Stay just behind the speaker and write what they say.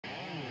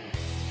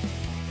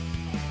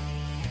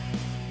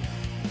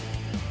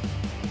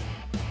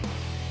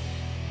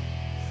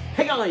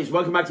guys,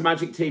 welcome back to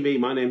Magic TV.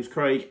 My name's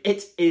Craig.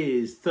 It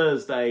is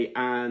Thursday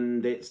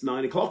and it's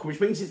 9 o'clock, which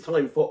means it's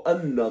time for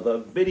another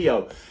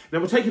video.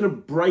 Now, we're taking a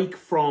break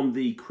from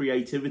the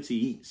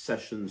creativity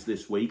sessions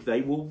this week.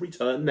 They will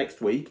return next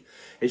week.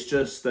 It's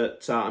just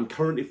that I'm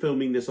currently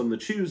filming this on the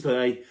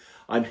Tuesday.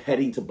 I'm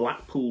heading to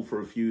Blackpool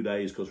for a few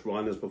days because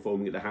Rhina's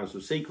performing at the House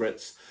of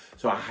Secrets.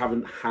 So I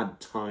haven't had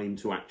time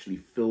to actually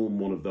film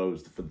one of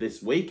those for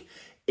this week.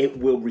 It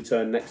will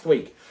return next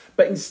week.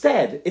 But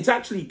instead, it's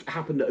actually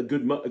happened at a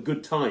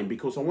good time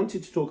because I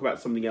wanted to talk about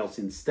something else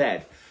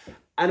instead.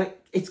 And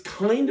it's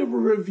kind of a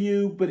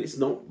review, but it's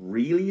not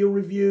really a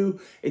review.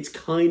 It's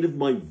kind of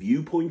my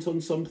viewpoint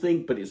on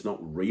something, but it's not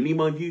really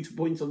my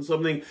viewpoint on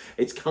something.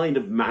 It's kind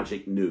of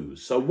magic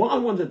news. So what I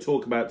want to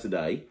talk about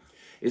today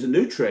is a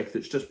new trick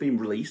that's just been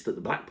released at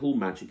the Blackpool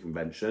Magic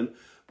Convention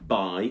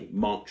by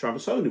Mark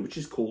Travesoni, which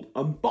is called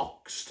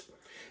Unboxed.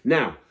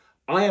 Now,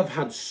 I have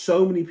had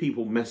so many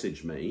people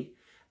message me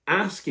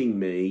asking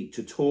me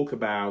to talk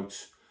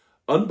about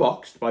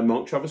Unboxed by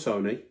Mark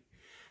Travesoni,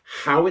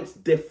 how it's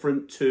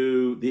different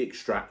to the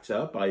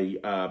Extractor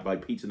by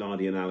Peter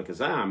Nardi and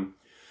Alakazam,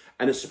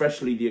 and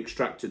especially the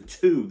Extractor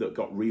 2 that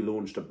got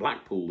relaunched at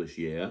Blackpool this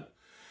year,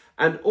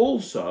 and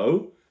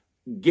also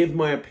give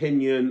my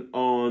opinion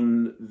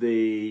on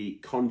the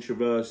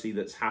controversy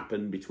that's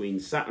happened between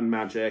Saturn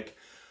Magic,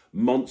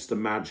 Monster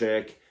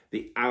Magic,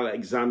 the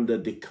Alexander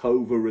de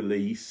Cova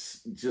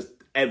release, just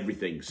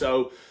everything.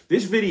 So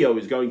this video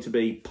is going to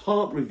be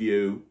part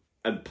review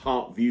and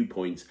part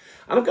viewpoint.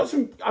 And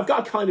I've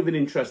got a kind of an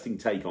interesting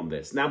take on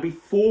this. Now,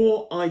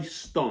 before I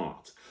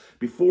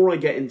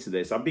get into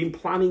this, I've been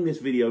planning this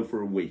video for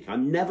a week. I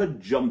never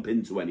jump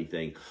into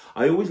anything.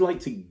 I always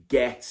like to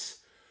get,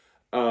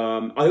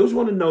 I always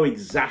want to know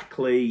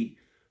exactly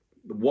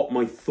what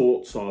my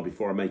thoughts are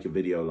before I make a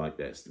video like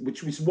this,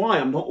 which is why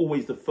I'm not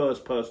always the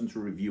first person to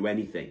review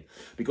anything,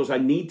 because I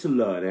need to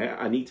learn it.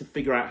 I need to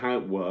figure out how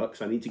it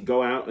works. I need to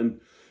go out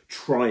and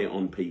try it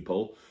on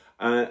people.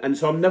 And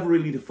so I'm never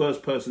really the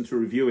first person to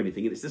review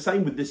anything. And it's the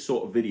same with this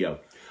sort of video.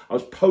 I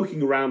was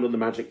poking around on the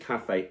Magic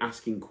Cafe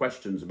asking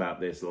questions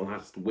about this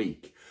last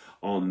week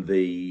on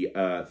the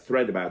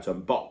thread about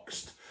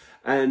Unboxed.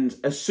 And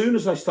as soon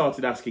as I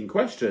started asking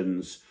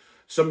questions,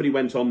 somebody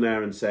went on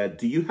there and said,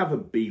 do you have a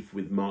beef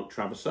with Mark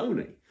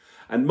Travesoni?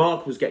 And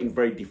Mark was getting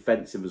very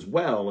defensive as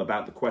well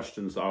about the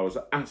questions that I was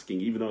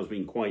asking, even though I was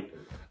being quite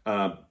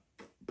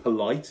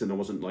polite and I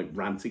wasn't like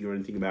ranting or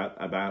anything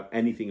about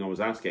anything I was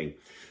asking.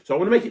 So I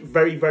want to make it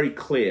very, very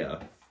clear,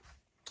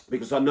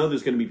 because I know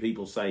there's going to be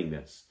people saying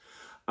this.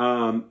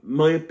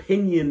 My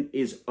opinion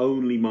is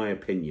only my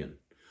opinion.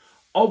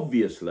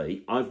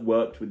 Obviously, I've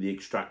worked with the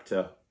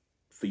Extractor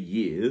for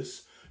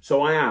years,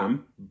 so I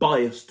am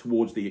biased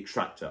towards the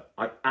Extractor.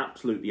 I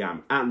absolutely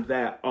am. And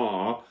there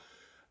are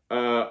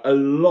a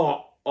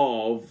lot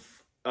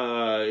of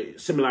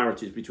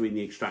similarities between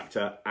the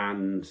Extractor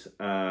and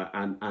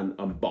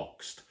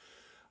Unboxed.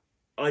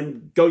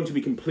 I'm going to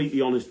be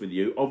completely honest with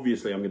you.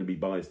 Obviously, I'm going to be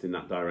biased in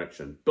that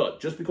direction. But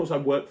just because I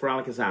work for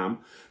Alakazam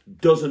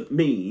doesn't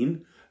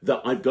mean that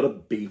I've got a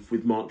beef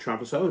with Mark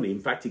Travesoni. In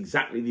fact,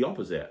 exactly the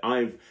opposite.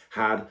 I've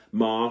had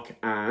Mark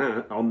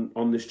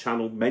on this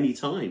channel many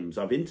times.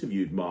 I've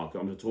interviewed Mark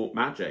on A Talk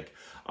Magic.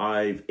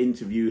 I've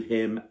interviewed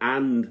him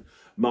and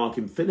Mark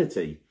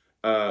Infinity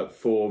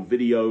for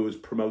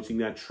videos promoting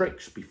their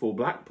tricks before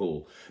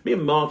Blackpool. Me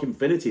and Mark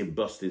Infinity have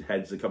busted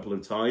heads a couple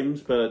of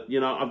times, but,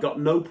 you know, I've got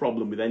no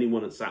problem with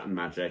anyone at Saturn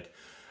Magic.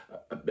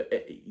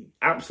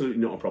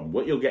 Absolutely not a problem.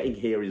 What you're getting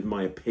here is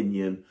my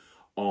opinion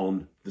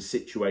on the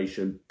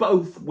situation,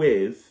 both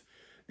with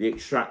the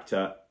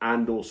Extractor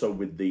and also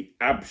with the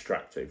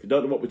Abstractor. If you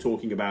don't know what we're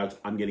talking about,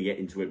 I'm going to get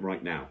into it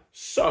right now.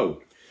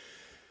 So,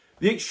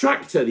 the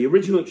Extractor, the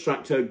original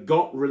Extractor,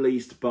 got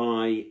released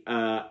by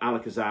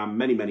Alakazam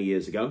many, many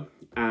years ago.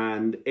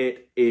 And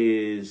it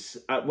is,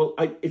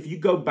 if you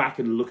go back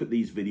and look at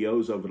these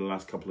videos over the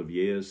last couple of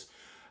years,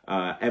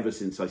 ever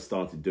since I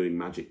started doing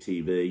Magic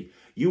TV,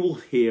 you will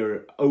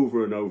hear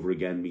over and over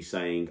again me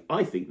saying,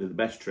 I think that the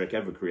best trick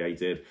ever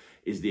created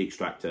is the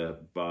Extractor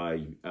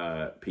by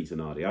Peter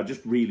Nardi. I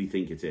just really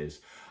think it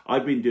is.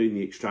 I've been doing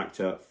the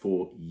Extractor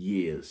for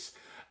years.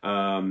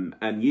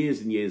 And years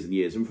and years and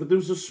years. And there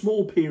was a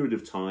small period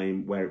of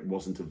time where it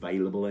wasn't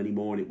available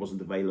anymore, and it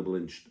wasn't available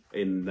in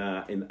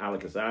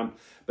Alakazam.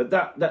 But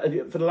that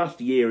for the last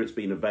year, it's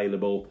been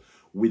available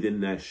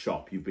within their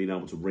shop. You've been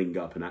able to ring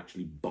up and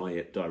actually buy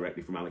it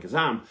directly from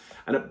Alakazam.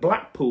 And at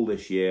Blackpool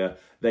this year,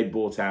 they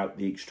brought out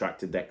the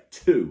Extractor Deck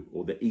 2,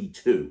 or the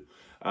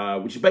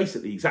E2, which is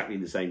basically exactly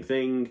the same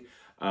thing,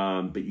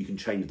 but you can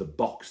change the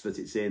box that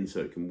it's in so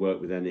it can work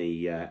with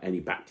any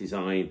back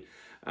design.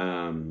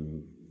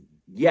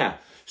 Yeah,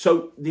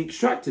 so the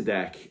Extractor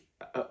deck,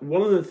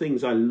 one of the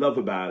things I love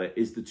about it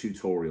is the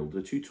tutorial.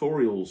 The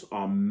tutorials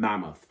are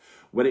mammoth.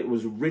 When it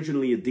was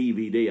originally a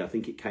DVD, I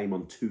think it came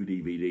on 2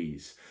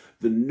 DVDs.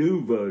 The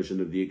new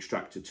version of the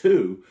Extractor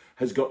 2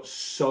 has got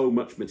so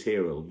much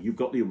material. You've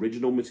got the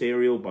original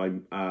material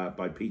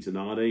by Peter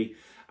Nardi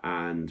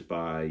and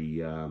by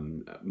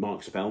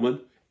Mark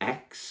Spellman,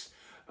 X.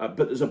 But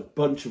there's a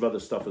bunch of other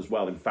stuff as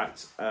well. In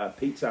fact,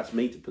 Pete's asked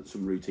me to put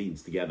some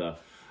routines together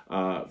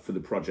for the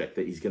project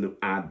that he's going to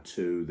add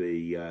to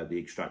the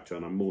extractor,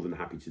 and I'm more than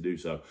happy to do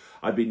so.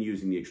 I've been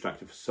using the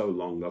extractor for so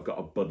long, I've got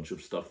a bunch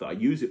of stuff that I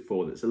use it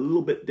for that's a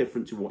little bit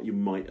different to what you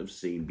might have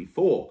seen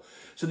before.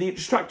 So the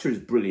extractor is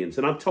brilliant,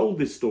 and I've told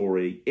this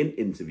story in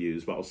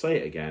interviews, but I'll say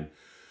it again.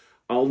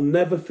 I'll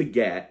never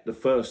forget the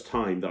first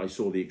time that I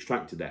saw the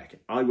extractor deck.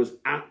 I was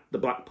at the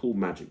Blackpool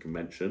Magic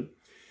Convention,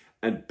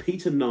 and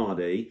Peter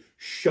Nardi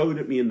showed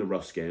it me in the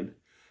Ruskin,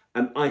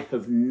 and I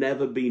have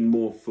never been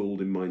more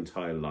fooled in my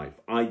entire life.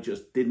 I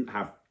just didn't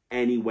have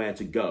anywhere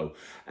to go.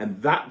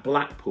 And that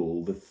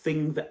Blackpool, the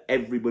thing that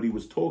everybody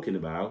was talking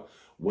about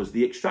was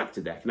the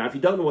extractor deck. Now, if you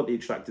don't know what the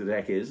extractor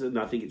deck is, and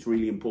I think it's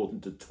really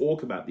important to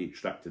talk about the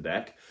extractor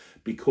deck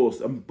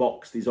because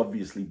Unboxed is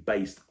obviously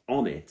based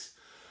on it.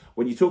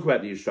 When you talk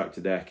about the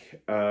extractor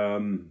deck,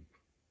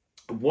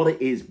 what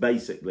it is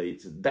basically,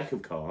 it's a deck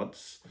of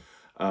cards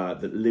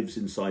that lives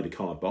inside a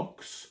card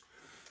box,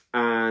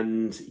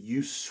 and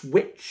you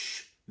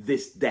switch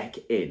this deck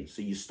in.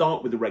 So you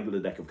start with a regular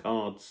deck of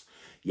cards,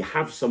 you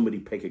have somebody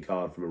pick a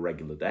card from a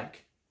regular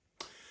deck,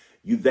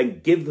 you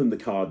then give them the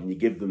card and you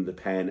give them the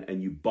pen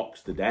and you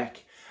box the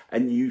deck,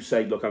 and you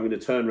say, look, I'm going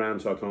to turn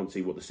around so I can't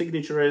see what the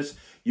signature is.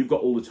 You've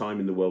got all the time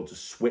in the world to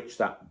switch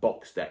that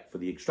box deck for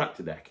the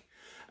extractor deck.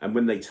 And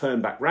when they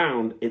turn back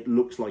round, it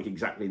looks like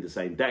exactly the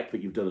same deck,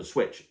 but you've done a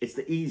switch. It's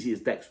the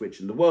easiest deck switch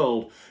in the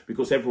world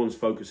because everyone's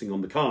focusing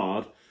on the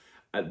card.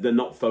 They're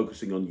not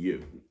focusing on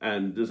you.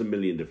 And there's a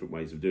million different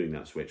ways of doing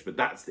that switch, but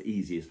that's the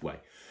easiest way.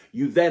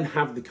 You then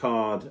have the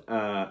card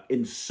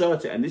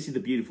inserted, and this is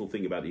the beautiful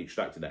thing about the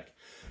extractor deck.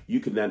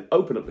 You can then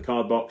open up the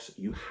card box,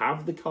 you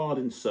have the card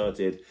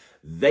inserted,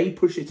 they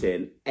push it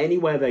in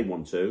anywhere they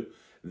want to,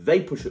 they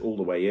push it all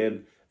the way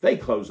in, they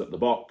close up the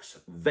box,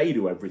 they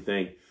do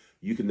everything.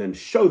 You can then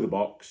show the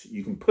box,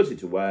 you can put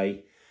it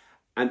away,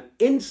 and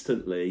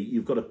instantly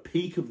you've got a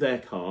peek of their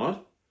card,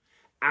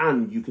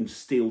 and you can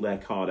steal their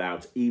card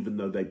out even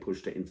though they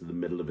pushed it into the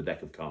middle of a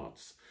deck of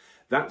cards.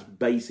 That's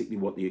basically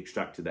what the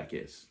extractor deck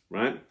is,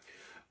 right?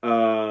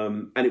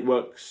 And it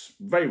works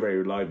very, very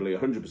reliably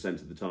 100%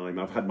 of the time.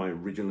 I've had my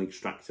original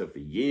extractor for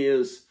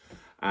years,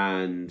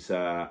 and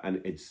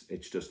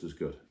it's just as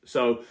good.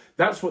 So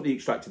that's what the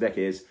extractor deck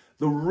is.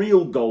 The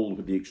real goal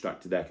with the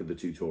extractor deck are the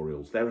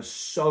tutorials. There are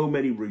so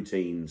many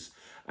routines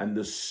and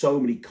there's so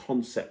many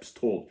concepts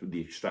talked with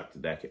the extractor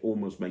deck, it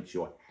almost makes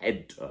your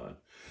head turn.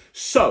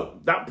 So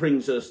that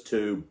brings us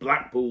to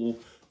Blackpool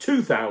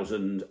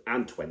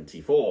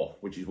 2024,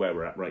 which is where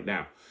we're at right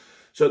now.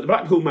 So at the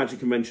Blackpool Magic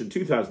Convention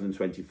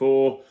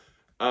 2024,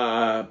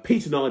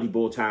 Peter Nardi and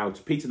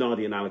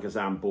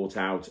Alakazam bought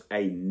out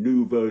a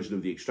new version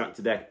of the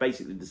extractor deck,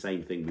 basically the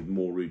same thing with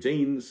more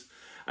routines.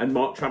 And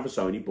Mark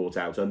Travesoni bought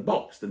out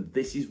Unboxed, and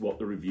this is what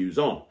the review's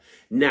on.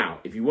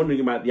 Now, if you're wondering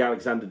about the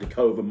Alexander de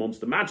Cova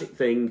Monster Magic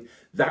thing,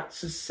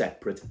 that's a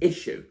separate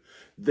issue.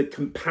 The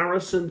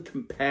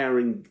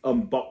comparing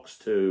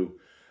Unboxed to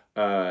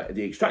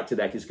the extractor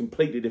deck is a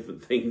completely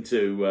different thing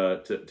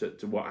to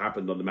what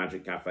happened on the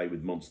Magic Cafe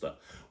with Monster.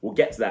 We'll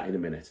get to that in a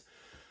minute.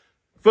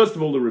 First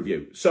of all, the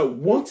review. So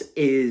what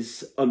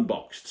is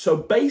Unboxed? So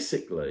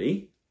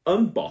basically,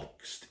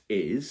 Unboxed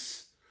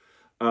is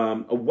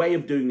a way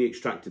of doing the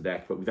extractor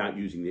deck, but without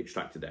using the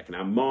extractor deck.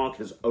 Now, Mark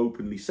has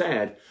openly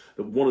said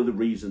that one of the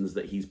reasons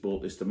that he's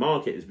brought this to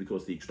market is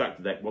because the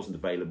extractor deck wasn't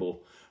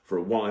available for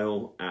a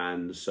while,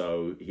 and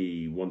so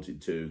he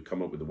wanted to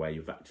come up with a way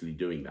of actually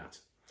doing that.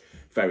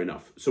 Fair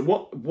enough. So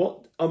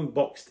what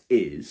Unboxed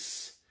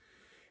is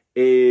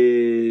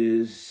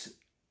it's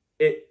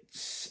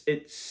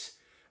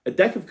a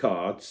deck of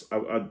cards. I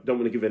don't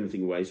want to give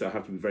anything away, so I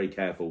have to be very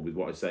careful with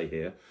what I say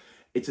here.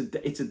 It's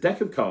a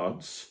deck of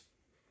cards.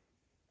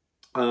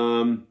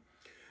 Every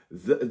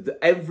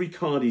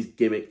card is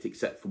gimmicked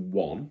except for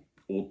one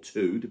or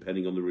two,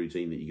 depending on the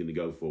routine that you're going to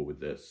go for with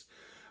this.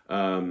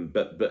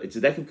 But it's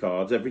a deck of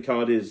cards. Every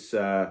card is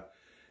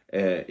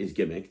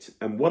gimmicked,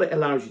 and what it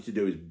allows you to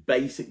do is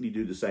basically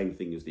do the same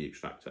thing as the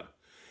extractor,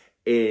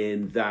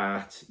 in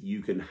that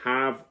you can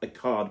have a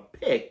card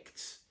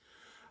picked,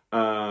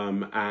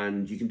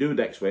 and you can do a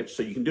deck switch.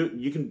 So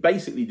you can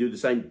basically do the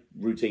same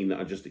routine that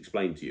I just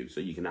explained to you. So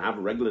you can have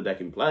a regular deck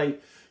in play,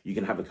 you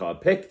can have a card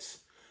picked.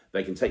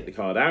 They can take the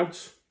card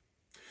out.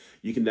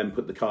 You can then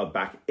put the card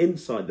back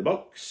inside the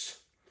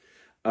box.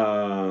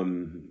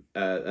 And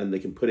they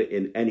can put it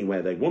in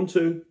anywhere they want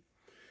to.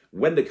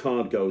 When the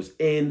card goes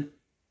in,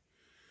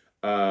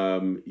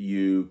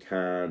 you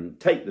can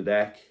take the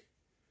deck,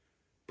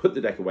 put the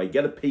deck away,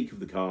 get a peek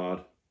of the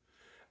card,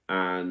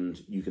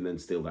 and you can then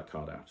steal that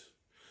card out.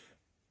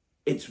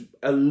 It's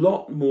a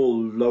lot more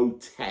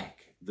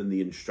low-tech than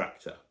the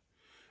extractor.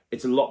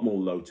 It's a lot more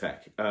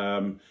low-tech.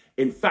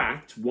 In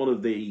fact, one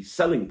of the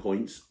selling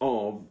points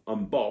of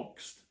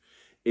Unboxed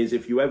is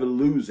if you ever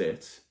lose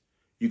it,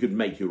 you could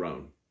make your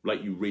own.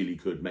 Like, you really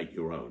could make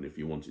your own if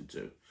you wanted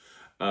to.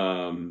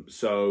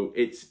 So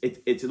it's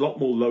a lot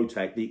more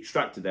low-tech. The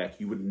extractor deck,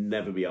 you would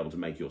never be able to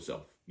make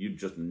yourself. You'd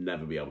just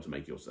never be able to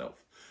make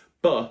yourself.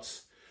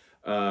 But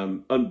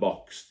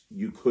Unboxed,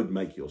 you could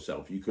make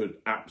yourself. You could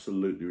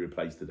absolutely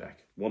replace the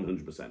deck,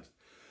 100%.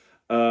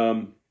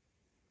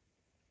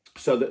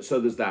 So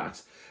there's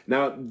that.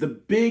 Now, the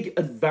big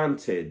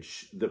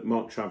advantage that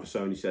Mark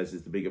Travesoni says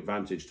is the big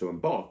advantage to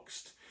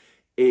Unboxed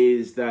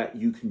is that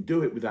you can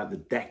do it without the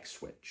deck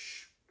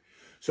switch.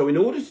 So in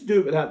order to do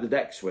it without the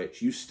deck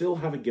switch, you still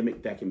have a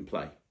gimmick deck in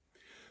play.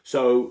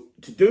 So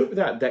to do it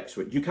without a deck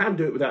switch, you can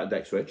do it without a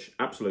deck switch,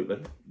 absolutely,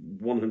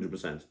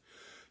 100%.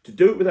 To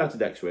do it without a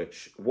deck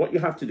switch, what you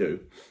have to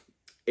do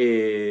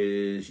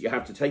is you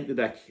have to take the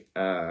deck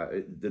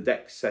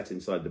set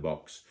inside the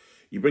box.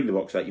 You bring the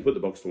box out, you put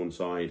the box to one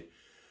side.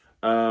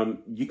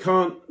 You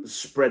can't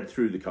spread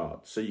through the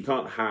cards, so you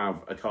can't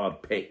have a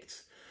card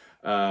picked.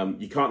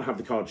 You can't have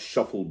the card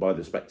shuffled by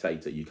the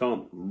spectator. You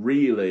can't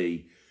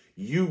really,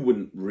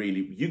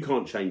 you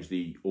can't change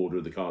the order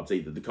of the cards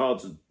either. The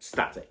cards are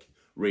static,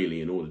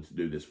 really, in order to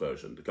do this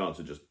version. The cards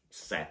are just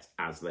set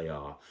as they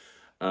are.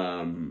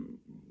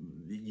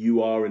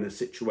 You are in a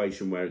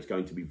situation where it's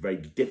going to be very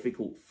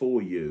difficult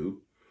for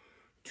you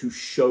to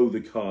show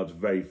the cards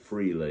very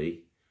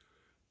freely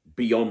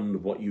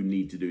beyond what you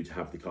need to do to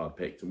have the card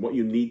picked. And what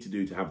you need to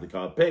do to have the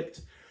card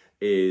picked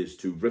is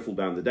to riffle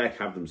down the deck,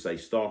 have them say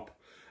stop,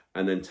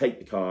 and then take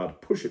the card,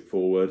 push it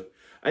forward.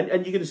 And you're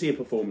going to see a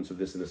performance of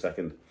this in a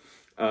second.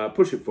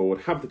 Push it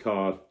forward, have the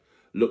card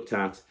looked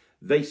at,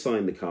 they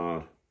sign the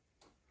card.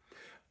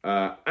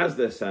 As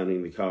they're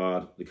signing the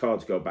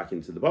cards go back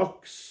into the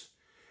box,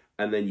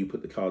 and then you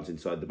put the cards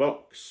inside the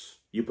box,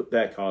 you put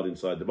their card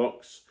inside the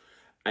box,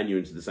 and you're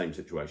into the same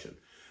situation.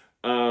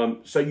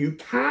 So you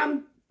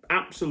can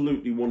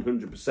absolutely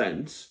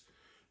 100%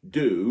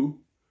 do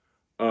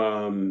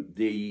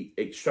the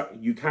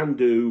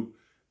extractor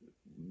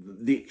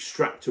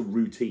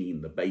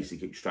routine, the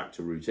basic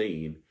extractor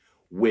routine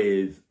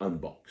with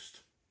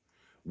Unboxed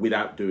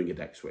without doing a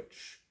deck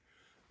switch.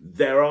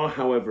 There are,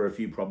 however, a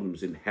few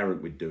problems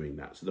inherent with doing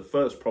that. So the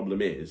first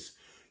problem is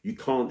you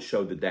can't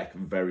show the deck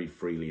very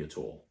freely at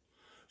all.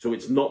 So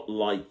it's not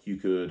like you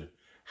could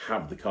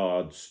have the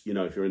cards, you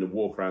know, if you're in a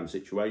walk around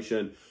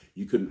situation,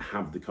 you couldn't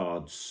have the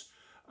cards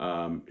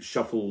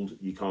shuffled.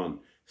 You can't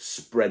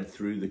spread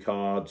through the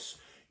cards.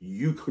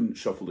 You couldn't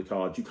shuffle the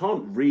cards. You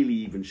can't really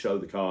even show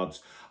the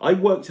cards. I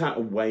worked out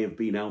a way of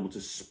being able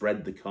to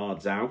spread the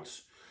cards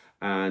out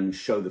and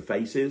show the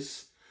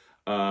faces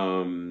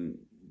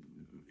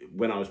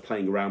when I was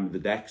playing around with the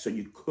deck, so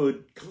you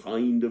could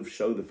kind of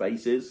show the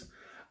faces,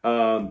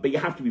 but you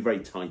have to be very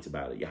tight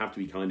about it. You have to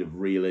be kind of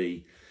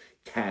really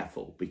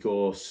careful,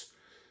 because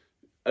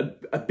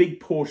a big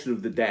portion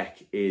of the deck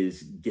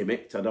is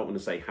gimmicked. I don't want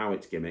to say how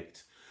it's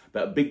gimmicked,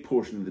 but a big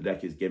portion of the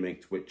deck is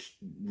gimmicked, which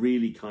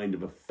really kind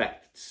of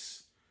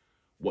affects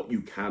what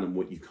you can and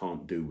what you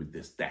can't do with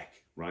this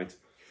deck, right?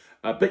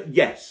 But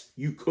yes,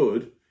 you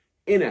could,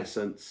 in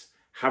essence,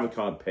 have a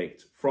card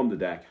picked from the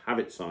deck, have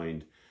it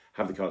signed,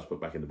 have the cards put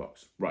back in the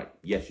box. Right,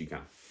 yes, you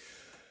can.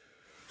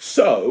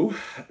 So,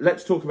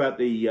 let's talk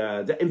about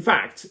in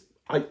fact,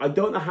 I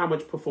don't know how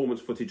much performance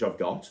footage I've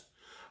got,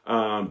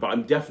 but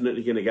I'm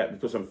definitely going to get,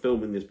 because I'm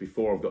filming this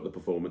before I've got the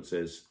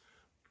performances.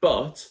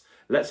 But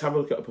let's have a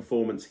look at a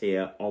performance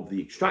here of the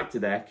Extractor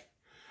deck,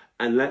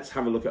 and let's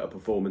have a look at a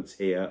performance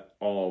here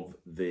of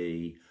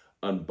the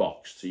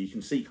Unboxed. So you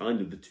can see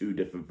kind of the two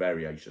different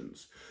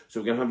variations.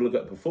 So we're going to have a look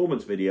at a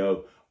performance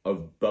video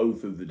of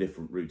both of the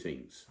different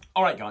routines.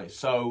 All right, guys,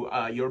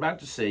 so you're about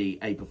to see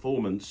a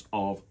performance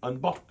of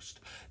Unboxed.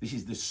 This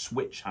is the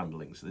switch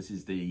handling. So this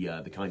is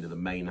the kind of the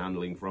main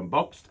handling for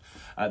Unboxed.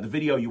 The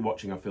video you're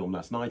watching I filmed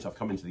last night. I've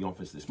come into the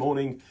office this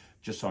morning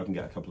just so I can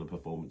get a couple of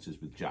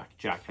performances with Jack.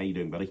 Jack, how you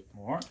doing, buddy?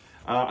 All right.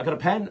 I got a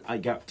pen, I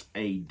got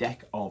a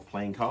deck of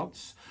playing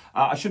cards.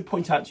 I should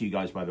point out to you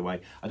guys, by the way,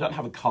 I don't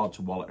have a card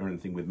to wallet or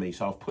anything with me,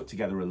 so I've put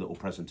together a little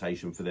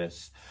presentation for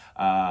this.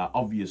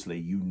 Obviously,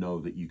 you know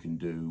that you can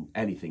do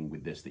anything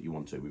with this that you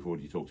want to. We've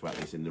already talked about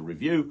this in the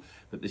review,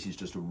 but this is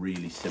just a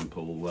really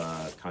simple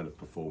kind of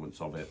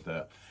performance of it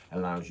that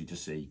allows you to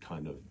see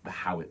kind of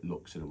how it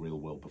looks in a real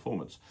world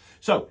performance.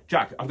 So,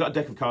 Jack, I've got a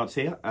deck of cards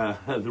here.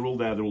 They're all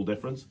there, they're all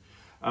different.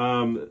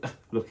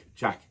 Look,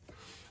 Jack,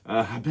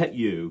 I bet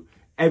you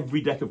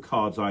every deck of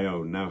cards I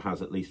own now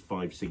has at least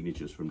 5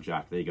 signatures from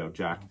Jack. There you go,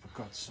 Jack. Oh, for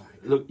God's sake.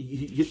 Look,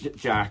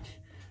 Jack,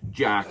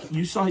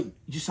 you signed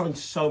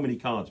so many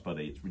cards,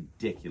 buddy. It's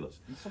ridiculous.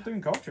 Stop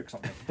doing card tricks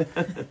on me.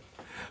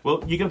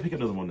 Well, you're going to pick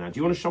another one now. Do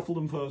you want to shuffle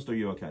them first, or are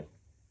you okay?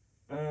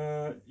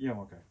 Yeah, I'm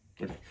okay.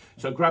 Okay.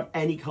 So grab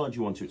any card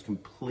you want to. It's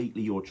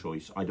completely your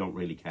choice. I don't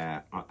really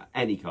care.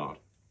 Any card.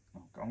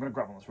 I'm going to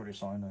grab one that's already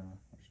signed. I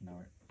should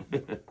know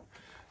it.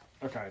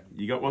 Okay.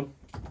 You got one?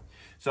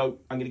 So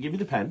I'm going to give you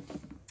the pen,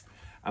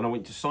 and I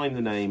want you to sign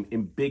the name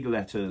in big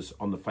letters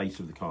on the face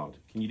of the card.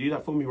 Can you do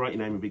that for me? Write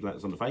your name in big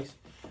letters on the face.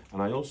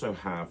 And I also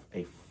have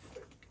a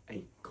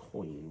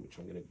coin, which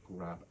I'm going to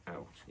grab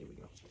out. Here we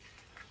go.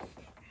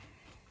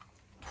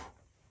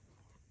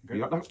 Okay.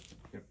 You got that?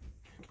 Yep.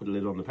 put a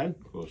lid on the pen.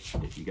 Of course,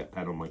 if you get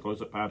pen on my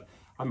close-up pad,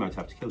 I might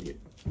have to kill you.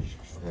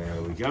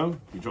 There we go.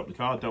 You drop the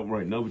card, don't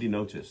worry, nobody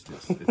noticed.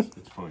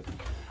 It's fine.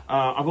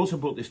 I've also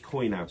brought this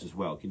coin out as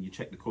well. Can you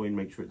check the coin,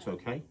 make sure it's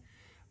okay?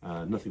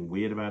 Nothing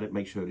weird about it.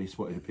 Make sure it is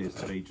what it appears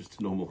to be, just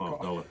a normal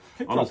 $half.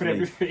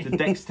 Honestly, the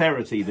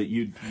dexterity that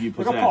you possess.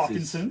 I've got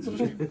Parkinson's.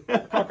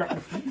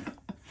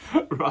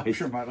 Right.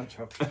 Sure, mate, that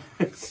joke.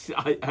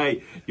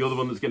 Hey, you're the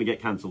one that's going to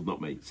get cancelled, not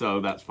me.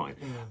 So that's fine.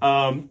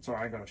 Sorry,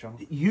 I ain't got a channel.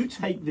 You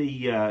take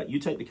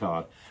the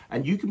card,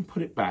 and you can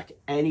put it back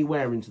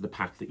anywhere into the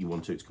pack that you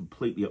want to. It's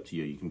completely up to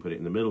you. You can put it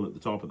in the middle, at the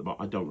top, at the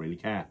bottom. I don't really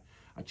care.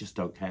 I just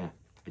don't care.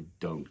 I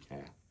don't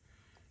care.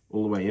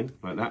 All the way in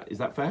like that. Is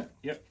that fair?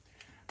 Yep.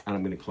 And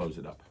I'm going to close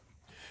it up.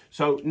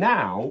 So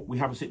now we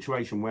have a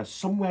situation where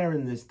somewhere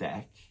in this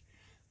deck,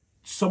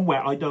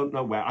 somewhere, I don't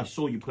know where, I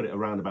saw you put it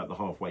around about the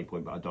halfway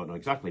point, but I don't know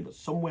exactly, but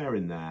somewhere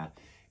in there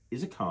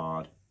is a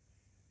card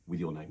with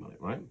your name on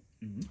it, right?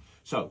 Mm-hmm.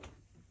 So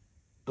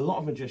a lot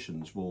of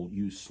magicians will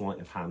use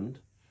sleight of hand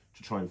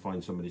to try and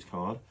find somebody's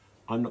card.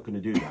 I'm not going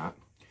to do that.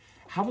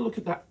 Have a look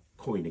at that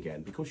coin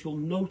again, because you'll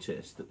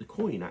notice that the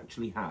coin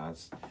actually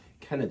has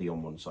Kennedy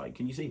on one side.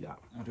 Can you see that?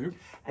 I do.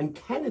 And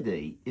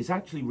Kennedy is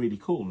actually really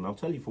cool, and I'll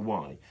tell you for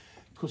why.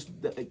 Because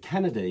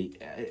Kennedy,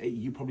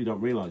 you probably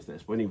don't realise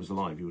this, but when he was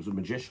alive, he was a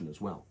magician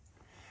as well.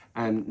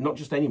 And not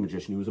just any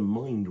magician, he was a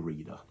mind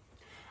reader.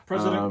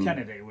 President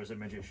Kennedy was a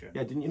magician.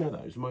 Yeah, didn't you know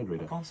that? He was a mind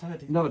reader. I can't say I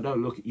did. No,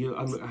 look,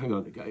 hang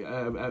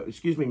on.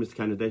 Excuse me, Mr.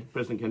 Kennedy,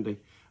 President Kennedy.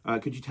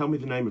 Could you tell me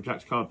the name of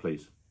Jack's card,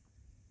 please?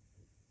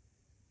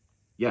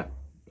 Yeah.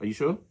 Are you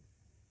sure?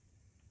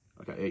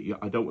 Okay,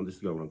 I don't want this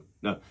to go wrong.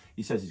 No,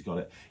 he says he's got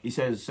it. He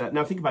says,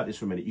 now think about this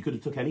for a minute. You could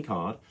have took any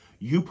card.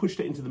 You pushed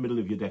it into the middle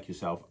of your deck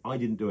yourself. I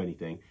didn't do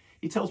anything.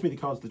 He tells me the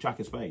card's the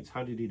Jack of Spades.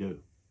 How did he do?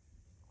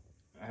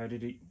 How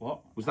did he... What?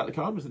 Was that the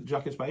card? Was it the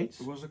Jack of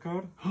Spades? It was the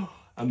card?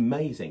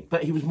 Amazing.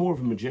 But he was more of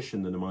a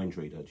magician than a mind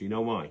reader. Do you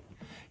know why?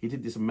 He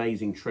did this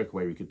amazing trick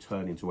where he could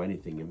turn into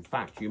anything. In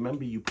fact, you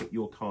remember you put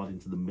your card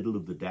into the middle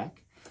of the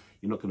deck?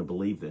 You're not going to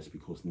believe this,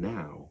 because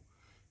now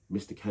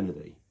Mr.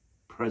 Kennedy,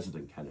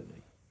 President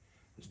Kennedy,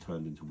 has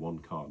turned into one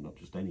card, not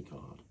just any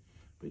card,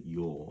 but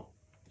your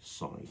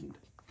signed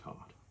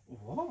card.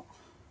 What?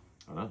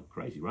 I know,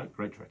 crazy, right?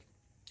 Great trick.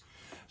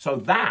 So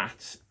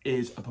that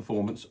is a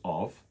performance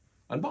of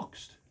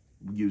Unboxed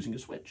using a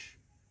switch.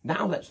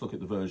 Now let's look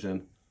at the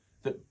version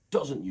that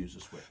doesn't use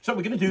a switch. So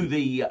we're going to do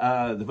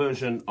the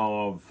version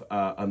of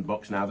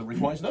Unboxed now that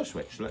requires no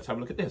switch. So let's have a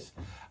look at this.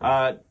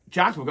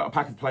 Jack, we've got a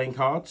pack of playing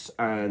cards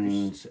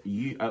and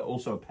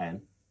also a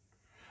pen.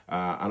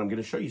 And I'm going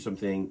to show you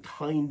something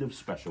kind of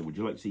special. Would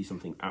you like to see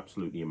something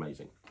absolutely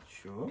amazing?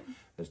 Sure.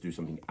 Let's do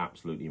something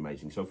absolutely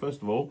amazing. So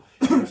first of all,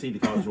 you can see the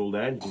cards are all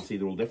there, and you can see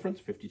they're all different.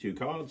 52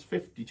 cards,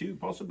 52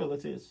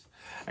 possibilities.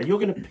 And you're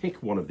going to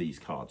pick one of these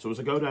cards. So as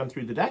I go down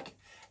through the deck,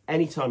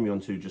 anytime you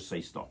want to, just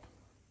say stop.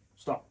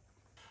 Stop.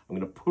 I'm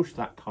going to push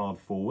that card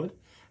forward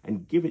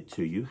and give it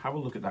to you. Have a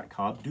look at that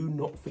card. Do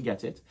not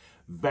forget it.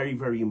 Very,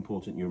 very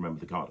important you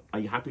remember the card. Are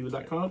you happy with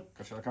that card?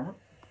 Can I show the camera?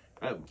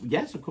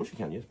 Yes, of course you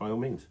can. Yes, by all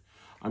means.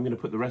 I'm going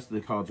to put the rest of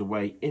the cards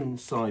away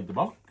inside the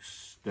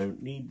box.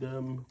 Don't need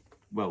them.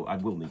 Well, I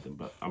will need them,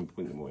 but I'm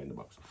putting them away in the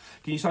box.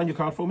 Can you sign your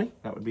card for me?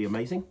 That would be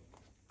amazing.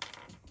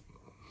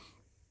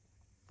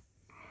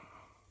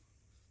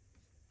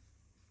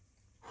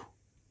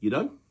 You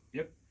done?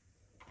 Yep.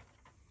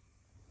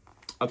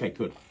 Okay,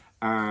 good.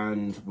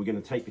 And we're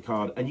going to take the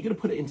card, and you're going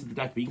to put it into the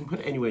deck, but you can put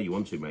it anywhere you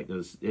want to, mate.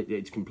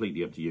 It's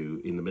completely up to you.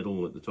 In the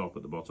middle, at the top,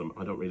 at the bottom.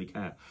 I don't really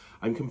care.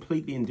 I'm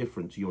completely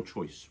indifferent to your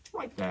choice.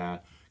 Right there.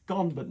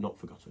 Gone, but not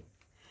forgotten.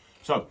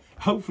 So,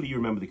 hopefully you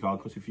remember the card,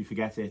 because if you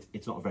forget it,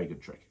 it's not a very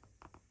good trick.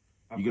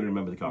 You're going to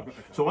remember the card.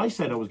 So I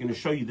said I was going to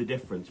show you the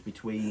difference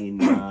between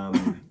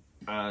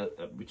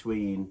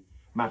between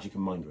magic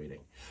and mind reading.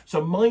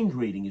 So mind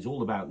reading is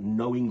all about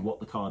knowing what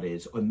the card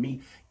is, and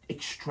me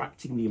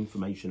extracting the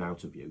information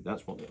out of you.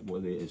 That's what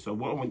it is. So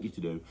what I want you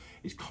to do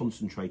is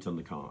concentrate on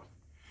the card.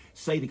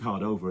 Say the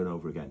card over and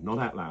over again, not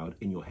out loud,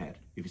 in your head.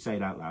 If you say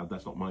it out loud,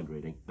 that's not mind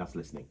reading, that's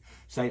listening.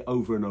 Say it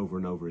over and over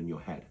and over in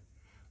your head.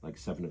 Like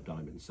 7 of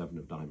diamonds, 7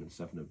 of diamonds,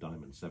 7 of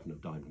diamonds, 7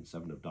 of diamonds,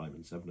 7 of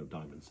diamonds, 7 of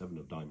diamonds, 7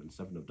 of diamonds,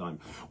 7 of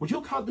diamonds. Was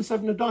your card the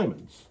 7 of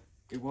diamonds?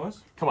 It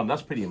was. Come on,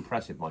 that's pretty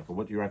impressive, Michael.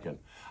 What do you reckon?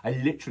 I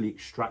literally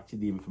extracted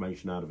the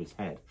information out of his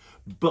head.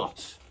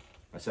 But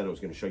I said I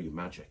was going to show you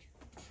magic.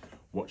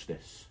 Watch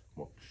this.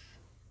 Watch.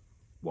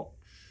 Watch.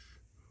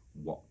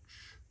 Watch.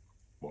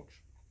 Watch.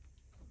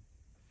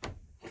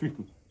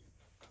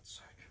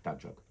 Dad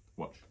joke.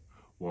 Watch.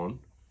 1,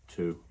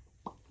 2,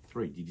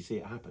 3. Did you see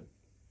it happen?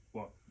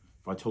 What?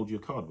 If I told you a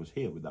card was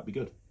here, would that be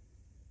good?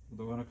 Would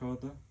there want a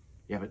card there?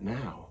 Yeah, but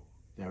now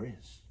there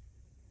is.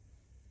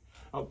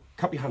 Oh,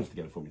 cup your hands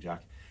together for me,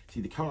 Jack. See,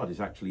 the card is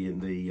actually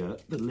in the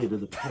lid of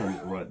the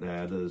pen right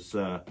there. There's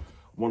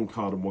one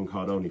card and one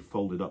card only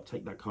folded up.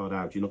 Take that card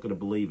out. You're not going to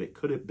believe it.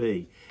 Could it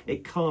be?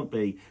 It can't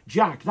be.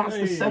 Jack, that's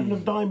the 7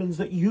 of diamonds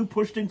that you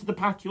pushed into the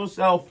pack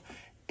yourself.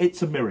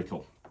 It's a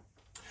miracle.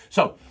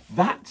 So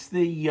that's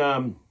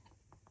the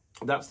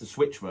That's the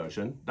Switch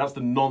version. That's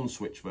the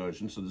non-Switch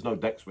version, so there's no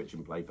deck switch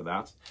in play for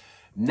that.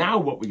 Now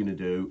what we're going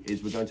to do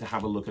is we're going to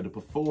have a look at a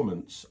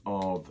performance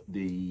of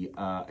the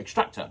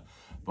Extractor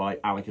by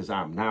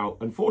Alakazam. Now,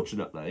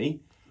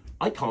 unfortunately,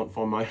 I can't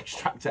find my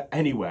Extractor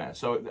anywhere.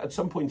 So at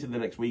some point in the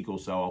next week or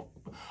so,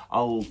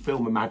 I'll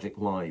film a Magic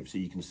Live so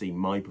you can see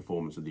my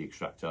performance of the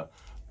Extractor.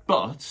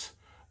 But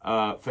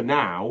for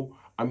now,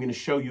 I'm going to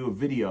show you a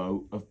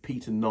video of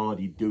Peter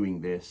Nardi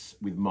doing this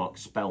with Mark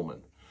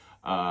Spellman.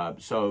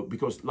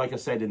 Because like I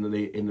said in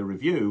the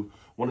review,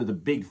 one of the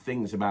big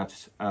things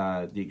about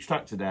the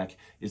Extractor deck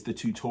is the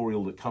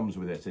tutorial that comes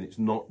with it. And it's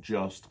not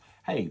just,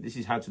 hey, this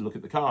is how to look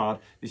at the card,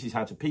 this is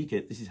how to peek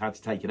it, this is how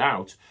to take it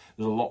out.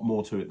 There's a lot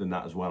more to it than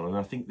that as well. And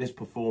I think this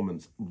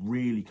performance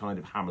really kind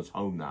of hammers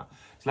home that.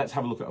 So let's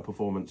have a look at a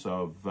performance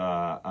of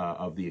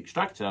the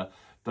Extractor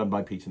done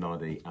by Peter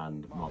Nardi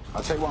and Mark.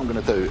 I'll tell you what I'm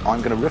going to do.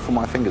 I'm going to riffle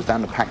my fingers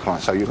down the pack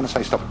line. So you're going to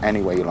say stop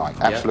anywhere you like.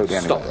 Absolutely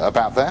anywhere. Stop.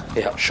 About there?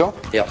 Yeah. Sure?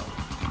 Yep.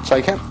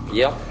 Take it?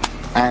 Yep.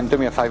 And do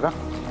me a favour.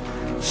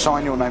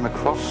 Sign your name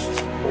across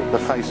the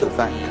face of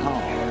that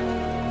card.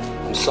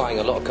 I'm signing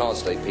a lot of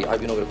cards today, Pete. I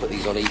hope you're not going to put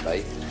these on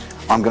eBay.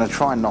 I'm going to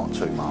try not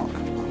to, Mark.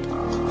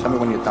 Tell me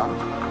when you're done.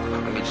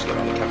 Let me just get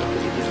on the camera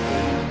because it is...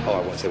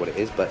 Oh, I won't say what it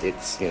is, but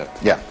it's, you know...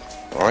 Yeah.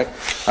 All right.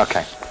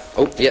 Okay.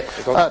 Oh, yeah.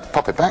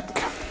 Pop it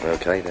back.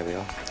 Okay, there we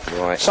are.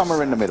 Right.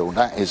 Somewhere in the middle.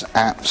 That is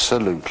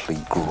absolutely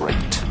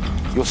great.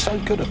 You're so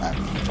good at that.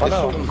 I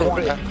know.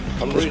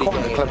 It's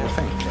quite a clever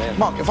thing. Yeah.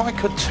 Mark, if I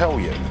could tell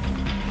you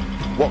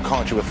what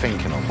card you were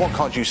thinking of, what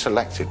card you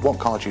selected, what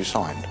card you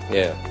signed,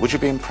 yeah, would you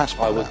be impressed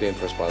by that? I would be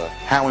impressed by that.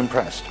 How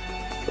impressed?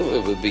 Oh,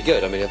 it would be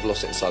good. I mean, I've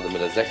lost it inside the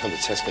middle of the deck under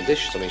test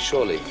conditions. I mean,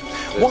 surely...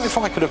 What if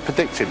I could have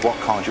predicted what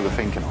card you were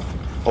thinking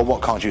of? Or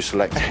what card you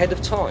selected? Ahead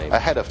of time?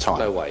 Ahead of time.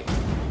 No way.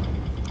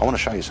 I want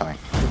to show you something.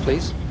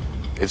 Please?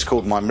 It's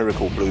called my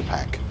Miracle Blue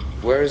Pack.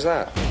 Where is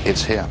that?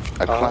 It's here.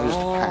 A closed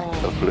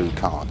pack of blue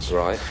cards.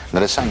 Right. Now,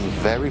 there's something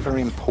very, very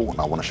important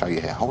I want to show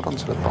you here. Hold on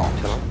to the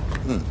box.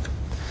 Can I?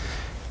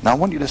 Now, I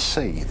want you to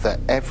see that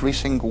every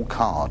single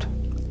card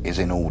is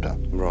in order.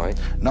 Right.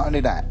 Not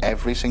only that,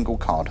 every single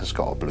card has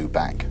got a blue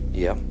back.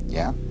 Yeah.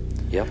 Yeah?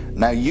 Yeah.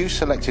 Now, you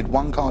selected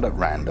one card at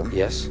random.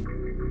 Yes.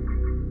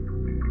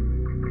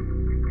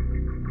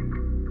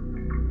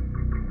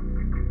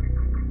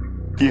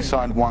 You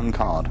signed one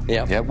card.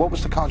 Yeah. Yeah. What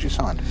was the card you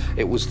signed?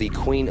 It was the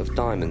Queen of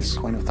Diamonds.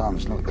 Queen of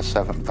Diamonds. Look, the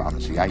 7 of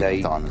Diamonds, the 8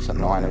 of Diamonds, the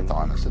 9 of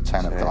Diamonds, the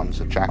 10 of Diamonds,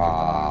 the Jack of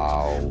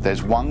Diamonds.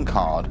 There's one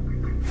card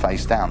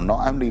face down.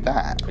 Not only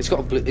that, It's got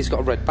a blue, it's got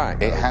a red back.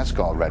 it has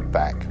got a red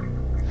back.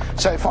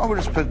 So if I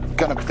was going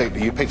to predict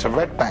that you picked a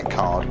red back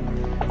card,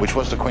 which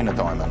was the Queen of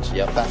Diamonds,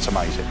 Yep. that's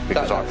amazing,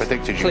 because I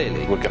predicted you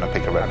clearly. were going to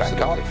pick a red back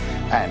card,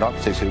 and I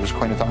predicted it was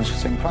Queen of Diamonds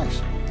was in place.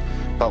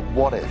 But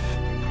what if,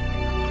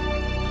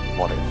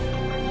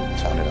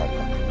 turn it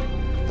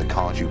over, the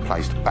card you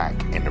placed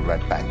back in the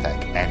red back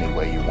deck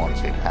anywhere you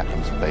wanted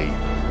happened to be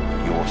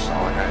your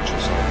side.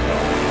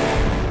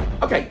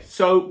 Okay,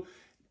 so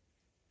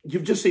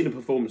you've just seen a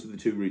performance of the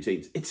two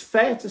routines. It's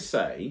fair to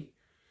say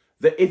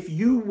that if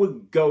you were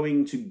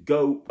going to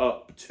go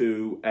up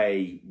to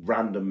a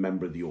random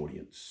member of the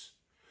audience,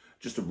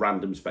 just a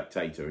random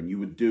spectator, and you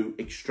would do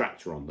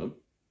Extractor on them,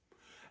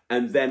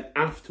 and then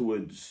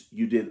afterwards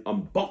you did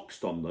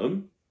Unboxed on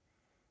them,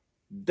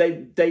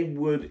 they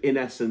would, in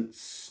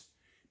essence,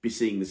 be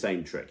seeing the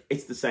same trick.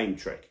 It's the same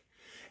trick.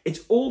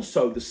 It's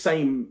also the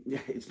same,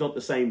 it's not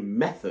the same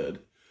method,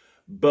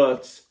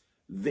 but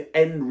the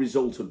end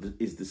result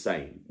is the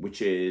same,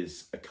 which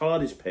is a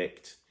card is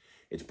picked,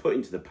 it's put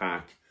into the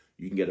pack,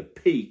 you can get a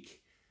peek,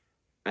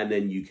 and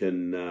then you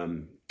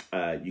can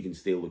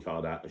steal the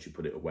card out as you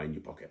put it away in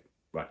your pocket.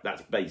 Right,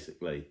 that's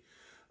basically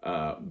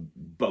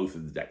both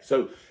of the decks.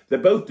 So they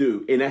both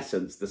do, in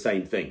essence, the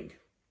same thing.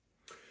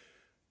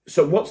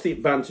 So what's the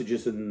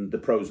advantages and the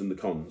pros and the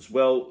cons?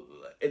 Well,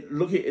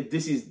 look at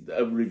this is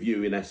a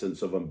review in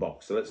essence of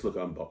Unboxed. So let's look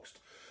at Unboxed.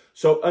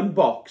 So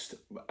Unboxed,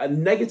 a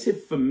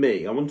negative for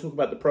me, I want to talk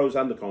about the pros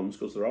and the cons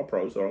because there are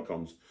pros, there are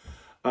cons.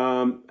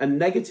 A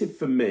negative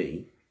for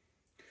me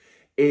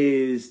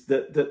is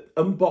that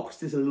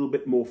Unboxed is a little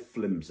bit more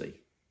flimsy.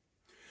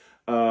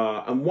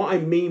 And what I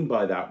mean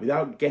by that,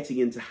 without getting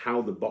into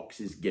how the box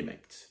is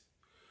gimmicked,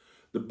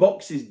 the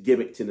box is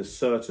gimmicked in a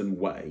certain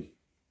way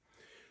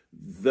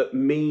that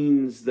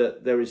means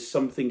that there is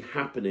something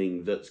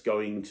happening that's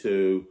going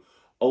to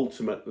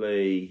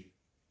ultimately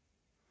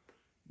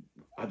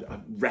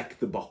wreck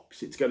the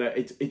box.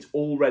 It's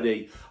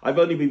already, I've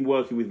only been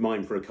working with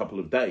mine for a couple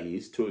of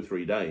days, 2 or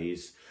 3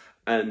 days,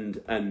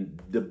 and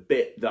the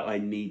bit that I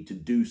need to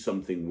do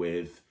something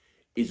with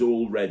is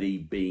already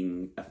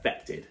being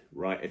affected,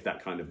 right? If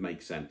that kind of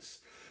makes sense.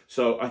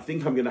 So I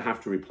think I'm going to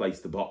have to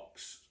replace the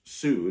box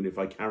soon if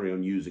I carry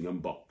on using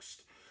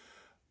Unboxed.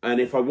 And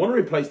if I want to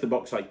replace the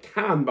box, I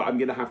can, but I'm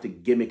going to have to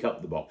gimmick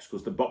up the box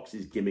because the box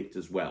is gimmicked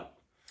as well.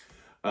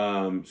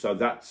 So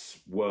that's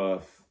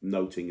worth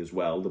noting as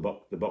well.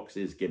 The box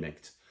is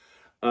gimmicked.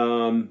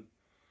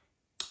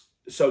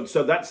 So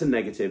that's a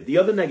negative. The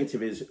other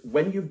negative is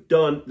when you've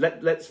done,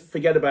 let's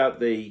forget about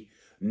the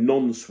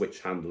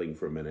non-switch handling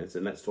for a minute,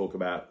 and let's talk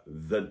about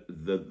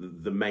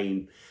the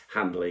main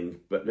handling.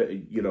 But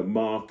you know,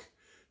 Mark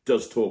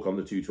does talk on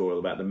the tutorial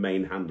about the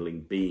main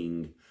handling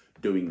being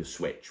doing the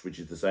switch, which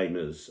is the same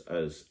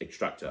as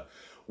Extractor.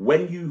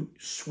 When you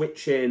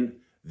switch in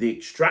the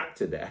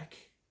Extractor deck,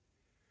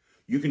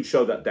 you can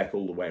show that deck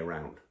all the way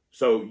around.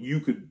 So you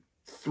could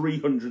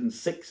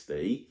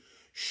 360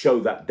 show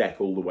that deck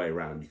all the way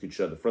around. You could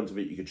show the front of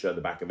it, you could show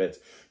the back of it.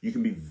 You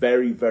can be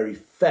very, very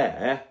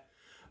fair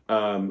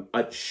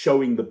at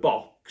showing the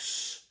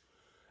box,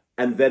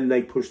 and then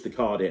they push the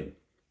card in.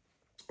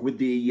 With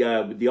the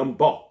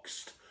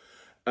Unboxed,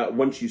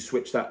 once you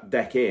switch that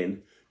deck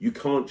in, you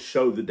can't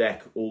show the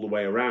deck all the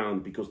way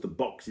around because the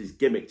box is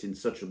gimmicked in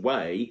such a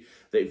way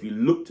that if you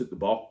looked at the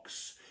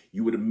box,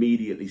 you would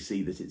immediately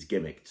see that it's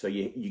gimmicked. So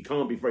you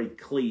can't be very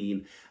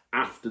clean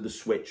after the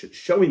switch at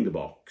showing the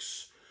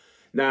box.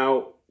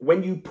 Now,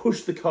 when you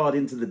push the card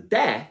into the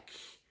deck,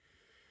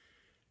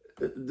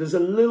 there's a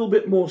little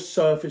bit more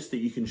surface that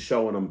you can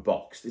show on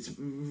Unboxed. It's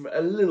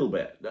a little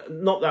bit,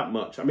 not that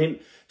much. I mean,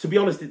 to be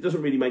honest, it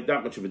doesn't really make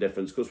that much of a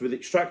difference because with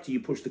Extractor, you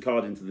push the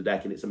card into the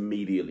deck and it's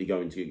immediately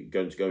going to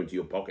go into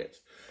your pocket.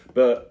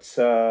 But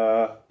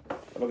have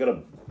I got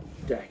a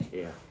deck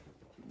here?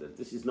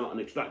 This is not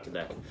an Extractor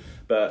deck.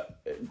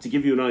 But to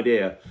give you an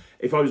idea,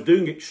 if I was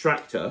doing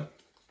Extractor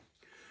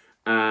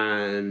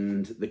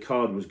and the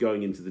card was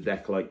going into the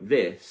deck like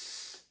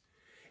this,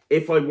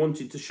 if I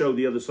wanted to show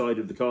the other side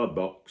of the card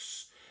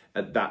box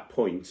at that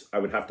point, I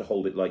would have to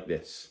hold it like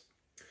this.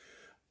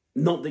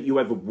 Not that you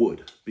ever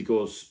would,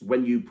 because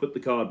when you put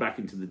the card back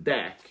into the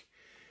deck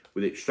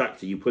with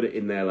Extractor, you put it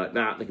in there like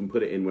that. They can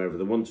put it in wherever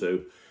they want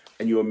to,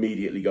 and you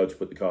immediately go to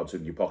put the cards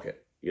in your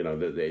pocket. You know,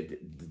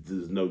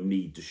 there's no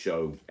need to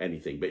show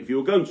anything. But if you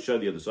were going to show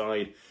the other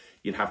side,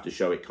 you'd have to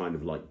show it kind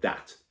of like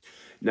that.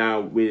 Now,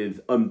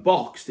 with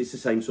Unboxed, it's the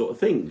same sort of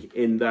thing,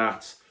 in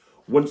that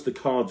once the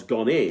card's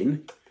gone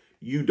in,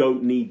 you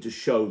don't need to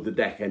show the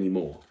deck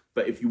anymore.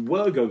 But if you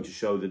were going to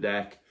show the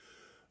deck,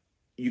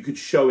 you could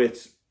show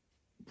it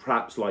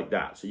perhaps like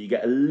that. So you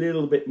get a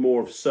little bit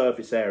more of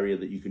surface area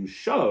that you can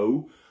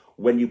show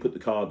when you put the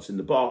cards in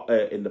the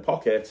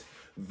pocket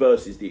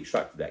versus the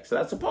Extractor deck. So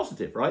that's a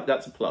positive, right?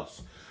 That's a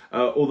plus.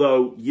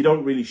 Although you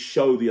don't really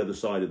show the other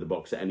side of the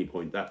box at any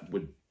point.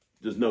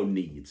 There's no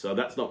need. So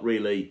that's not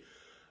really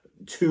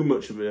too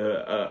much of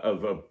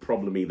a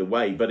problem either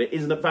way. But it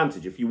is an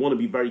advantage. If you want to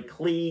be very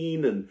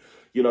clean and,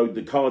 you know,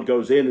 the card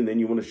goes in and then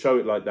you want to show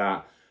it like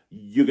that,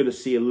 you're going to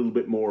see a little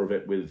bit more of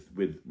it with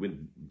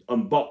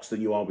Unboxed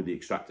than you are with the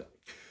Extractor.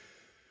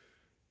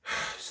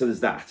 So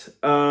there's that.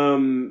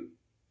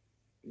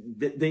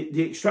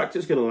 The Extractor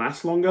is going to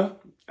last longer.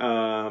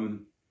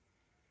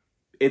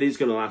 It is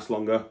going to last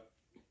longer.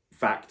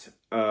 Fact.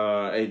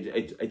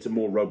 It's a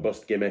more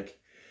robust gimmick.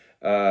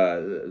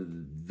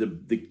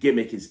 The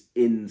gimmick is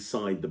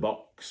inside the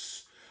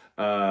box.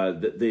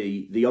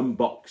 The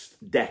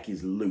Unboxed deck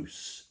is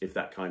loose, if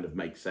that kind of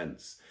makes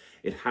sense.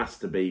 It has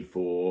to be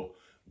for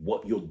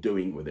what you're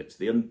doing with it.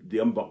 So the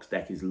Unboxed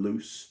deck is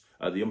loose.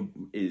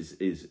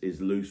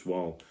 Is loose,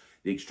 while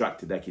the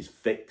Extractor deck is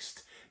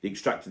fixed. The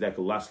Extractor deck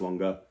will last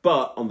longer,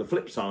 but on the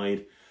flip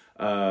side,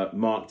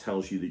 Mark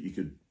tells you that you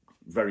could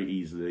very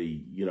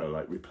easily, you know,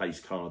 like replace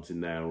cards in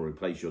there or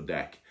replace your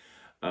deck,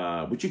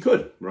 which you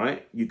could,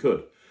 right? You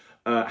could.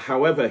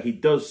 However, he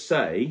does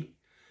say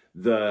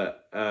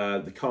that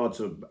the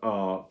cards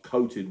are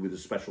coated with a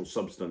special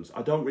substance.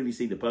 I don't really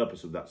see the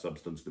purpose of that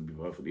substance, to be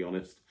perfectly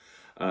honest.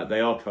 They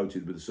are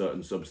coated with a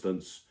certain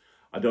substance.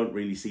 I don't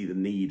really see the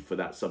need for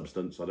that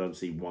substance. I don't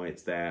see why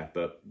it's there,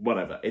 but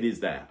whatever, it is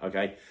there,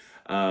 okay?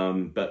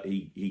 But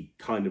he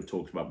kind of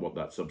talks about what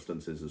that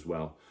substance is as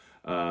well.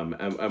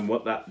 And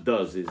what that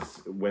does is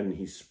when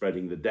he's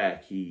spreading the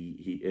deck,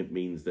 it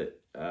means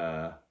that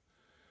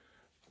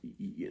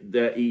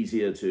they're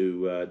easier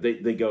to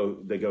they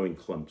go in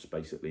clumps,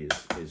 basically,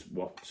 is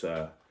what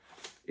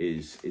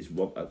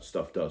that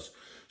stuff does.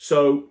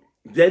 So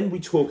then we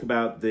talk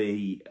about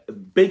the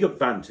big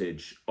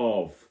advantage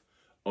of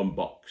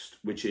Unboxed,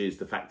 which is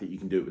the fact that you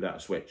can do it without a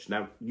switch.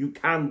 Now, you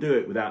can do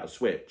it without a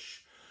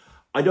switch.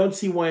 I don't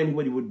see why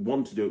anybody would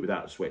want to do it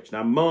without a switch.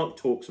 Now, Mark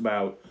talks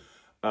about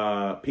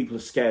people are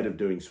scared of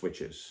doing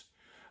switches.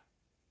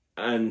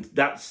 And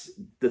that's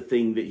the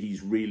thing that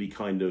he's really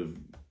kind of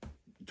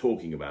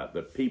talking about,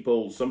 that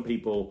some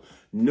people,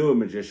 newer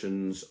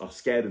magicians, are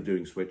scared of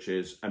doing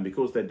switches. And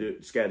because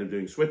they're scared of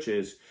doing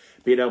switches,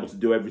 being able to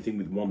do everything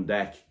with one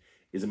deck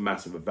is a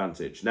massive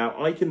advantage. Now,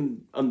 I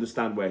can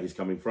understand where he's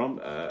coming from.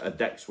 A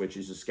deck switch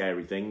is a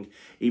scary thing,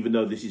 even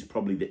though this is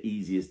probably the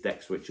easiest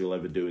deck switch you'll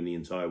ever do in the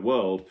entire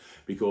world,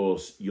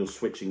 because you're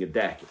switching a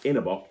deck in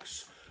a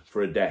box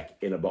for a deck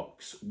in a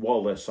box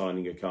while they're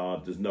signing a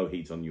card. There's no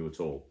heat on you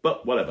at all,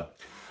 but whatever.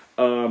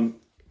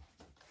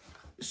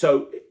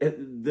 So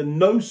the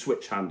no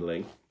switch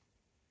handling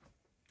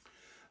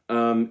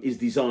is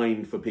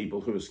designed for people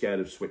who are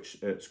scared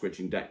of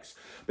switching decks.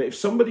 But if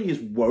somebody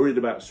is worried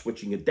about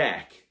switching a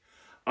deck,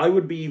 I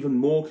would be even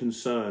more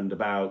concerned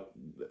about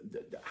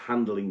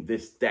handling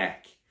this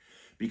deck,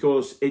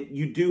 because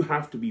you do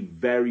have to be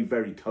very,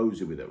 very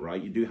cozy with it,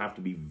 right? You do have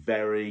to be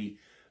very,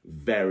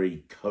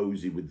 very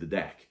cozy with the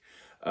deck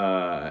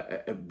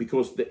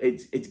because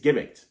it's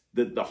gimmicked.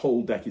 The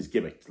whole deck is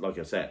gimmicked, like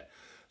I said.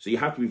 So you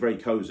have to be very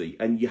cozy,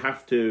 and you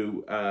have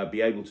to be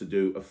able to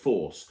do a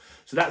force.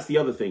 So that's the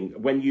other thing.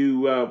 When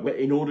you,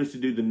 in order to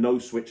do the no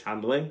switch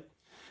handling,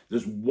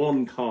 there's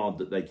one card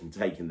that they can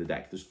take in the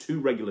deck. There's two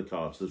regular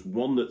cards. There's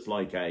one that's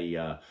like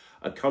a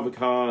cover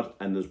card,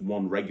 and there's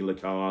one regular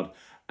card,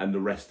 and the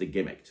rest are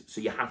gimmicked.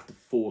 So you have to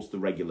force the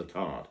regular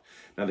card.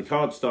 Now the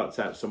card starts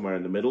out somewhere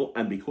in the middle,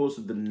 and because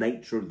of the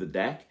nature of the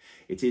deck,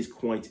 it is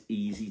quite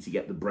easy to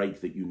get the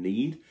break that you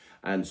need.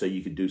 And so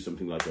you could do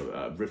something like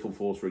a Riffle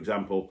Force, for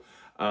example.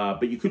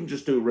 But you couldn't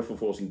just do a Riffle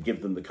Force and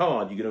give them the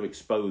card. You're going to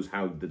expose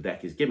how the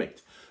deck is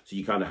gimmicked. So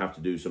you kind of have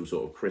to do some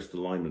sort of crystal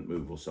alignment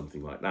move or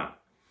something like that.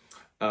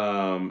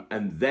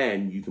 And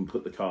then you can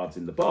put the cards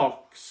in the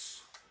box,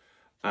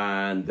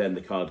 and then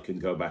the card can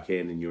go back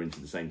in and you're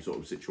into the same sort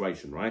of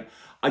situation, right?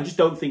 I just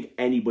don't think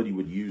anybody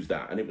would use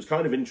that. And it was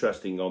kind of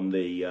interesting on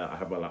the, I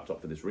have my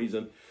laptop for this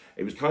reason.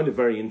 It was kind of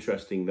very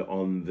interesting that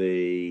on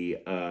the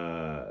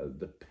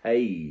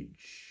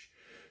page,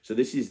 so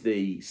this is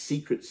the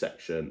secret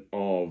section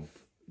of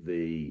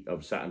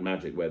Saturn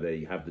Magic, where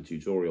they have the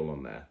tutorial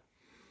on there,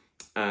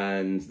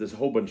 and there's a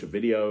whole bunch of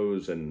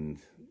videos and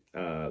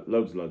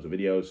loads and loads of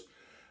videos,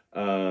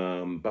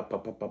 and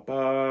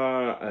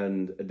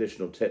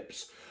additional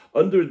tips.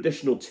 Under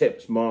additional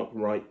tips, Mark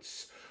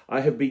writes,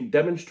 I have been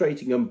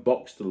demonstrating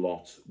Unboxed a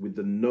lot with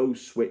the no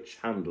switch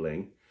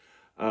handling.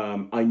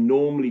 I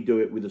normally do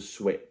it with a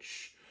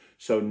switch,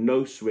 so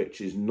no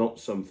switch is not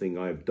something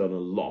I've done a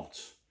lot.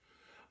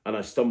 And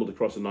I stumbled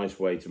across a nice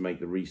way to make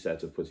the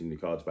reset of putting the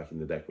cards back in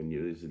the deck when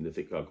you're using the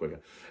thick card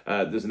quicker.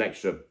 There's an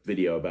extra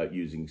video about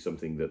using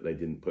something that they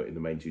didn't put in the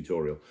main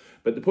tutorial.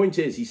 But the point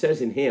is, he says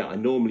in here, I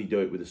normally do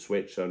it with a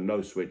switch, so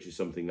no switch is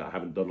something that I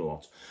haven't done a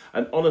lot.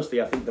 And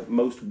honestly, I think that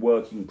most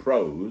working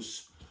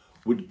pros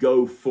would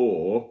go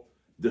for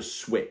the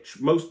switch.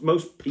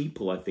 Most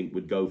people, I think,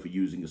 would go for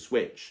using a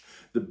switch.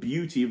 The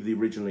beauty of the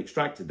original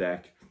Extractor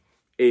deck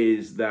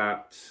is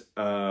that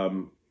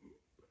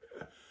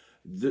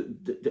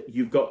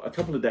you've got a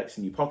couple of decks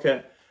in your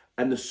pocket,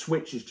 and the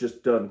switch is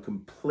just done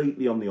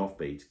completely on the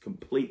offbeat,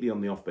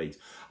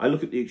 I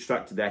look at the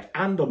Extractor deck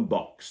and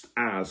Unboxed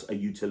as a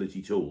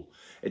utility tool.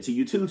 It's a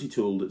utility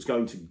tool that's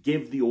going to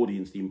give the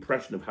audience the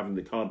impression of having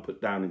the card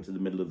put down into the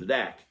middle of the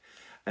deck,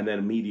 and then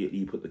immediately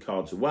you put the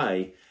cards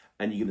away,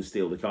 and you're going to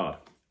steal the card.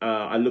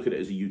 I look at it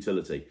as a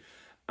utility.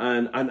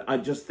 And I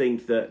just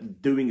think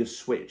that doing a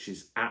switch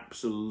is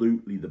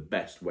absolutely the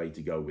best way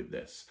to go with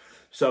this.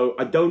 So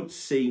I don't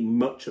see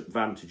much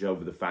advantage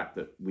over the fact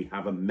that we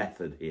have a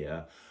method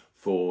here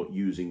for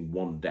using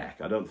one deck.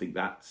 I don't think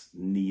that's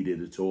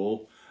needed at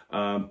all.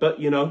 But,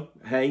 you know,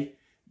 hey,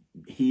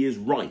 he is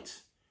right.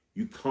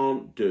 You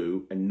can't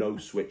do a no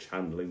switch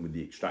handling with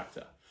the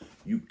Extractor.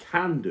 You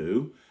can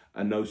do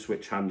a no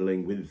switch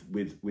handling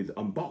with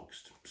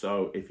Unboxed.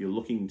 So if you're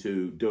looking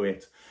to do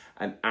it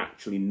and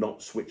actually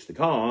not switch the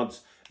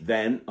cards,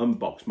 then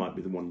Unboxed might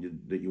be the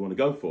one that you want to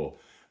go for.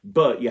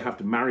 But you have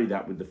to marry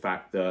that with the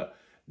fact that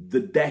the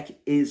deck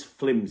is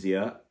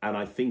flimsier, and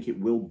I think it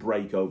will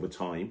break over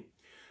time.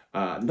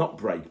 Not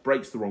break,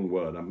 break's the wrong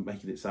word. I'm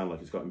making it sound like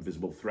it's got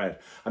invisible thread.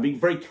 I'm being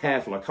very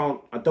careful. I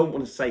don't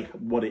want to say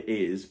what it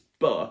is,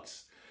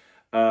 but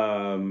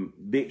the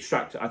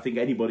Extractor, I think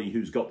anybody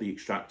who's got the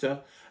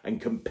Extractor and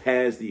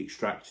compares the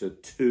Extractor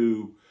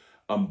to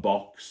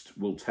Unboxed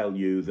will tell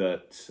you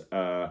that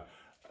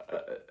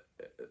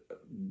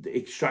the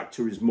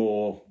Extractor is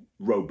more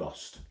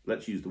robust.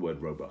 Let's use the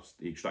word robust.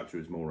 The Extractor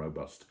is more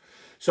robust.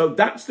 So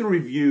that's the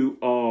review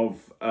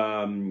of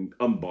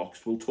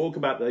Unboxed. We'll talk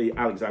about the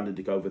Alexander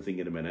de Cova thing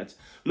in a minute.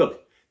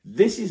 Look,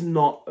 this is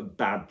not a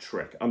bad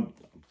trick.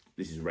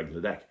 This is a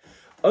regular deck.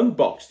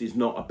 Unboxed is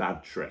not a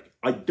bad trick.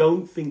 I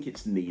don't think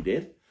it's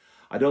needed.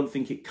 I don't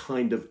think it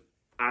kind of,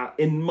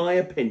 in my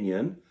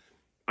opinion,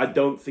 I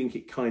don't think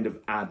it kind of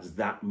adds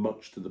that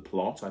much to the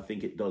plot. I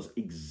think it does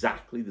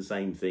exactly the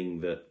same thing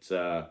that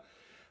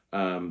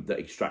that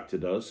Extractor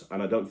does,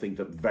 and I don't think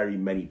that very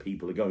many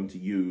people are going to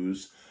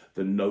use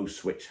the no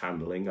switch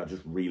handling. I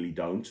just really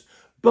don't.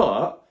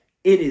 But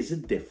it is a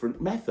different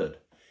method.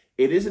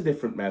 It is a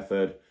different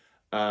method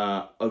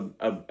of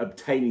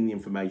obtaining the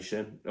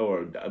information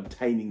or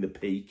obtaining the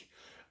peak.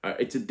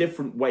 It's a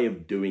different way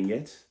of doing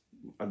it.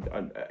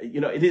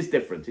 You know, it is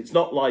different. It's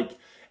not like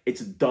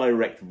it's a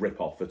direct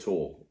rip-off at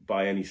all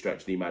by any stretch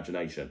of the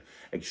imagination.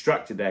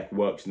 Extractor deck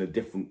works in a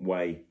different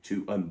way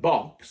to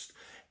Unboxed.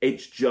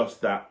 It's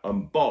just that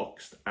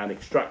Unboxed and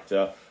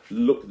Extractor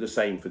look the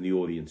same from the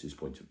audience's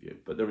point of view,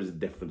 but there is a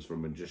difference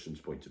from a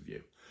magician's point of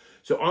view.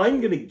 So I'm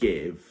going to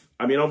give,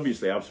 I mean,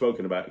 obviously I've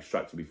spoken about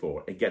Extractor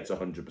before. It gets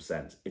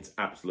 100%. It's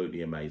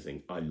absolutely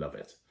amazing. I love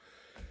it.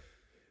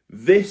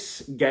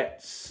 This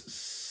gets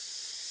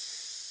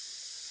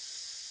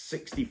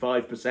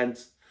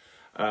 65%,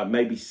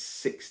 maybe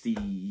 60,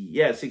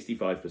 yeah,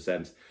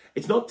 65%.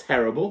 It's not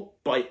terrible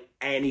by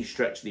any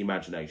stretch of the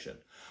imagination.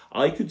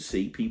 I could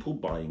see people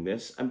buying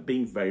this and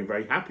being very,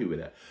 very happy with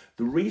it.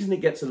 The reason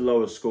it gets a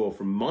lower score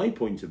from my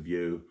point of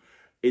view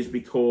is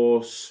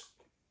because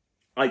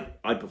I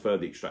prefer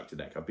the Extractor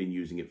deck. I've been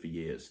using it for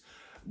years.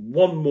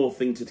 One more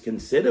thing to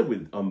consider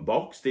with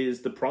Unboxed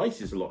is the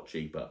price is a lot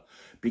cheaper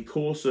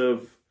because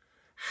of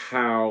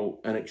how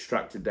an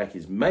Extractor deck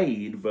is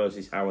made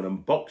versus how an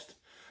Unboxed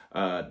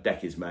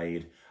deck is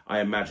made. I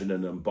imagine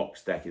an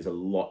Unboxed deck is a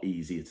lot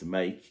easier to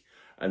make,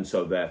 and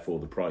so therefore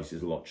the price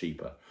is a lot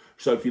cheaper.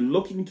 So if you're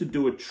looking to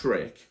do a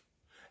trick,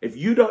 if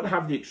you don't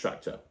have the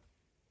Extractor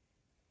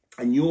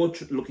and you're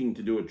looking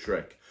to do a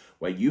trick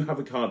where you have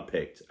a card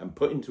picked and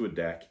put into a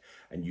deck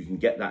and you can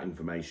get that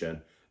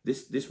information,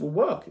 this will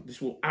work.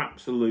 This will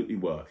absolutely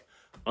work.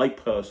 I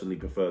personally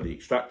prefer the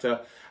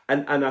Extractor,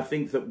 and I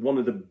think that one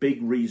of the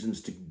big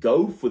reasons to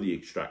go for the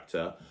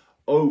Extractor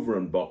over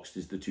Unboxed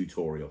is the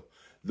tutorial.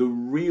 The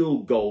real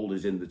gold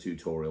is in the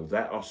tutorial.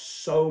 There are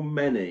so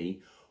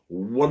many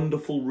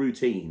wonderful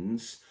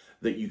routines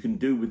that you can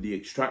do with the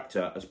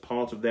Extractor as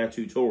part of their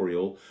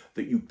tutorial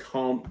that you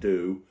can't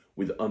do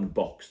with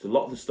Unboxed. A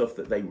lot of the stuff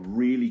that they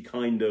really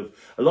a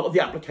lot of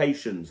the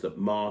applications that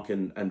Mark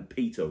and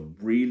Peter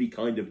really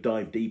kind of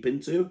dive deep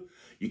into,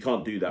 you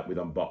can't do that with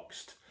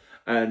Unboxed.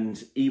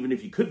 And even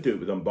if you could do it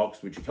with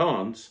Unboxed, which you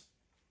can't,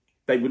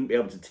 they wouldn't be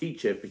able to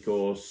teach it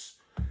because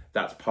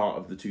that's part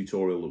of the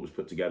tutorial that was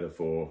put together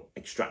for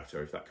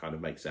Extractor, if that kind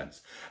of makes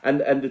sense. And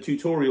the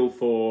tutorial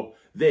for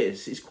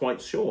this is quite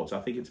short.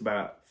 I think it's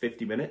about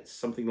 50 minutes,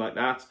 something like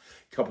that.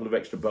 A couple of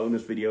extra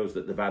bonus videos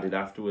that they've added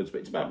afterwards, but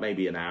it's about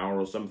maybe an hour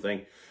or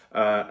something.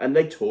 And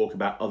they talk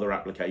about other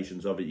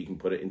applications of it. You can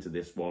put it into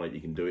this wallet,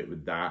 you can do it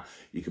with that,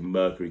 you can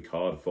Mercury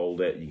card fold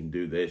it, you can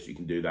do this, you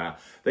can do that.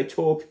 They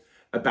talk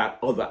about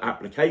other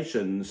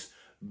applications,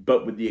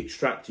 but with the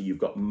Extractor, you've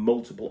got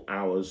multiple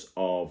hours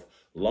of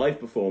live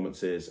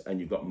performances and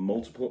you've got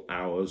multiple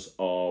hours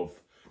of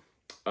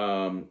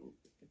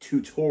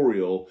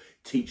tutorial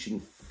teaching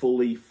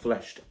fully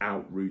fleshed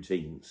out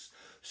routines.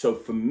 So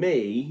for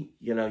me,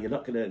 you're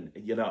not gonna,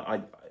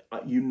 I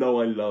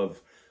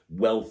love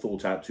well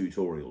thought out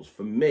tutorials.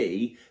 For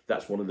me,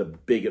 that's one of the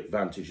big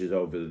advantages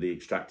over the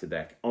Extractor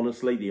deck.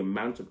 Honestly, the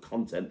amount of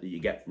content that you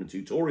get from a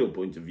tutorial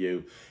point of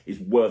view is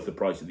worth the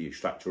price of the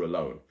Extractor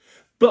alone.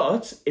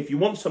 But if you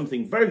want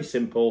something very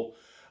simple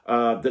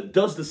that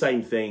does the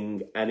same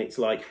thing, and it's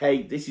like,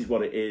 hey, this is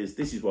what it is,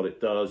 this is what it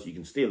does, you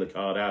can steal a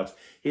card out,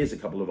 here's a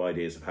couple of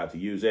ideas of how to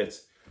use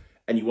it,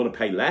 and you want to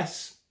pay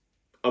less,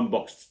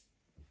 Unboxed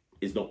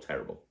is not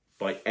terrible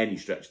by any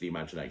stretch of the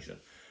imagination.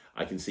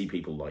 I can see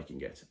people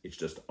liking it. It's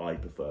just I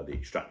prefer the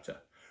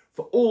Extractor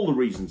for all the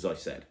reasons I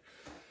said.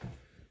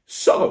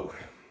 So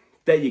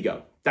there you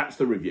go. That's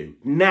the review.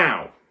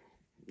 Now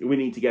we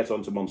need to get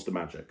on to Monster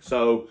Magic.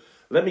 So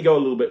let me go a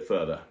little bit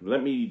further.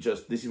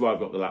 This is why I've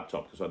got the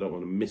laptop, because I don't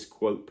want to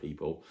misquote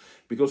people,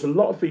 because a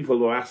lot of people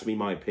will ask me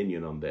my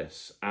opinion on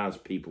this, as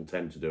people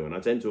tend to do, and I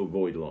tend to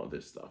avoid a lot of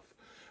this stuff.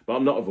 But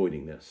I'm not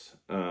avoiding this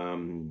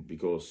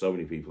because so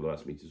many people have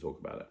asked me to talk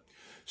about it.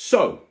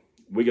 So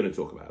we're going to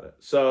talk about it.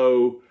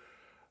 So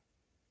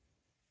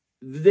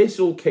this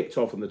all kicked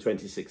off on the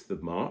 26th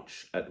of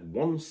March at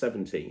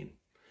 1:17.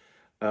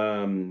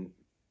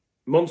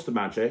 Monster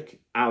Magic,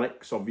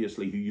 Alex,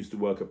 obviously, who used to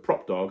work at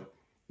Prop Dog,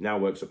 now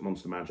works at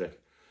Monster Magic,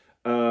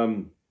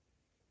 and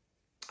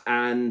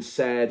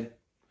said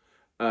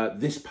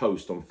this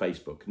post on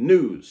Facebook: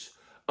 news,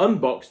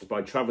 Unboxed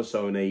by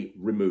Travesoni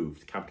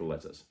removed, capital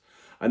letters.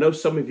 I know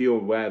some of you are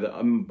aware that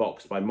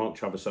Unboxed by Mark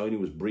Travesoni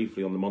was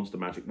briefly on the Monster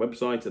Magic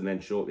website and then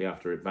shortly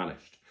after it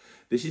vanished.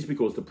 This is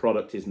because the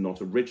product is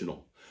not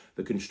original.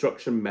 The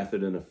construction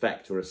method and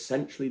effect are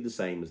essentially the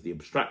same as the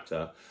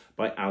Abstractor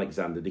by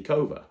Alexander de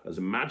Cova. As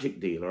a magic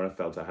dealer, I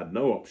felt I had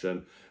no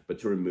option but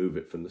to remove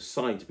it from the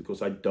site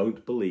because I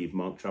don't believe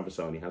Mark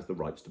Travesoni has the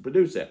rights to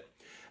produce it.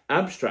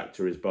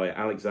 Abstractor is by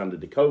Alexander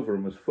de Cova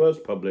and was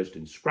first published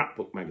in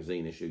Scrapbook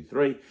Magazine issue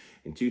 3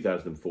 in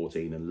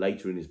 2014 and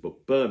later in his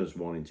book Burners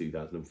 1 in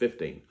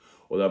 2015.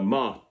 Although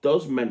Mark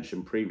does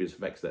mention previous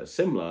effects that are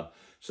similar,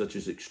 such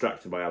as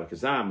Extractor by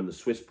Alakazam and the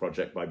Swiss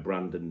project by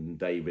Brandon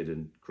David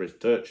and Chris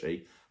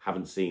Turchi.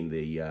 Haven't seen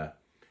the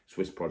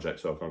Swiss project,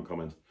 so I can't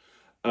comment.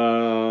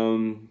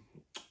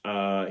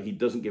 He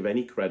doesn't give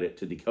any credit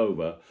to de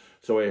Cova,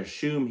 so I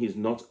assume he's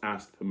not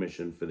asked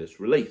permission for this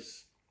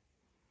release.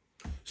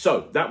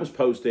 So that was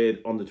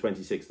posted on the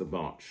 26th of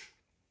March.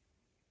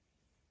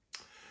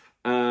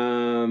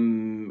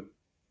 And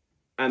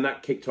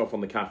that kicked off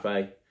on the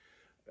cafe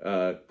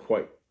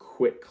quite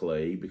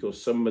quickly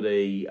because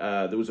somebody,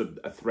 there was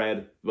a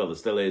thread, well, there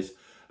still is,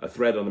 a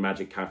thread on the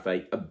Magic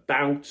Cafe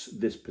about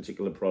this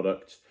particular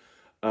product.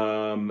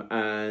 Mark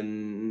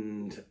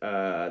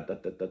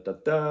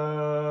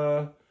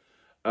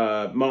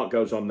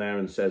goes on there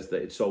and says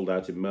that it sold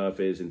out in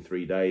Murphy's in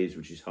 3 days,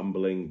 which is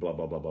humbling, blah,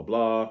 blah, blah, blah,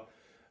 blah.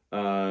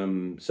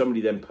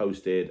 Somebody then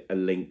posted a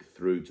link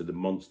through to the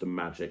Monster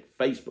Magic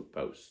Facebook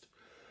post.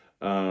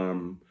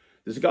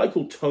 There's a guy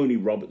called Tony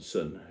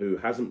Robertson who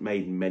hasn't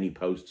made many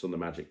posts on the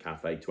Magic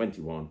Cafe,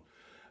 21.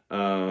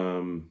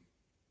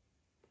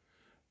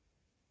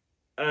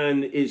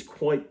 and is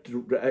quite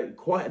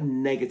a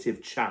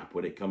negative chap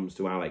when it comes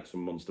to Alex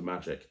from Monster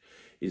Magic.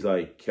 He's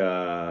like,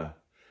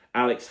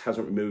 Alex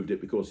hasn't removed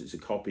it because it's a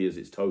copy, as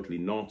it's totally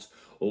not.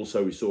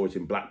 Also, we saw it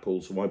in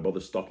Blackpool, so why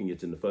bother stocking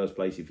it in the first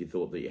place if you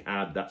thought that you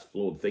had? That's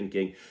flawed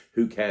thinking.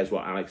 Who cares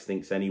what Alex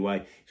thinks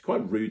anyway? It's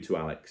quite rude to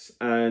Alex.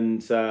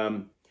 And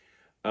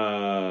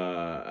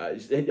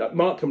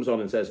Mark comes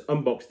on and says,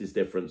 Unboxed is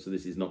different, so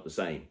this is not the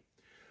same.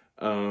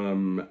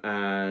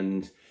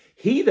 And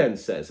he then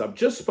says, I've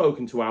just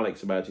spoken to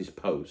Alex about his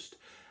post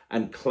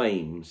and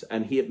claims,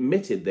 and he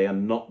admitted they are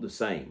not the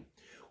same.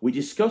 We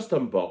discussed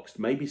Unboxed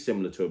may be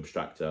similar to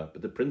Abstractor,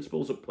 but the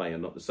principles at play are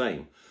not the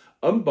same.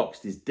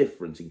 Unboxed is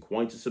different in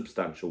quite a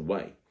substantial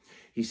way.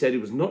 He said he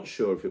was not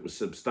sure if it was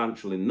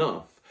substantial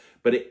enough,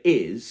 but it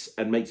is,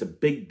 and makes a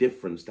big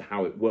difference to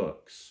how it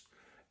works.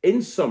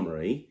 In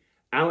summary,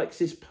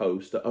 Alex's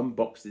post that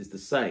Unboxed is the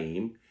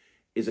same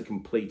is a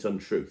complete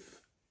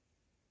untruth.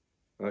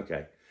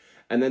 Okay.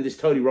 And then this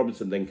Tony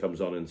Robinson then comes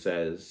on and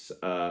says,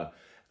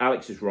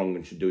 Alex is wrong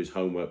and should do his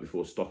homework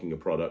before stocking a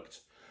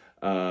product.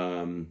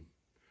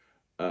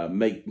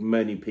 Make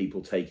many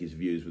people take his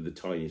views with the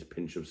tiniest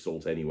pinch of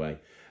salt anyway.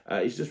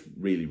 He's just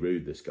really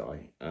rude, this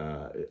guy.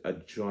 A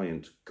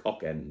giant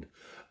cock end.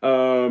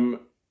 Not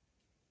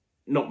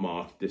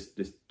Mark,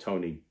 this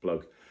Tony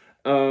bloke.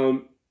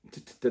 And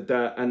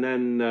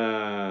then,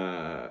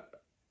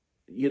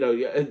 you know,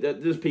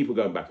 there's people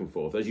going back and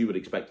forth, as you would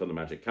expect on the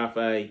Magic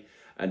Cafe.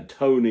 And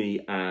Tony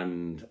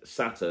and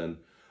Saturn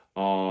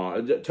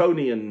are...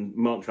 Tony and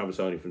Mark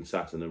Travesoni from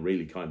Saturn are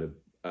really kind of...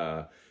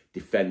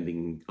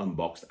 defending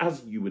Unboxed,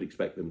 as you would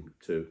expect them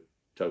to,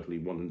 totally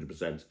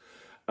 100%.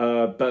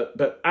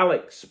 But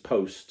Alex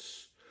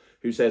posts,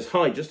 who says,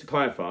 hi, just to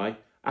clarify,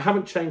 I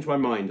haven't changed my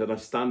mind and I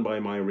stand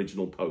by my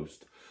original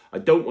post. I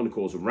don't want to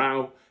cause a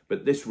row,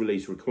 but this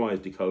release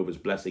requires de Cova's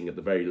blessing at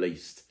the very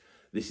least.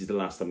 This is the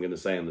last I'm going to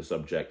say on the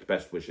subject.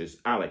 Best wishes,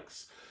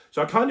 Alex.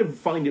 So I kind of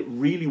find it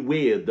really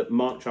weird that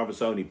Mark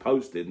Travesoni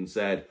posted and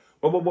said,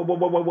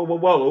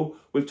 whoa,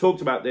 we've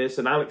talked about this,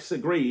 and Alex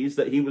agrees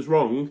that he was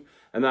wrong.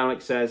 And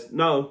Alex says,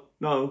 no,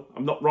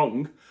 I'm not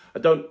wrong. I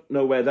don't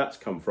know where that's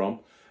come from.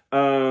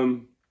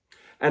 And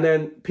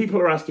then people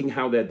are asking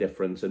how they're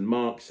different. And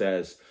Mark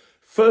says,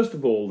 first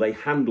of all, they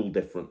handle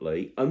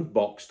differently.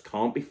 Unboxed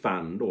can't be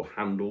fanned or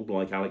handled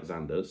like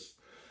Alexander's.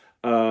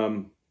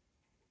 There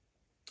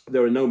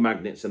are no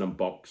magnets in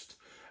Unboxed.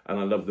 And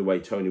I love the way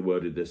Tony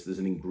worded this. There's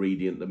an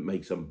ingredient that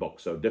makes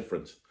Unboxed so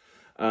different.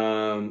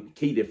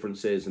 Key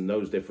differences, and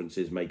those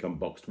differences make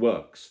Unboxed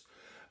works.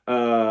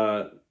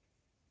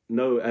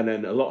 No, and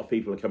then a lot of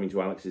people are coming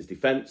to Alex's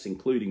defense,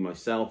 including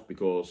myself,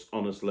 because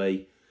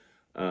honestly,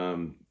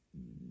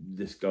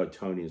 this guy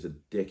Tony is a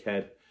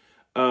dickhead.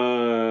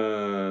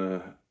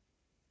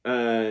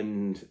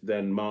 And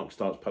then Mark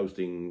starts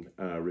posting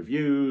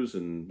reviews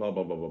and blah,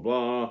 blah, blah, blah,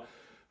 blah,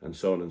 and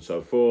so on and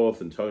so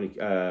forth. And Tony,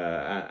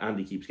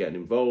 Andy keeps getting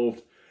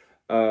involved.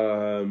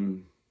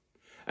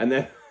 And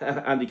then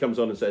Andy comes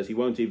on and says he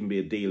won't even be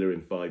a dealer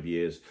in 5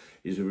 years.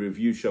 His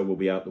review show will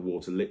be out the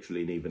water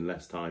literally in even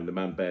less time. The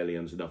man barely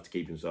earns enough to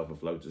keep himself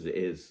afloat as it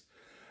is.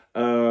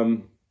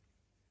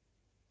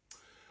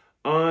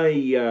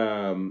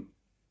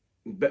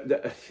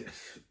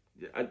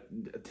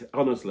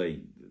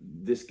 Honestly,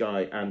 this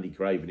guy, Andy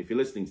Craven, if you're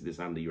listening to this,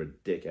 Andy, you're a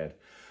dickhead.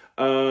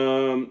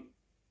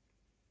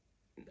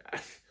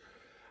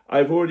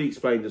 I've already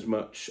explained as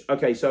much.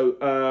 Okay,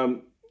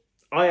 so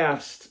I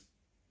asked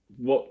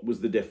what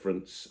was the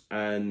difference,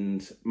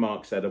 and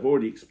Mark said, I've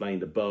already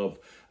explained above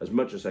as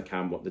much as I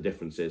can what the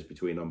difference is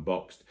between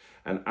Unboxed,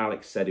 and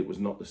Alex said it was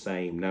not the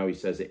same. Now he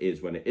says it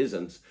is when it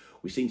isn't.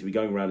 We seem to be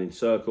going around in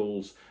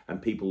circles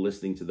and people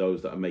listening to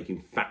those that are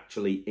making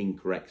factually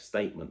incorrect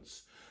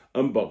statements.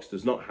 Unboxed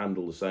does not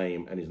handle the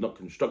same and is not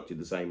constructed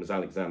the same as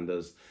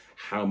Alexander's.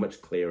 How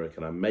much clearer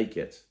can I make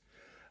it?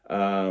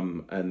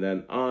 And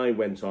then I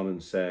went on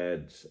and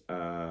said,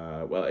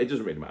 well, it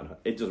doesn't really matter.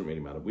 It doesn't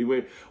really matter.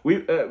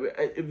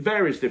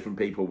 Various different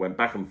people went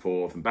back and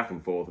forth and back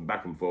and forth and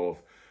back and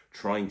forth,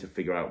 trying to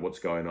figure out what's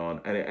going on.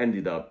 And it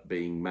ended up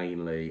being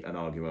mainly an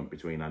argument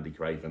between Andy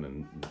Craven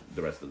and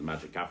the rest of the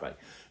Magic Cafe.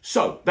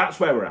 So that's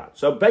where we're at.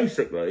 So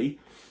basically,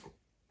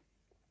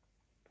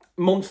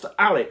 Monster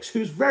Alex,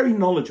 who's very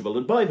knowledgeable,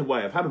 and by the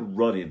way, I've had a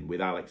run-in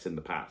with Alex in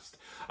the past.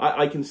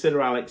 I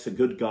consider Alex a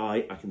good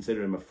guy. I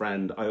consider him a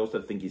friend. I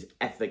also think he's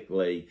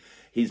ethically,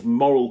 his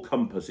moral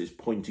compass is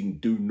pointing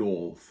due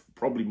north,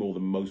 probably more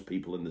than most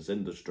people in this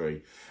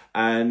industry.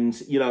 And,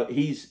 you know,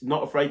 he's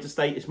not afraid to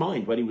state his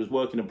mind. When he was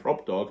working at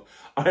Prop Dog,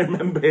 I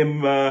remember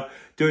him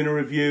doing a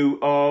review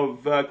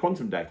of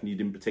Quantum Deck, and he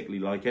didn't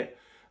particularly like it.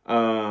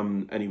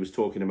 And he was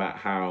talking about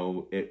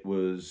how it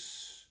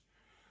was...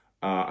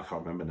 I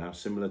can't remember now,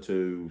 similar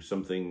to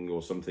something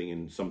or something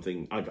in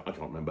something, I can't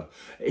remember.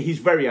 He's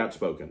very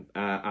outspoken.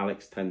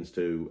 Alex tends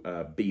to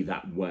be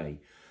that way.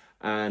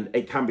 And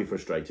it can be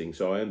frustrating,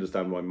 so I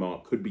understand why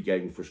Mark could be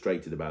getting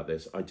frustrated about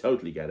this. I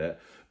totally get it.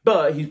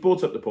 But he's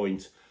brought up the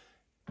point,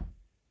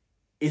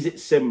 is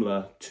it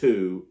similar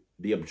to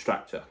the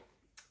Abstractor?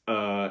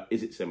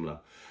 Is it similar?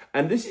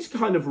 And this is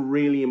kind of a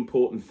really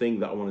important thing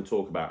that I want to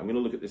talk about. I'm going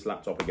to look at this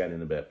laptop again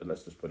in a bit, but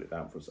let's just put it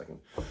down for a second.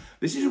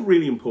 This is a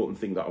really important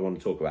thing that I want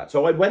to talk about.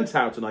 So I went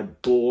out and I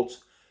bought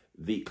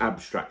the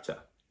Abstractor.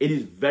 It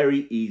is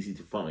very easy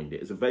to find.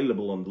 It is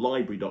available on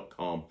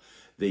library.com,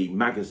 the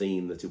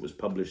magazine that it was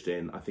published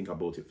in. I think I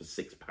bought it for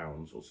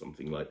 £6 or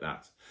something like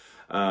that.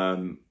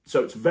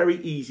 So it's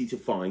very easy to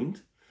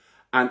find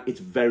and it's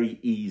very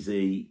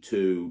easy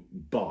to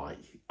buy.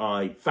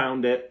 I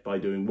found it by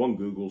doing one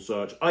Google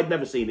search. I'd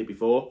never seen it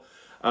before.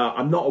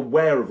 I'm not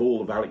aware of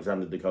all of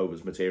Alexander de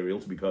Cova's material,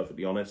 to be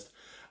perfectly honest.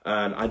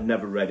 And I'd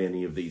never read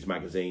any of these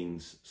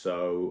magazines.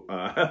 So,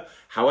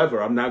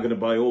 however, I'm now going to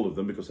buy all of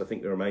them because I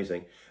think they're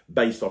amazing,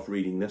 based off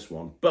reading this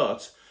one.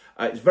 But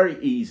it's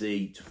very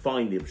easy to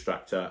find the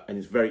Abstractor, and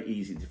it's very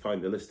easy to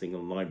find the listing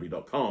on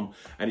library.com,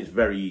 and it's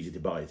very easy to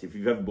buy it. If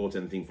you've ever bought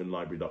anything from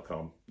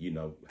library.com, you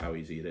know how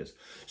easy it is.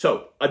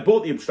 So, I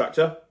bought the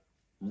Abstractor,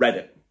 read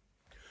it.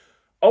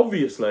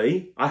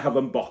 Obviously, I have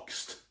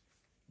unboxed,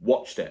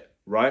 watched it,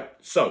 right?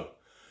 So,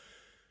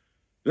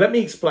 let me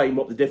explain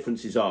what the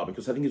differences are,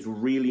 because I think it's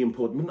really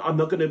important. I'm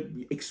not going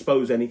to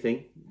expose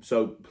anything,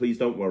 so please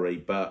don't worry,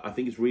 but I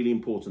think it's really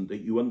important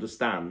that you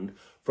understand,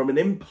 from an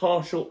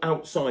impartial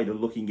outsider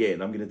looking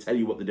in, I'm going to tell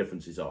you what the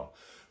differences are.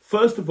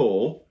 First of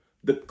all,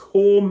 the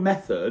core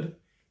method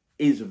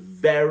is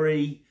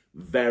very,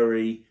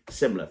 very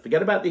similar.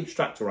 Forget about the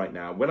Extractor right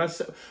now. When I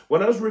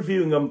was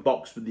reviewing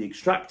Unboxed with the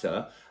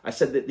Extractor, I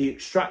said that the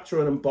Extractor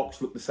and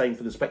Unboxed look the same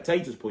from the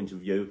spectator's point of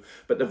view,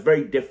 but they're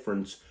very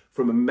different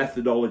from a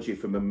methodology,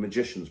 from a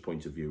magician's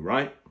point of view,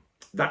 right?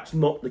 That's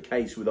not the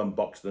case with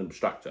Unboxed and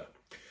Abstractor.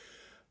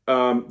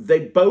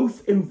 They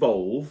both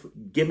involve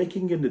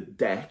gimmicking in the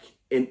deck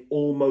in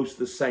almost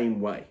the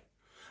same way.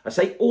 I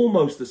say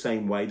almost the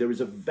same way. There is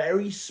a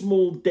very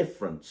small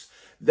difference.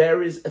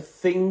 There is a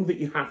thing that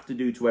you have to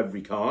do to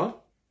every card,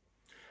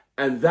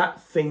 and that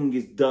thing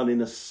is done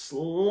in a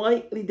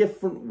slightly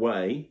different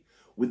way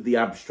with the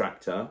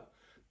Abstractor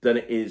than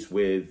it is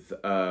with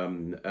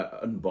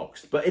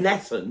Unboxed. But in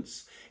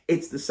essence,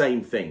 it's the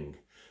same thing.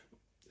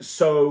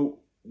 So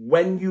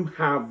when you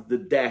have the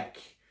deck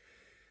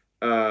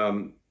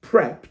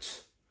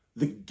prepped,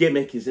 the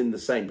gimmick is in the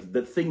same.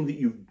 The thing that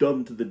you've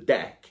done to the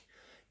deck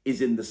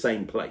is in the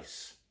same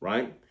place,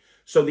 right?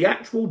 So the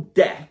actual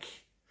deck,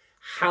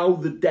 how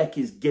the deck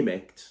is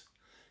gimmicked,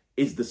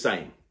 is the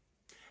same.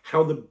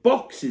 How the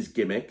box is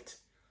gimmicked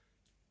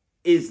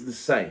is the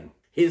same.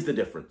 Here's the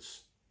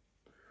difference.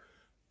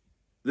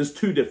 There's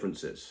two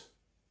differences.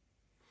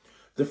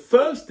 The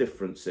first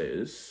difference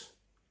is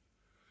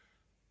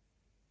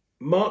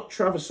Mark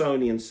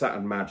Travesoni and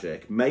Saturn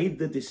Magic made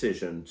the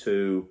decision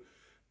to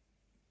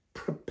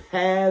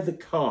prepare the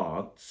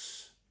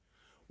cards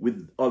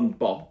with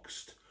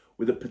Unboxed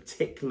with a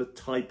particular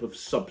type of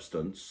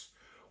substance,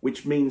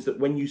 which means that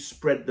when you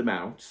spread them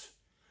out,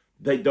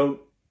 they don't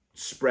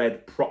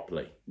spread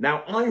properly.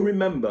 Now, I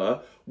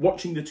remember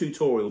watching the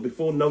tutorial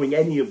before knowing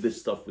any of this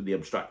stuff with the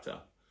Abstractor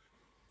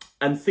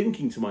and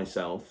thinking to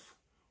myself,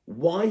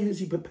 why has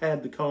he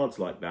prepared the cards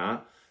like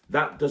that?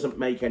 That doesn't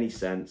make any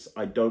sense.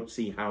 I don't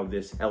see how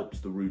this helps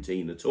the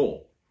routine at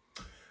all.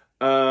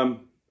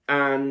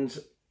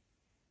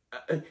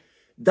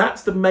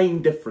 That's the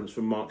main difference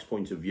from Mark's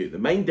point of view. The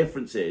main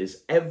difference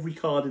is every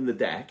card in the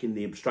deck, in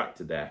the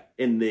Abstractor deck,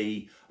 in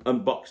the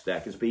Unboxed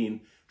deck, has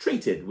been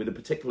treated with a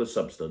particular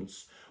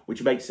substance,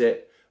 which makes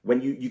it,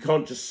 when you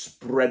can't just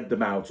spread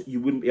them out, you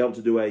wouldn't be able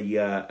to do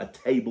a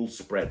table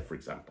spread, for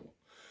example.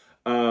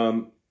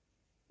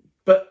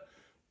 But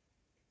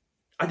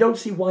I don't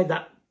see why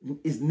that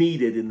is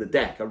needed in the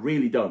deck. I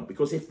really don't.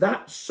 Because if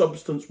that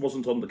substance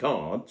wasn't on the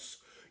cards,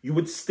 you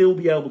would still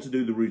be able to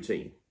do the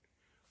routine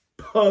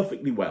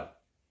perfectly well,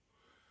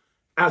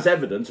 as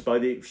evidenced by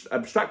the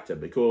Abstractor,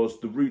 because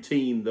the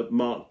routine that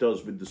Mark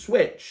does with the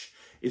Switch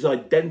is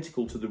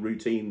identical to the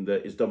routine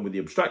that is done with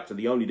the Abstractor.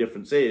 The only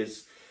difference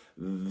is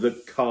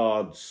the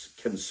cards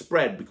can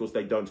spread because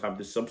they don't have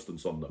this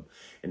substance on them.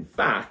 In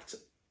fact,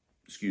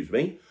 excuse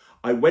me,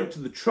 I went to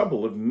the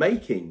trouble of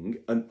making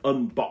an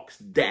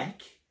Unboxed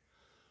deck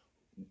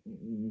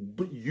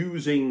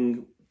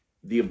using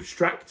the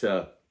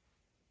Abstractor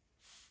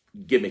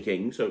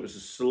gimmicking, so it was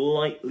a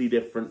slightly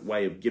different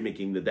way of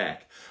gimmicking the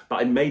deck.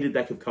 But I made a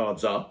deck of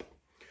cards up,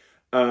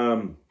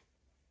 and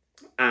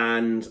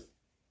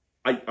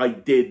I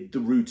did the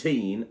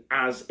routine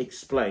as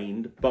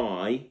explained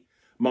by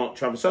Mark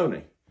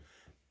Travesoni,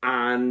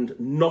 and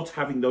not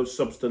having that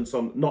substance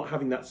on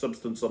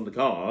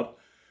the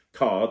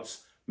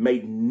cards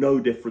made no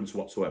difference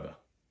whatsoever.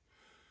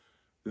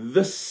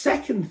 The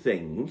second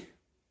thing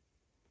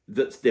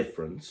that's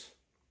different,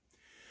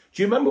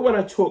 do you remember when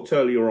I talked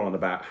earlier on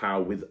about how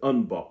with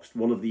Unboxed,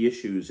 one of the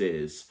issues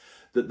is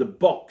that the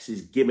box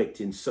is gimmicked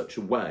in such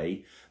a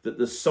way that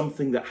there's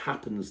something that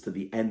happens to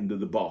the end of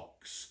the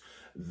box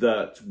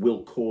that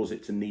will cause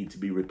it to need to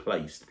be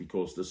replaced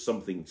because there's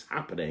something that's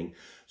happening.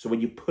 So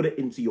when you put it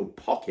into your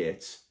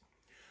pocket,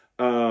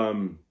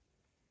 in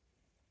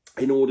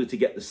order to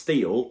get the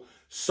steel,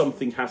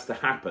 something has to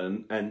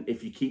happen. And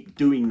if you keep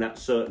doing that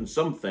certain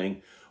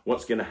something,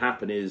 what's going to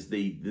happen is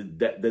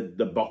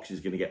the box is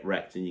going to get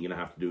wrecked and you're going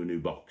to have to do a new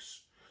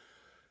box.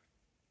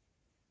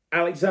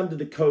 Alexander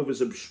de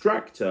Cova's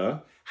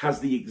Abstractor has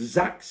the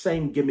exact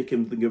same gimmick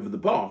and thing over the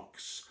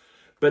box,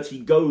 but he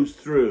goes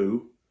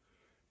through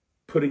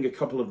putting a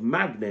couple of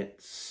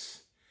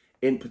magnets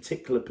in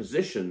particular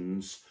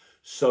positions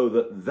so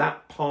that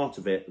that part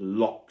of it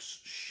locks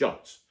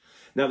shut.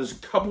 Now, there's a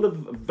couple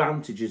of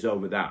advantages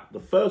over that. The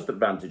first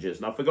advantage is,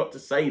 and I forgot to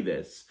say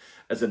this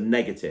as a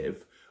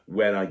negative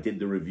when I did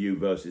the review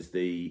versus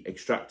the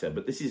Extractor,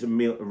 but this is a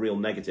real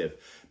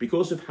negative.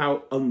 Because of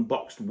how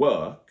Unboxed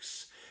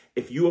works,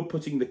 if you are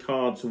putting the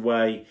cards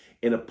away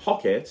in a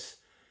pocket,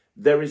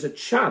 there is a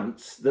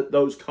chance that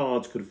those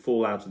cards could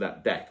fall out of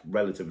that deck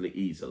relatively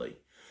easily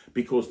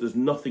because there's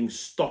nothing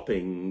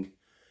stopping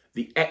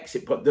the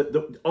exit. But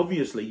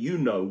obviously, you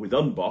know, with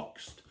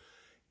Unboxed,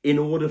 in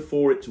order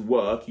for it to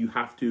work, you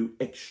have to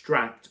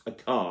extract a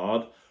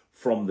card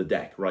from the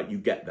deck, right? You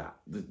get that.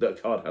 The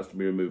card has to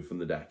be removed from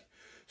the deck.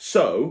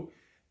 So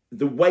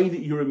the way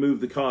that you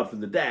remove the card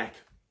from the deck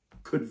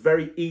could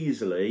very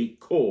easily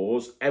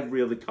cause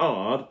every other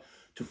card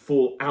to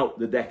fall out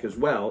the deck as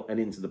well and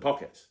into the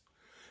pocket.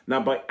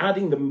 Now, by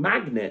adding the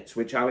magnets,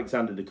 which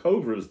Alexander de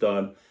Cova has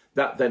done,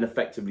 that then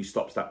effectively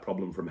stops that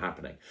problem from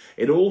happening.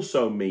 It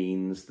also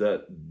means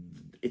that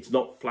it's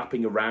not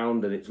flapping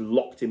around and it's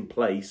locked in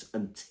place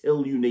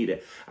until you need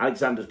it.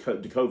 Alexander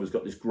de Cova's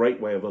got this great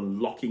way of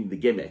unlocking the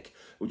gimmick,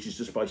 which is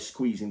just by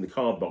squeezing the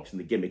card box and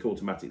the gimmick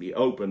automatically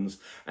opens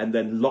and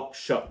then locks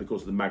shut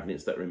because of the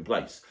magnets that are in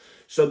place.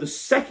 So the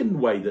second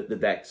way that the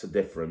decks are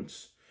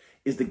different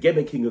is the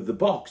gimmicking of the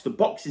box. The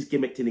box is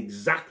gimmicked in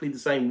exactly the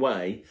same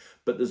way,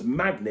 but there's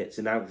magnets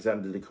in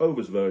Alexander de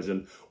Cova's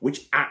version,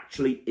 which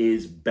actually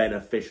is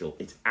beneficial.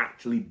 It's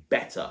actually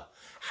better.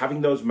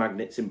 Having those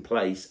magnets in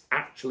place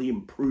actually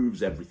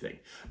improves everything.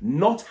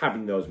 Not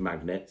having those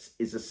magnets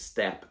is a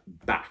step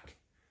back.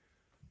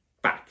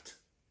 Backed,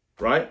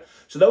 right?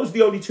 So those are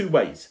the only two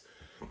ways.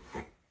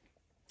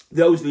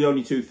 Those are the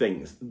only two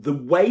things. The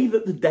way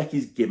that the deck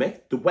is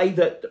gimmicked, the way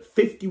that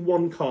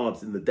 51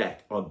 cards in the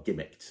deck are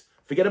gimmicked.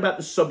 Forget about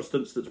the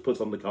substance that's put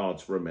on the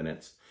cards for a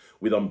minute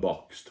with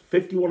Unboxed.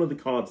 51 of the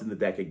cards in the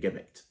deck are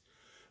gimmicked.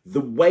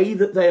 The way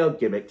that they are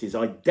gimmicked is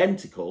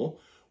identical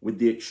with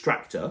the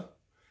Extractor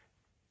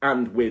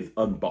and with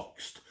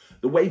Unboxed.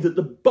 The way that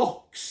the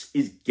box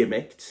is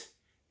gimmicked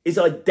is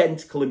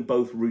identical in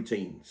both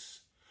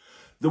routines.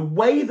 The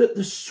way that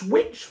the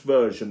Switch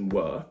version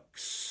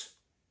works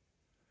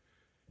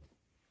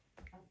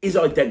is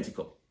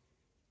identical.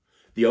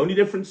 The only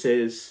difference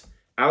is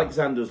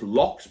Alexander's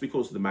locks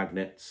because of the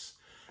magnets,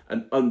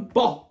 and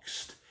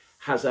Unboxed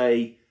has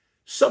a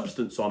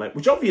substance on it,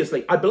 which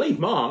obviously, I believe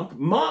Mark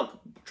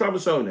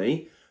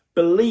Travesoni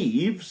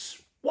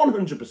believes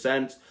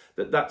 100%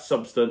 that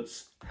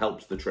substance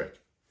helps the trick.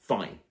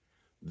 Fine.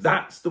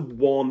 That's the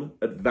one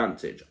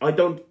advantage. I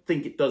don't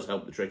think it does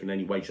help the trick in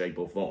any way, shape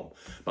or form,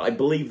 but I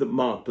believe that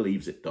Mark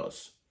believes it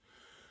does.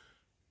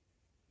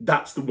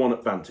 That's the one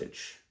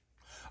advantage.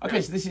 Okay,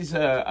 so this is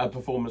a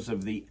performance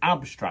of the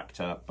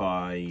Abstractor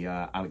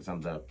by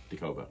Alexander de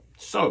Cova.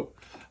 So,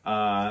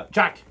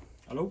 Jack.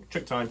 Hello.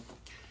 Trick time.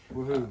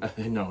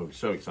 Woohoo. No,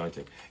 so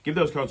exciting. Give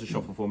those cards a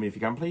shuffle for me if you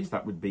can, please.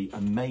 That would be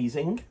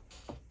amazing.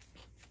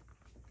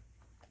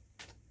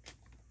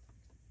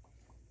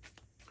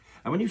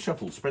 And when you've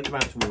shuffled, spread them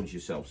out towards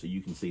yourself so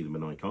you can see them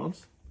in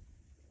icons.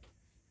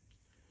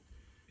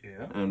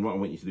 Yeah. And what I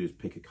want you to do is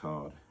pick a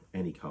card,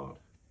 any card.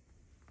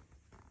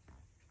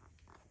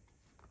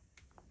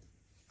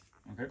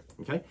 Okay.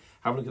 Okay.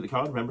 Have a look at the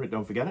card. Remember it.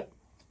 Don't forget it.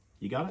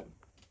 You got it?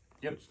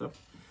 Yep. Good stuff.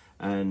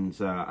 And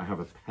I have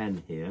a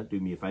pen here. Do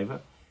me a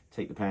favour.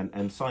 Take the pen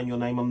and sign your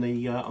name on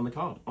the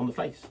card, on the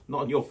face,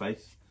 not on your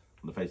face,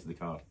 on the face of the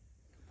card.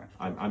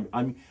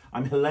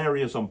 I'm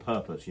hilarious on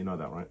purpose. You know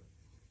that, right?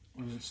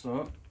 When does it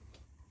start?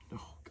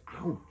 Oh,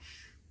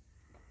 ouch!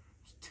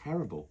 It's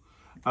terrible.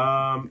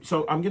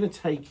 So I'm going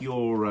to take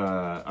your,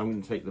 I'm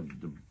going to take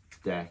the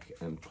deck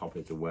and pop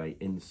it away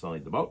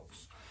inside the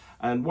box.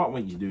 And what I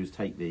want you to do is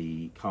take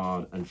the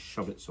card and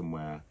shove it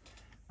somewhere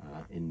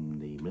in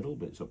the middle,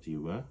 but it's up to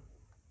you where.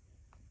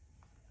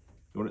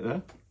 You want it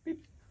there?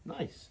 Beep.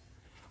 Nice.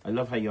 I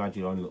love how you add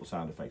your own little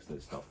sound effects to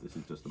this stuff. This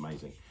is just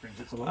amazing. Brings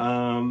it to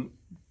life.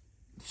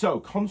 So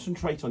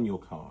concentrate on your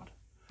card.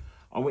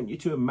 I want you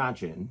to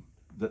imagine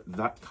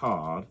that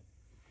card.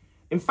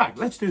 In fact,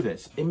 let's do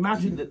this.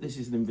 Imagine that this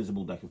is an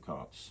invisible deck of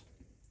cards.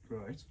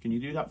 Right. Can you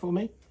do that for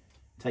me?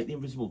 Take the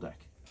invisible deck.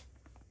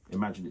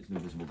 Imagine it's an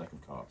invisible deck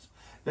of cards.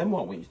 Then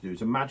what I want you to do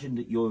is imagine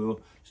that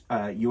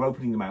you're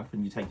opening them out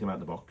and you take them out of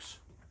the box.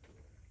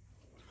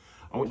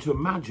 I want you to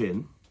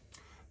imagine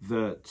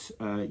that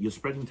you're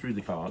spreading through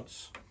the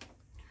cards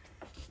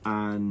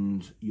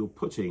and you're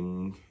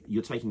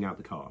taking out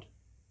the card.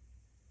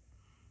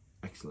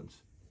 Excellent.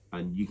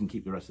 And you can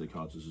keep the rest of the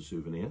cards as a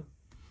souvenir.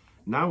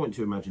 Now I want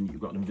to imagine that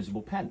you've got an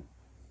invisible pen.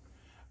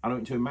 And I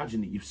want to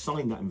imagine that you've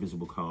signed that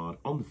invisible card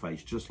on the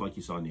face just like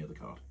you signed the other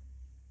card.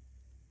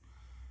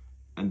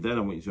 And then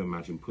I want you to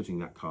imagine putting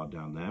that card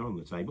down there on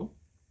the table.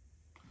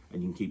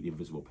 And you can keep the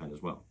invisible pen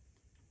as well.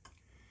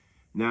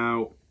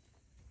 Now,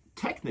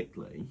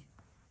 technically,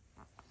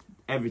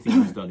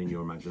 everything is done in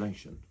your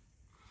imagination.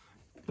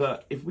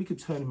 But if we could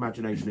turn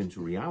imagination into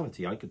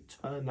reality, I could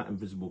turn that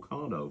invisible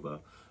card over,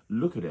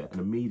 look at it, and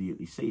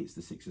immediately see it's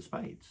the 6 of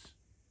spades.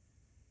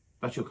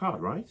 That's your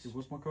card, right? This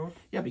was my card?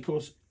 Yeah,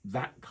 because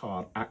that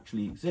card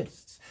actually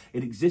exists.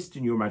 It exists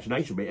in your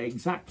imagination, but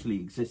it actually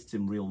exists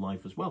in real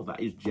life as well. That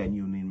is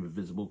genuinely an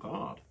invisible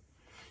card.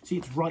 See,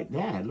 it's right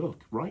there,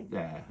 look, right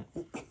there.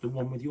 The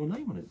one with your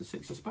name on it, the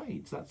 6 of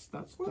spades.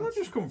 Where'd that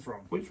just come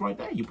from? Well, it's right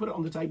there. You put it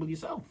on the table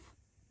yourself.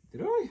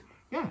 Did I?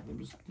 Yeah, it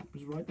was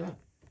right there.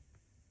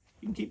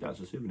 You can keep that as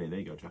a souvenir. There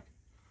you go, Jack.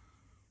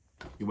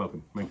 You're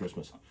welcome. Merry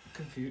Christmas.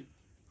 Confused.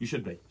 You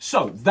should be.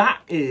 So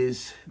that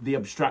is the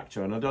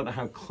Abstractor, and I don't know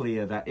how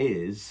clear that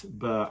is,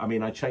 but I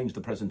mean, I changed the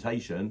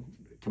presentation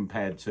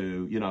compared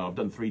to, you know, I've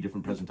done 3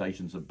 different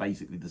presentations of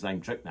basically the same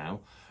trick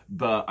now,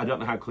 but I don't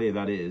know how clear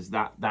that is.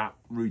 That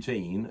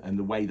routine and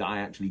the way that I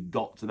actually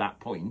got to that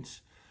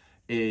point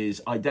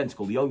is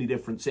identical. The only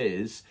difference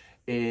is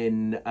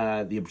in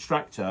the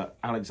Abstractor,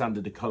 Alexander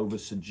de Cova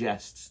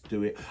suggests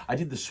do it. I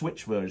did the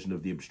switch version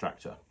of the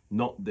Abstractor,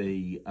 not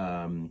the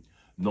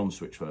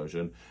non-switch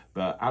version,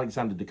 but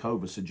Alexander de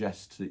Cova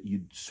suggests that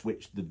you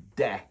switch the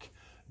deck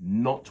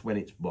not when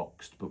it's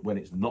boxed, but when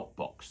it's not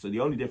boxed. So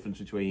the only difference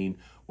between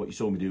what you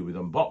saw me do with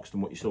Unboxed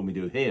and what you saw me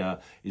do here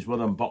is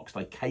with Unboxed,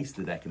 I cased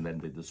the deck and then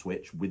did the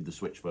switch with the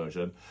switch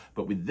version.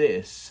 But with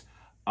this,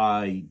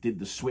 I did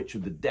the switch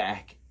of the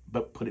deck,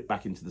 but put it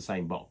back into the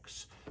same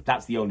box.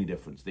 That's the only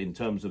difference. In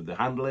terms of the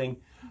handling,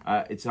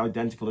 it's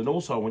identical. And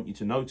also I want you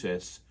to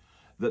notice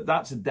that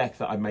that's a deck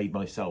that I made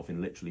myself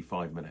in literally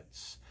 5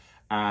 minutes.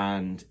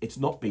 And it's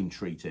not been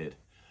treated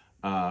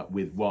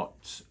with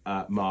what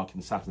Mark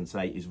and Saturn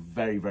say is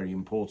very, very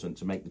important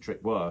to make the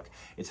trick work.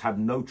 It's had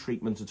no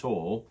treatment at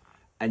all,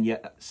 and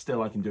yet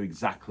still I can do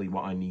exactly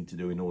what I need to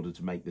do in order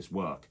to make this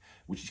work,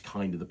 which is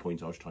kind of the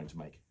point I was trying to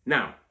make.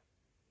 Now,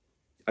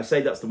 I say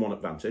that's the one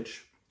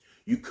advantage.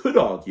 You could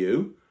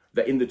argue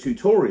that in the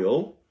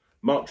tutorial,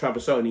 Mark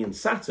Travesoni and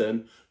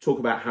Saturn talk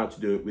about how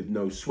to do it with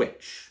no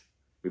switch.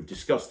 We've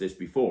discussed this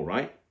before,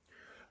 right?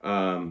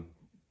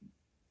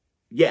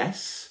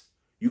 Yes,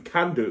 you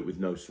can do it with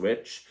no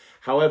switch.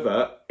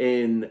 However,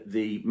 in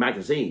the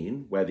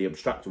magazine where the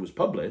Abstractor was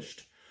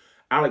published,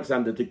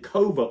 Alexander de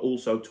Cova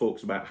also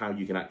talks about how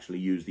you can actually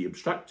use the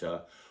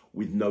Abstractor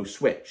with no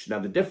switch. Now,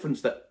 the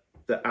difference that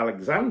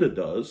Alexander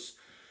does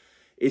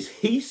is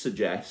he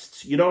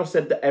suggests, you know, I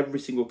said that every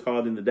single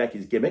card in the deck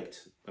is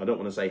gimmicked. I don't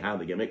want to say how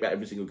they're gimmicked, but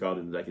every single card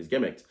in the deck is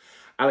gimmicked.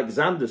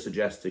 Alexander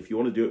suggests if you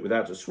want to do it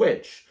without a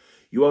switch,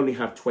 you only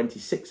have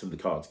 26 of the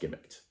cards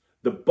gimmicked.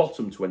 The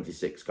bottom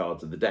 26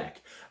 cards of the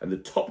deck and the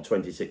top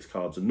 26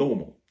 cards are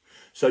normal.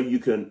 So you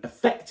can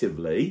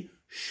effectively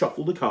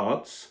shuffle the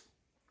cards.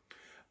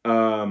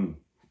 You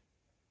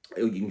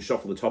can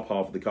shuffle the top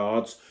half of the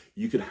cards.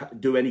 You could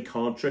do any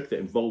card trick that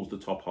involves the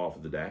top half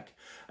of the deck.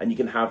 And you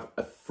can have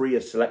a freer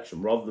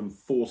selection. Rather than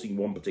forcing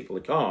one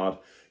particular card,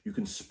 you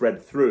can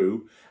spread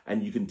through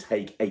and you can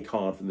take a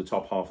card from the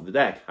top half of the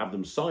deck, have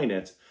them sign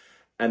it,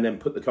 and then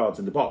put the cards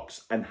in the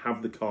box and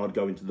have the card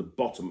go into the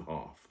bottom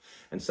half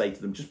and say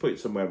to them, just put it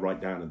somewhere right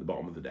down at the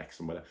bottom of the deck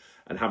somewhere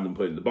and have them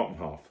put it in the bottom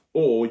half.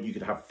 Or you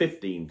could have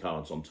 15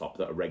 cards on top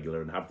that are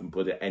regular and have them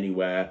put it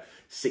anywhere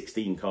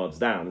 16 cards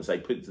down and say,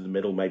 put it to the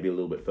middle, maybe a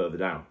little bit further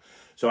down.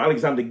 So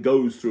Alexander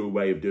goes through a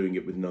way of doing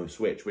it with no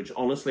switch, which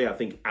honestly, I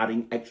think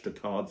adding extra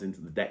cards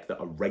into the deck that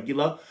are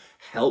regular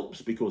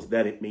helps because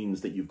then it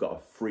means that you've got a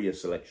freer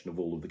selection of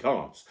all of the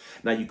cards.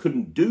 Now, you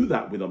couldn't do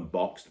that with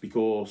Unboxed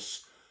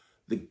because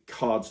the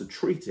cards are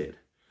treated.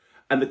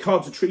 And the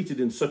cards are treated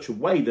in such a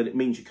way that it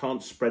means you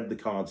can't spread the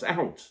cards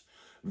out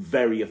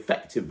very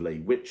effectively,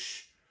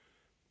 which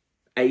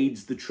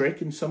aids the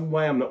trick in some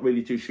way. I'm not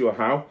really too sure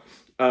how.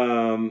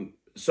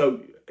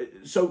 So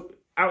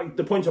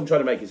the point I'm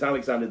trying to make is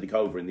Alexander de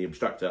Cova in the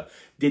Abstractor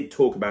did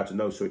talk about a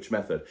no-switch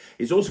method.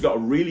 He's also got a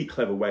really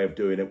clever way of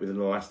doing it with an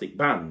elastic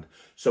band.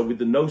 So with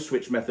the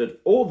no-switch method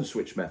or the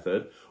switch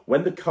method,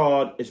 when the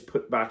card is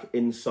put back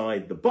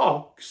inside the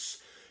box,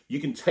 you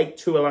can take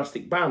 2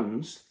 elastic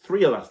bands,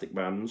 3 elastic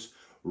bands,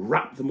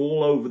 wrap them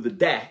all over the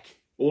deck,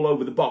 all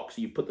over the box.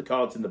 So you've put the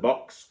cards in the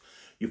box,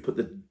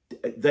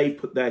 they've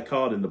put their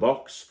card in the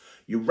box,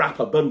 you wrap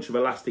a bunch of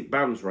elastic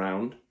bands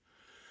round,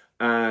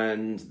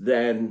 and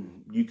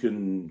then you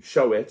can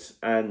show it,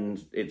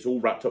 and it's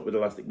all wrapped up with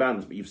elastic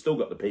bands, but you've still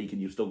got the peak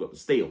and you've still got the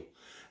steel.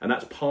 And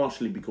that's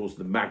partially because of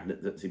the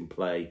magnet that's in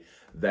play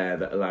there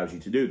that allows you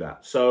to do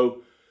that.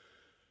 So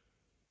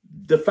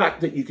the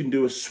fact that you can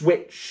do a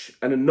switch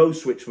and a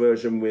no-switch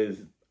version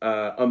with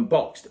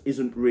Unboxed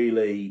isn't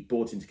really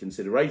brought into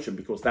consideration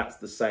because that's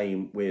the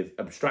same with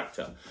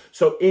Abstractor.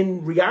 So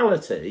in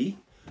reality,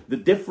 the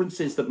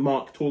differences that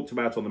Mark talked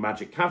about on the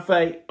Magic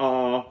Cafe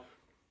are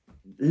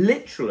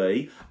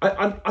literally,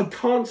 I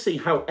can't see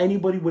how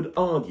anybody would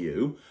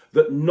argue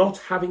that not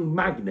having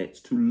magnets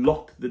to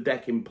lock the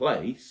deck in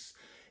place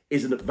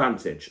is an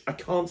advantage. I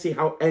can't see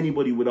how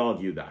anybody would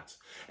argue that.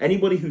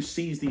 Anybody who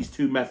sees these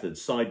two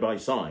methods side by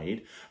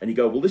side and you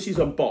go, well, this is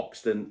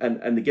unboxed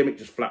and the gimmick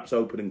just flaps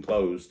open and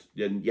closed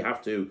and you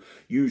have to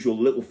use your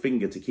little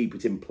finger to keep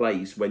it in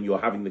place when you're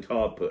having the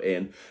card put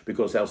in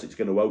because else it's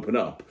going to open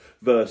up,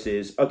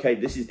 versus, okay,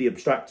 this is the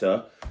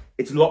abstractor.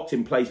 It's locked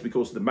in place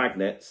because of the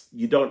magnets.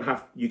 You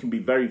can be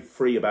very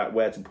free about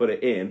where to put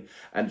it in,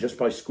 and just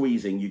by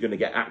squeezing, you're going to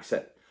get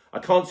access. I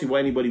can't see why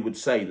anybody would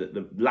say that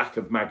the lack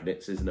of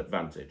magnets is an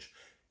advantage.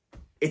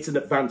 It's an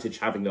advantage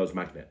having those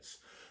magnets.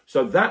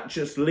 So that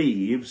just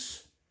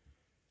leaves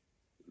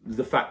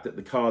the fact that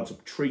the cards are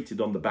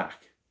treated on the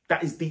back.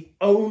 That is the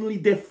only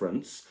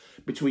difference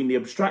between the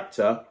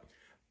abstractor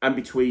and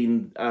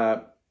between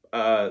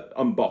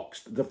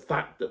Unboxed. The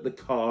fact that the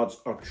cards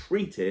are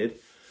treated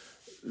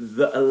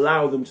that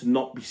allow them to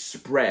not be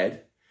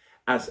spread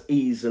as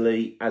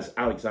easily as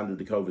Alexander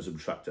de Cova's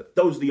abstractor.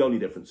 Those are the only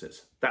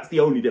differences. That's the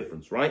only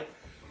difference, right?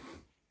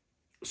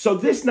 So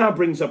this now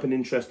brings up an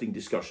interesting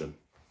discussion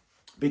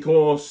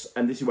because,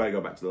 and this is where I go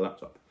back to the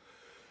laptop.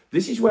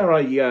 This is where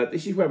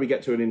we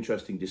get to an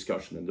interesting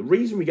discussion. And the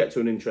reason we get to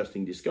an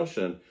interesting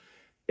discussion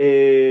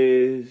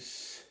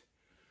is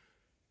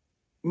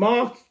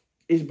Mark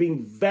is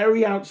being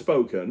very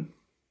outspoken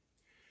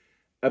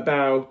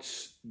about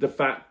the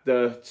fact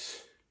that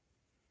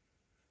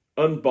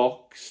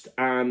Unboxed,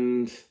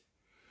 and,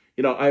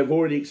 you know, I've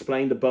already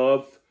explained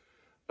above,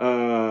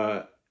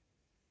 Alex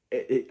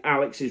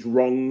is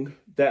wrong.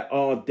 There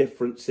are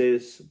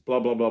differences, blah,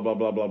 blah, blah, blah,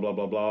 blah, blah, blah,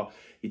 blah, blah.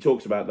 He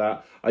talks about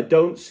that. I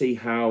don't see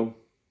how,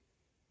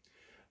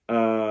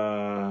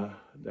 hang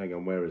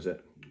on, where is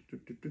it?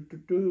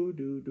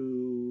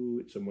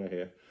 It's somewhere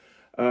here.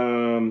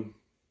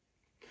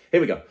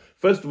 Here we go.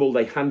 First of all,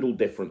 they handle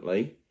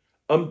differently.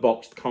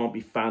 Unboxed can't be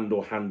fanned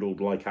or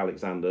handled like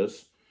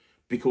Alexander's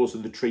because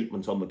of the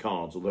treatment on the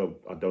cards, although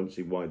I don't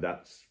see why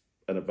that's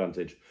an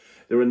advantage.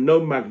 There are no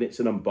magnets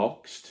in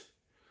Unboxed,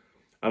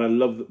 and I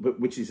love,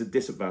 which is a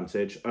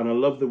disadvantage, and I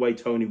love the way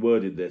Tony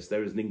worded this.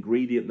 There is an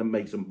ingredient that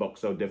makes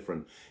Unboxed so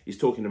different. He's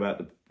talking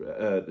about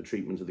the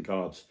treatment of the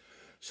cards.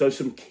 So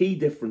some key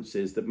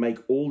differences that make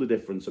all the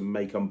difference and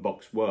make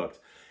Unboxed work.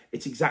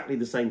 It's exactly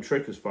the same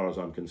trick as far as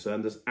I'm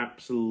concerned. There's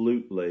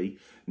absolutely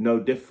no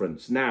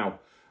difference.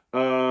 Now,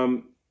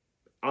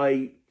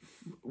 I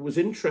was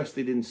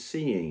interested in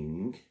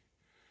seeing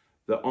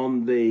that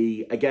on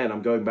the, again,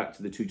 I'm going back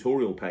to the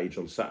tutorial page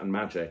on Saturn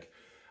Magic.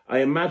 I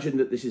imagine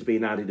that this is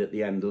being added at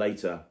the end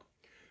later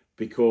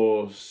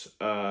because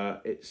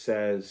it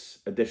says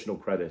additional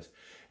credit.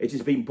 It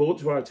has been brought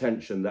to our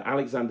attention that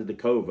Alexander de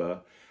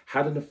Cova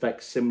had an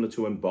effect similar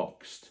to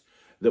Unboxed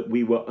that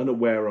we were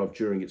unaware of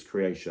during its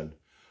creation.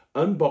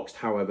 Unboxed,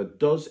 however,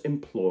 does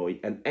employ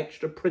an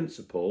extra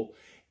principle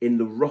in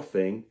the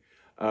roughing,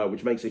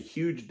 which makes a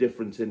huge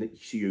difference in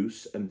its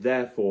use and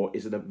therefore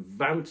is an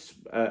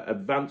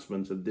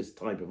advancement of this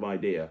type of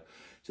idea.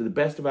 To the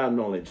best of our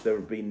knowledge, there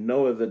have been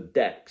no other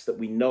decks that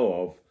we know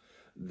of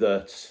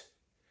that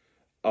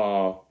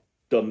are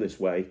done this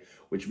way,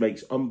 which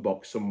makes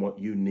Unboxed somewhat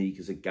unique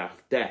as a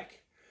gaff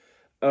deck.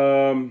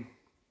 Okay,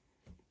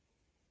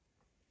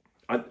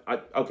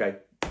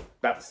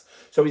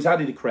 so he's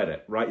added a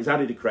credit, right? He's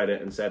added a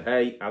credit and said,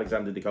 hey,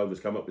 Alexander de Cova's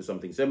come up with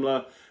something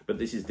similar, but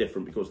this is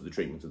different because of the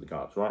treatment of the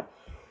cards, right?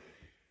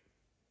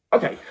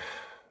 Okay,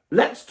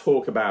 let's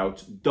talk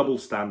about double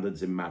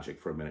standards in Magic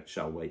for a minute,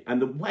 shall we?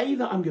 And the way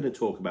that I'm going to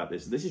talk about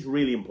this, and this is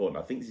really important,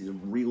 I think this is a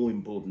real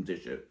important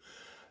issue,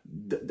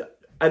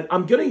 and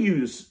I'm going to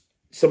use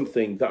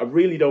something that I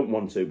really don't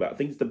want to, but I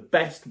think it's the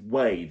best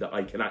way that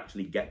I can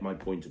actually get my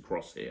point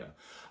across here.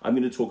 I'm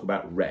going to talk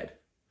about red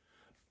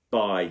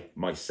by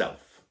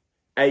myself,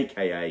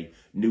 aka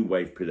New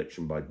Wave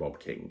Prediction by Bob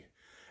King.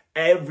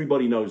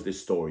 Everybody knows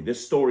this story.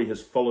 This story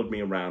has followed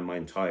me around my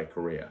entire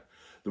career.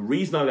 The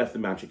reason I left the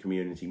Magic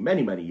community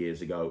many, many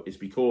years ago is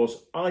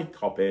because I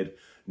copied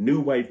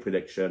New Wave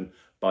Prediction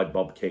by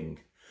Bob King.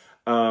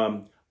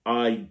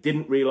 I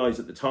didn't realise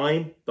at the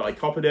time that I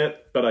copied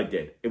it, but I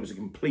did. It was a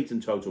complete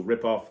and total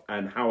rip-off,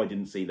 and how I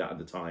didn't see that at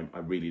the time, I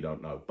really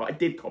don't know. But I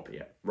did copy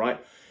it,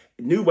 right?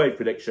 New Wave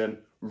Prediction,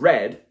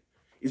 red,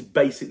 is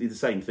basically the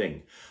same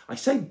thing. I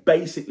say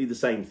basically the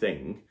same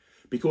thing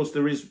because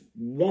there is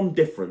one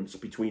difference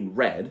between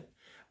red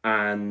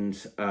and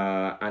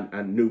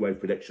New Wave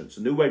Prediction.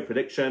 So New Wave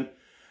Prediction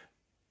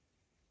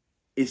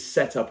is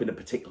set up in a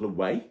particular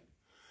way.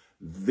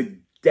 The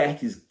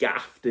deck is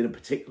gaffed in a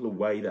particular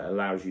way that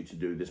allows you to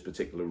do this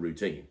particular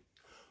routine.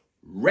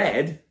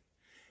 Red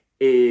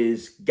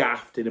is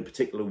gaffed in a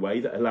particular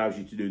way that allows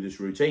you to do this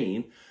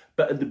routine,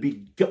 but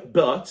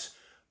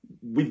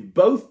with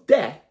both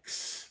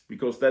decks,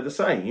 because they're the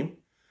same,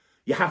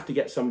 you have to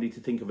get somebody to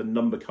think of a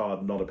number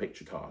card, not a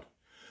picture card.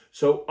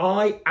 So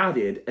I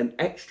added an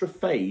extra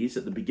phase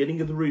at the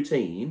beginning of the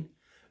routine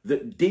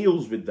that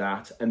deals with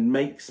that and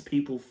makes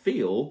people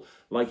feel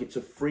like it's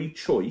a free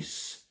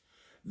choice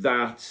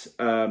that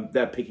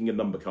they're picking a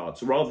number card.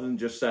 So rather than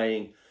just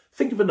saying,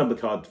 think of a number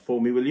card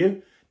for me, will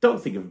you?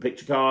 Don't think of a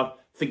picture card,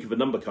 think of a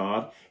number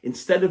card.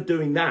 Instead of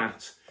doing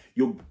that,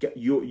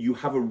 you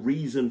have a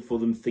reason for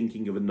them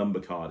thinking of a number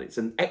card. It's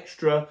an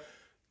extra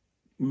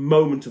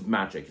moment of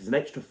magic. It's an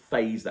extra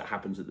phase that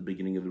happens at the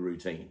beginning of the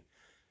routine.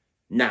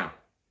 Now,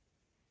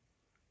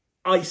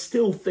 I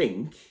still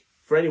think,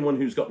 for anyone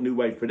who's got New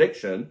Wave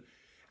Prediction,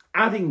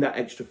 adding that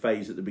extra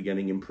phase at the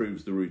beginning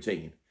improves the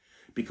routine,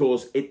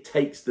 because it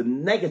takes the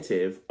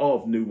negative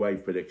of New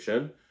Wave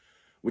Prediction,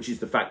 which is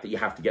the fact that you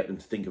have to get them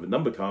to think of a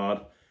number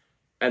card,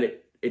 and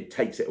it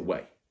takes it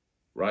away,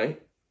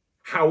 right?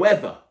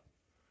 However,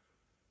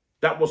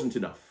 that wasn't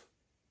enough.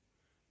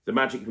 The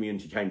Magic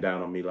community came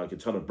down on me like a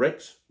ton of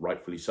bricks,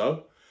 rightfully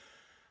so,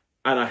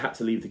 and I had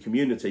to leave the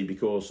community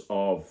because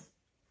of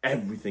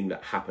everything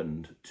that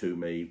happened to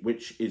me,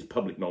 which is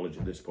public knowledge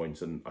at this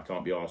point, and I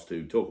can't be asked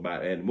to talk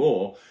about it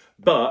anymore,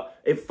 but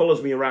it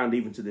follows me around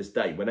even to this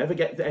day. Whenever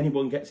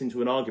anyone gets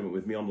into an argument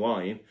with me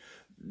online,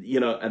 you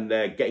know, and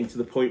they're getting to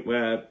the point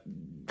where,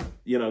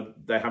 you know,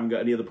 they haven't got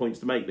any other points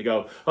to make, they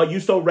go, oh,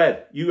 you stole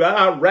red, you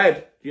are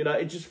red, you know,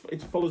 it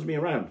follows me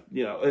around,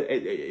 you know,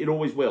 it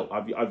always will.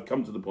 I've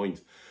come to the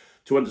point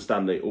to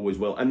understand that it always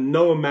will, and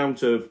no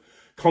amount of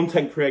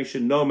content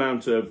creation, no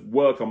amount of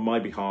work on my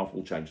behalf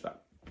will change that.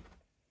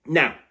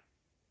 Now,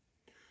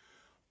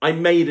 I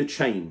made a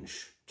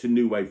change to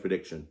New Wave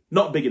Prediction.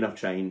 Not a big enough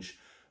change,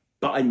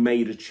 but I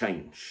made a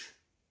change.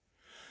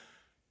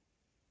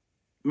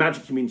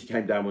 Magic community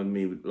came down on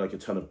me like a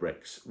ton of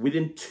bricks.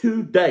 Within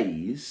 2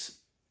 days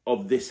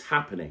of this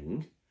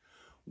happening,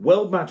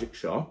 World Magic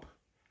Shop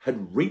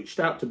had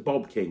reached out to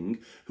Bob King,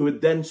 who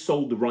had then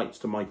sold the rights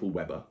to Michael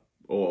Webber,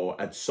 or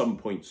at some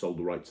point sold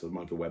the rights to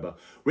Michael Webber,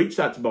 reached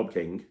out to Bob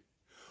King,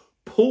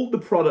 pulled the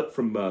product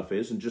from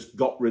Murphy's and just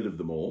got rid of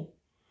them all,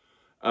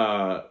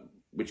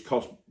 which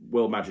cost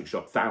World Magic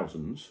Shop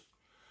thousands,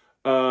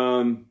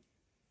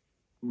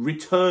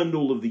 returned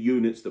all of the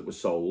units that were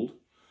sold,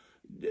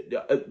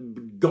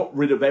 got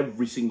rid of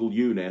every single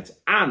unit,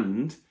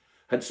 and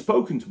had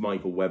spoken to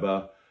Michael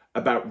Webber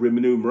about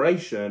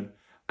remuneration,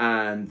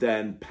 and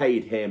then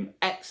paid him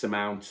X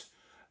amount,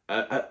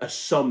 a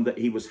sum that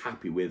he was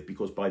happy with,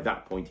 because by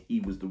that point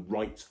he was the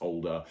rights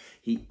holder.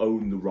 He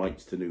owned the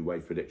rights to New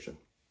Wave Prediction.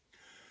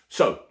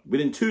 So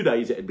within 2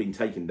 days it had been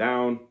taken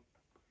down,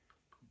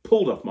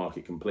 pulled off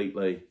market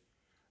completely.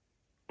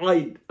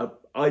 I'd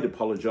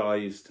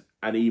apologised,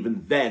 and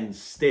even then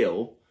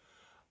still,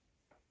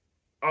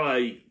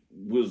 I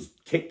was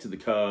kicked to the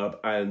curb.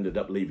 I ended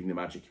up leaving the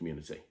Magic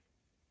community.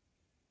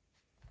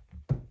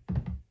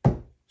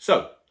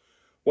 So,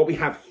 what we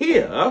have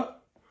here,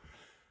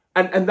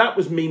 and that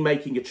was me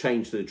making a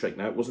change to the trick.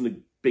 Now, it wasn't a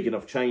big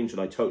enough change,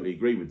 and I totally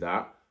agree with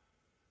that.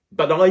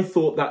 But I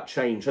thought that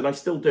change, and I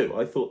still do,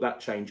 I thought that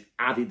change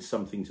added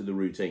something to the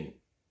routine.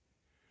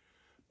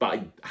 But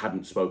I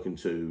hadn't spoken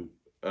to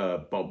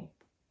Bob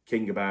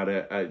King about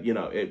it. You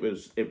know, it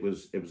was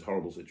a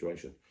horrible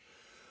situation.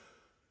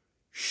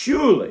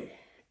 Surely,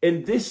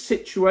 in this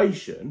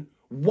situation,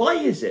 why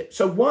is it?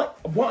 So what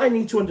I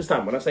need to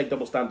understand when I say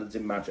double standards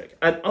in Magic,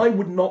 and I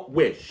would not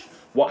wish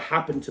what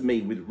happened to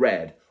me with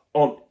red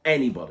on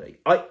anybody.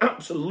 I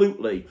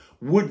absolutely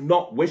would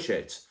not wish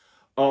it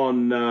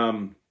on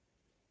Mark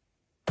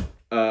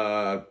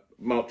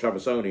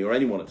Travesoni or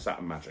anyone at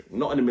Saturn Magic,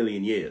 not in a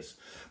million years.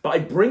 But I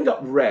bring up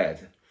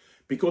red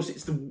because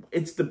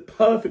it's the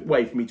perfect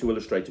way for me to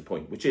illustrate a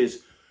point, which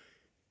is,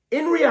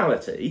 in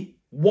reality,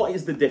 what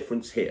is the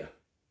difference here?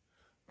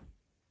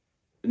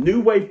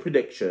 New Wave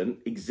Prediction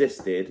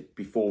existed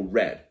before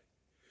red.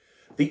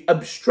 The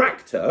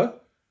Abstractor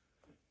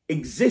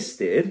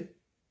existed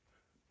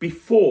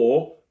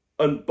before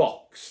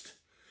Unboxed.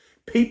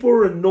 People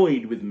are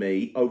annoyed with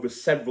me over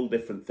several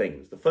different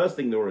things. The first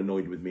thing they were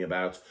annoyed with me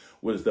about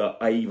was that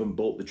I even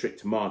brought the trick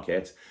to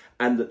market,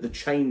 and that the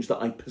change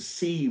that I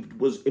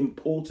perceived was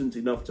important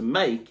enough to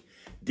make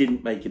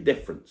didn't make a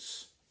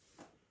difference.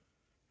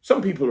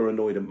 Some people are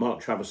annoyed at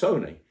Mark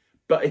Travesoni,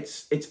 but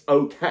it's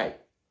okay.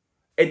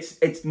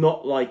 It's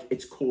not like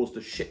it's caused a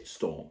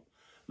shitstorm.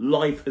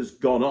 Life has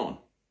gone on.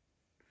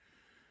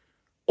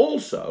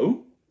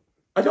 Also,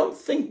 I don't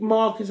think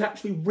Mark has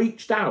actually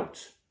reached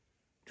out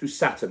to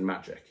Saturn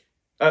Magic,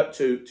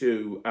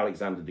 to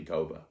Alexander de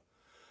Cova.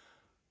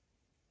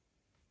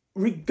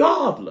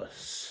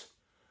 Regardless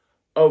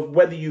of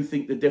whether you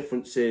think the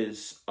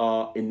differences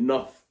are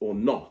enough or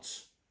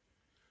not,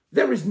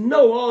 there is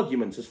no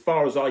argument, as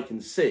far as I can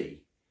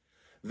see,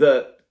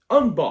 that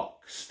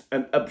Unboxed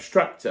and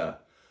Extractor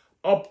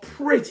are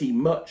pretty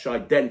much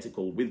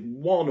identical, with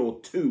 1 or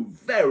 2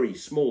 very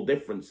small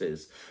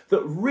differences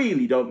that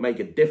really don't make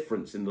a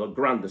difference in the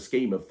grander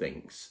scheme of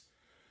things.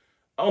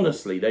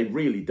 Honestly, they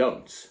really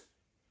don't.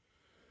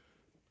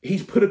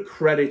 He's put a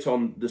credit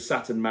on the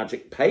Saturn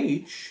Magic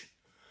page.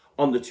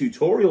 On the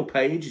tutorial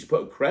page, he's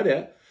put a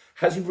credit.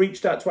 Has he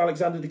reached out to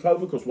Alexander de Cova?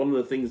 Because one of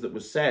the things that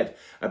was said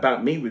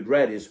about me with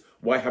red is,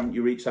 why haven't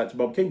you reached out to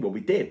Bob King? Well, we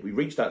did. We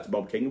reached out to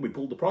Bob King and we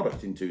pulled the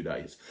product in 2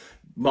 days.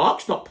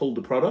 Mark's not pulled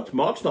the product.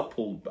 Mark's not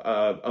pulled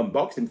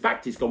Unboxed. In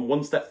fact, he's gone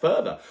one step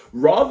further.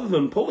 Rather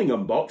than pulling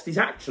Unboxed, he's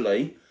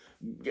actually,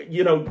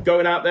 you know,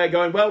 going out there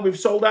going, well, we've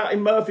sold out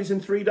in Murphy's in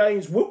 3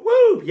 days. Whoop,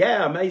 whoop.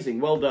 Yeah,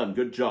 amazing. Well done.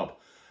 Good job.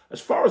 As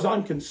far as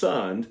I'm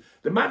concerned,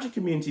 the Magic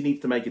community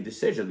needs to make a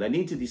decision. They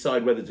need to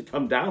decide whether to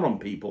come down on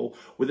people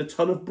with a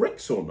ton of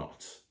bricks or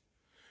not.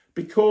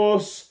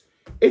 Because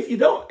if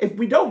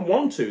we don't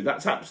want to,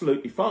 that's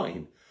absolutely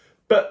fine.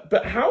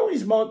 But how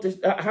is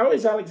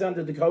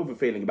Alexander de Cova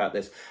feeling about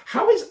this?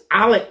 How is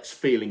Alex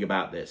feeling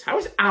about this? How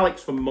is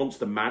Alex from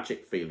Monster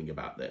Magic feeling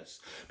about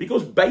this?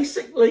 Because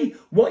basically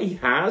what he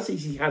has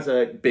is he has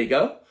a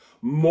bigger,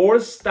 more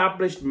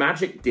established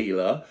magic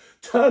dealer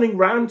turning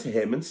round to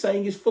him and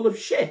saying he's full of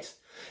shit.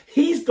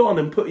 He's gone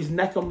and put his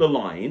neck on the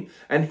line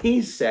and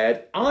he's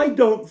said, I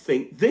don't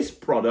think this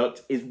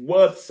product is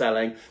worth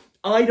selling.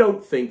 I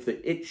don't think that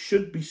it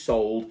should be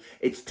sold.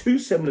 It's too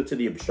similar to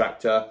the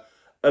Abstractor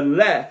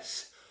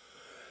unless,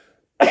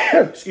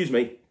 excuse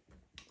me,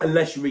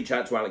 unless you reach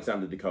out to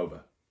Alexander de Cova.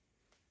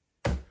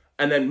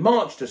 And then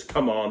Mark's just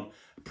come on,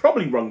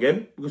 probably rung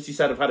him because he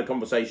said, I've had a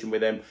conversation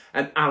with him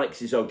and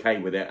Alex is okay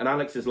with it. And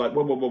Alex is like,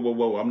 whoa, whoa, whoa, whoa,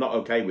 whoa, I'm not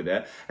okay with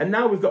it. And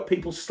now we've got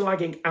people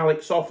slagging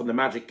Alex off in the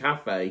Magic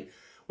Cafe.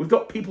 We've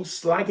got people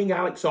slagging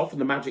Alex off in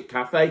the Magic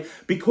Cafe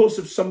because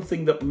of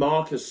something that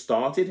Mark has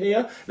started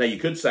here. Now, you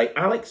could say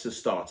Alex has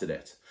started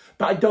it,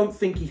 but I don't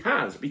think he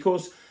has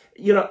because,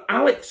 you know,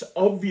 Alex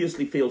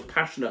obviously feels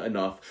passionate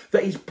enough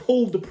that he's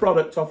pulled the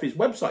product off his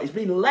website. He's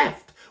been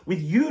left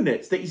with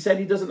units that he said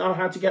he doesn't know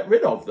how to get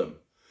rid of them.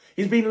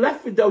 He's been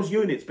left with those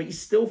units, but he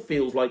still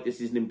feels like this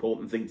is an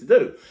important thing to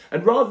do.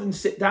 And rather than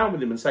sit down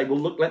with him and say, well,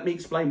 look, let me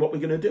explain what we're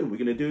going to do. We're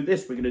going to do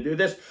this. We're going to do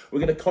this. We're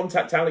going to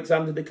contact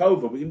Alexander de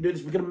Cova. We're going to do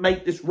this. We're going to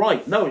make this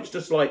right. No, it's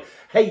just like,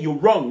 hey, you're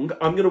wrong.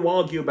 I'm going to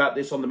argue about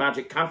this on the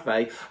Magic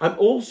Cafe. I'm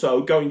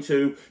also going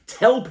to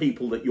tell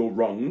people that you're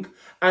wrong.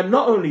 And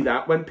not only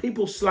that, when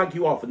people slag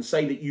you off and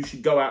say that you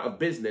should go out of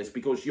business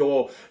because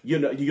you're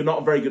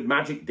not a very good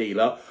magic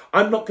dealer,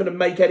 I'm not going to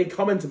make any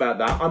comment about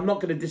that. I'm not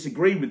going to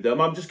disagree with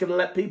them. I'm just going to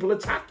let people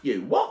attack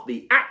you. What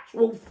the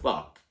actual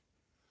fuck?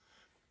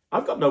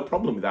 I've got no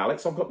problem with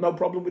Alex. I've got no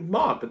problem with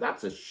Mark, but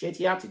that's a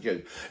shitty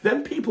attitude.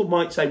 Then people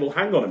might say, well,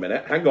 hang on a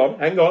minute. Hang on.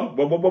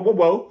 Whoa, whoa, whoa, whoa,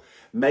 whoa.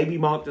 Maybe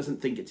Mark doesn't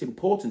think it's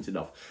important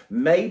enough.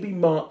 Maybe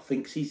Mark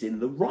thinks he's in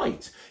the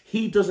right.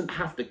 He doesn't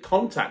have to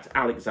contact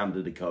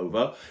Alexander de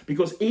Cova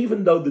because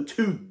even though the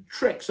two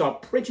tricks are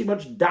pretty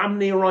much damn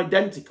near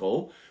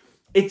identical,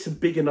 it's a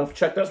big enough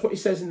check. That's what he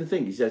says in the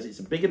thing. He says it's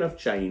a big enough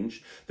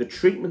change. The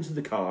treatment of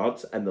the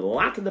cards and the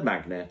lack of the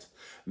magnet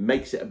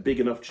makes it a big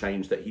enough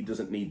change that he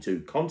doesn't need to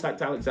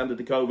contact Alexander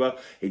de Cova.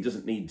 He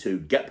doesn't need to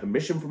get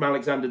permission from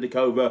Alexander de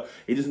Cova.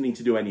 He doesn't need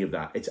to do any of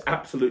that. It's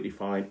absolutely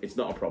fine. It's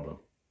not a problem.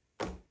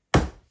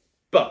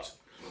 But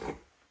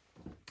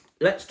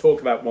let's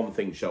talk about one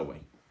thing, shall we?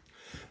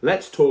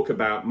 Let's talk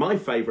about my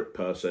favourite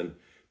person,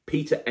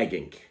 Peter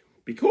Eggink.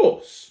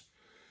 Because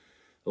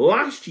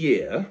last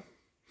year,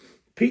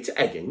 Peter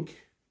Eggink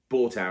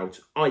bought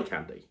out Eye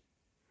Candy.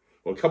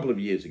 Well, a couple of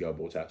years ago,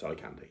 bought out Eye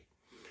Candy.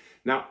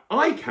 Now,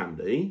 Eye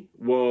Candy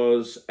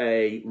was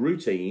a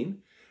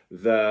routine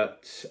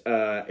that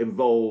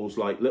involves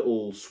like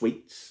little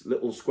sweets,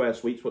 little square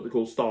sweets, what they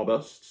call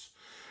starbursts.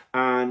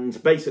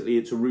 And basically,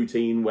 it's a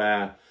routine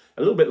where,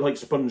 a little bit like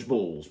sponge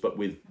balls, but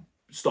with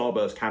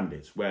starburst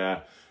candies,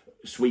 where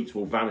sweets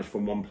will vanish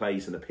from one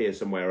place and appear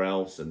somewhere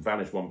else, and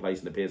vanish one place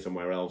and appear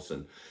somewhere else.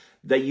 And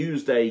they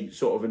used a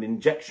sort of an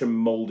injection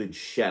molded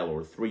shell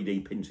or a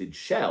 3D printed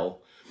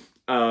shell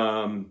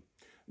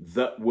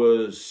that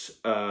was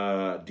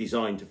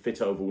designed to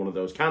fit over one of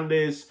those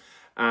candies.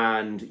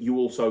 And you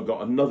also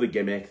got another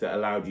gimmick that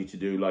allowed you to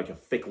do like a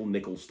fickle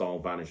nickel style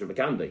vanish of a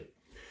candy.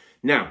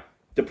 Now,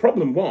 the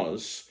problem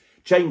was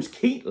James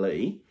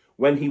Keatley,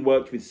 when he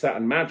worked with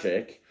Saturn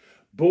Magic,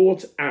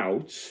 bought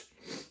out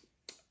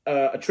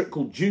a trick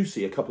called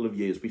Juicy a couple of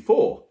years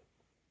before,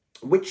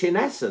 which in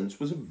essence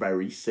was a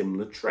very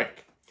similar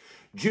trick.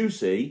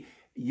 Juicy,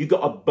 you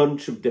got a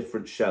bunch of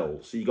different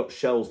shells. So you got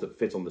shells that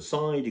fit on the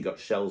side, you got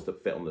shells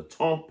that fit on the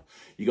top,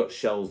 you got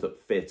shells that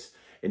fit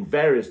in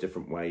various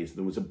different ways.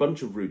 There was a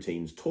bunch of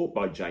routines taught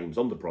by James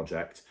on the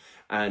project,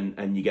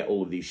 and you get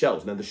all of these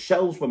shells. Now, the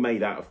shells were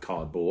made out of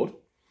cardboard.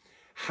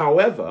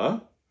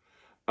 However,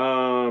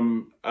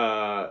 Mark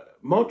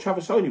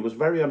Travesoni was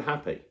very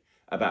unhappy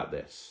about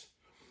this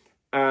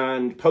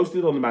and posted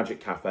it on the Magic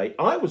Cafe.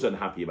 I was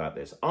unhappy about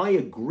this. I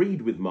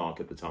agreed with Mark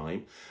at the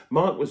time.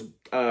 Mark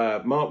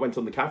went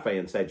on the cafe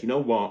and said, you know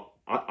what,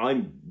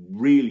 I'm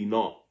really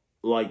not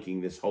liking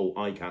this whole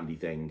eye candy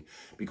thing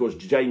because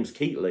James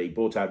Keatley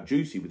bought out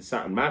Juicy with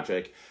Saturn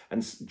Magic and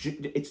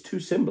it's too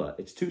similar.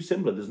 It's too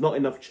similar. There's not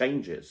enough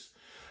changes.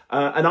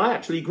 And I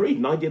actually agreed,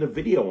 and I did a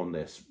video on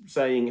this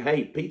saying,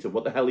 hey, Peter,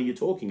 what the hell are you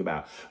talking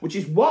about? Which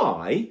is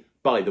why,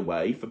 by the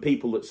way, for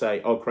people that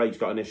say, oh, Craig's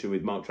got an issue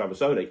with Mark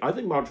Travesoni, I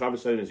think Mark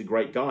Travesoni is a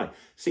great guy.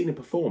 Seen him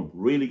perform,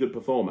 really good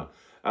performer,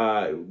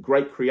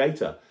 great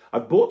creator.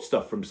 I've bought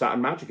stuff from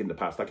Saturn Magic in the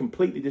past. I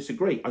completely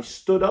disagree. I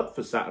stood up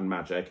for Saturn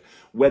Magic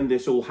when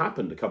this all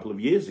happened a couple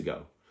of years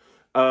ago.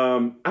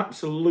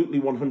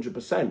 Absolutely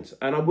 100%.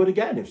 And I would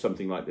again if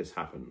something like this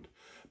happened.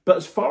 But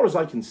as far as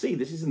I can see,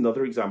 this is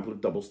another example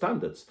of double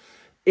standards.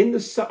 On the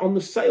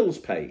sales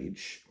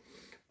page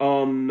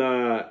on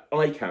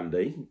Eye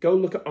Candy, go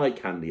look at Eye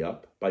Candy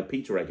up by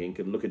Peter Eggink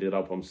and look at it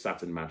up on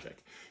Saturn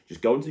Magic.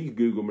 Just go into your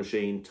Google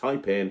machine,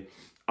 type in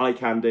Eye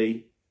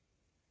Candy,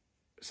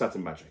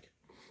 Saturn Magic.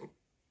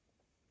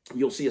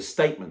 You'll see a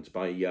statement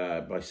by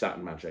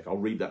Saturn Magic. I'll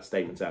read that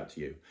statement out to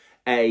you.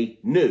 A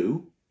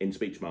new, in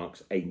speech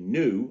marks, a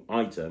new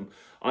item,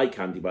 Eye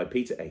Candy by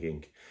Peter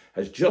Eggink,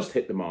 has just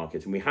hit the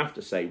market, and we have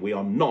to say we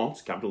are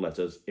not, capital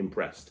letters,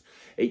 impressed.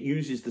 It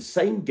uses the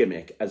same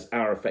gimmick as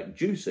our Effect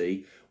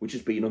Juicy, which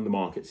has been on the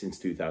market since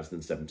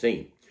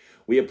 2017.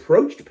 We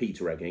approached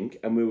Peter Eggink,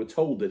 and we were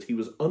told that he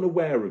was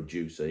unaware of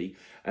Juicy,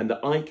 and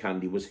that Eye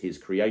Candy was his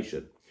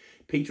creation.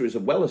 Peter is a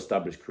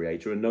well-established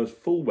creator and knows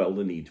full well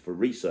the need for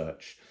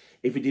research.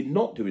 If he did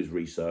not do his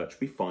research,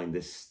 we find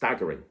this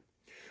staggering.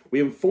 We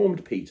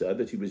informed Peter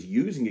that he was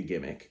using a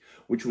gimmick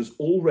which was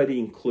already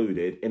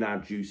included in our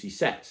Juicy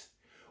set.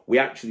 We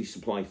actually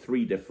supply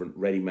 3 different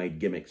ready-made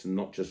gimmicks and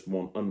not just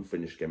one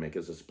unfinished gimmick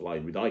as is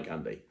supplied with Eye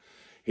Candy.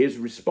 His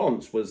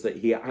response was that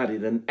he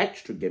added an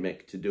extra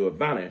gimmick to do a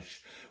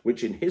vanish,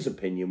 which in his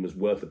opinion was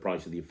worth the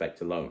price of the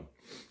effect alone.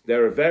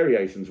 There are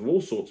variations of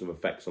all sorts of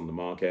effects on the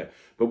market,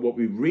 but what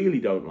we really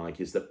don't like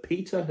is that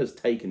Peter has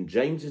taken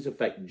James's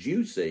Effect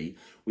Juicy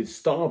with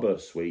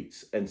Starburst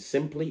Suites and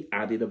simply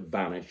added a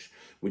vanish,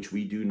 which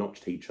we do not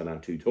teach on our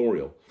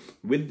tutorial.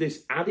 With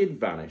this added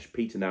vanish,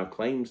 Peter now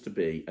claims to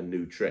be a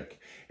new trick.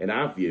 In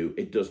our view,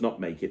 it does not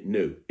make it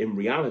new. In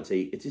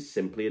reality, it is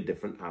simply a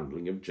different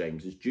handling of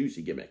James's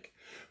Juicy gimmick.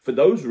 For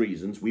those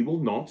reasons, we will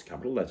not,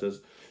 capital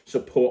letters,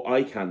 support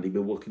Eye Candy,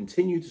 but will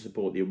continue to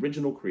support the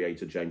original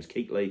creator, James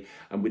Keatley,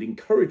 and would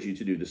encourage you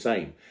to do the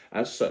same.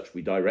 As such,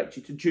 we direct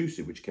you to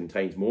Juicy, which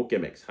contains more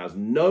gimmicks, has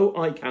no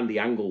Eye Candy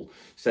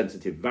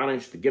angle-sensitive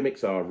vanish, the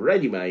gimmicks are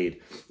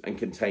ready-made, and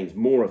contains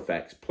more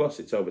effects, plus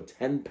it's over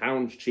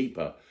 £10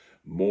 cheaper,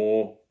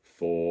 more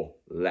for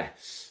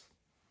less.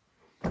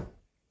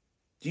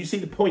 Do you see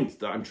the point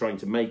that I'm trying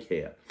to make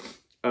here?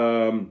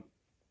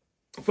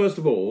 First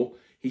of all,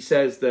 he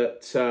says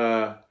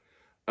that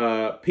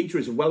Peter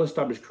is a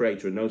well-established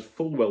creator and knows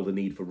full well the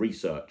need for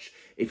research.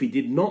 If he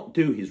did not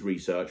do his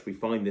research, we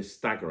find this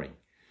staggering.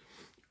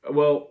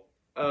 Well,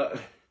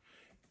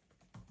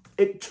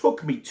 it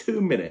took me 2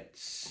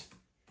 minutes.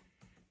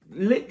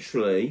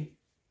 Literally,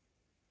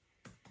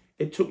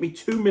 it took me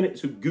 2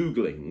 minutes of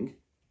Googling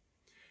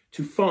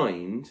to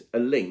find a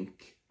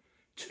link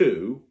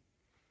to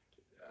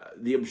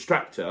the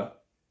Abstractor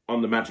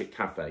on the Magic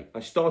Cafe. I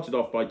started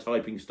off by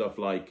typing stuff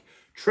like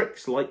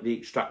tricks like the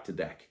Extractor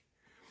deck,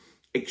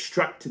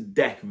 Extractor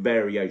deck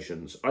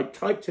variations. I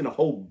typed in a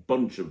whole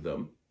bunch of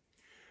them,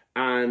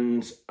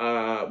 and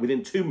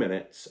within 2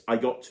 minutes I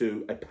got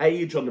to a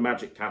page on the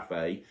Magic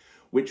Cafe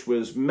which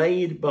was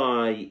made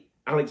by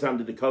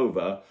Alexander de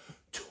Cova,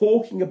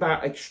 talking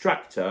about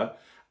Extractor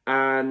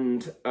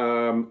and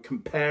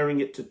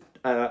comparing it to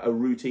a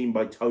routine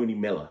by Tony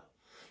Miller,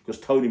 because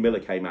Tony Miller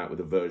came out with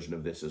a version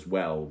of this as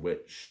well,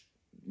 which,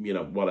 you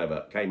know,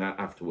 whatever, came out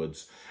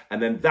afterwards.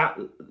 And then that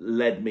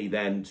led me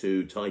then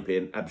to type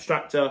in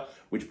Abstractor,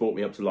 which brought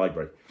me up to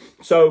library.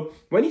 So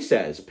when he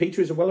says,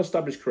 Peter is a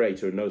well-established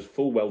creator and knows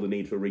full well the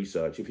need for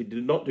research, if he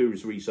did not do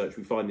his research,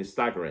 we find this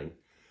staggering.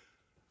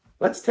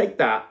 Let's take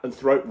that and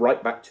throw it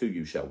right back to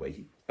you, shall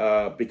we?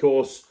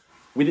 Because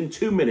within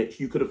 2 minutes,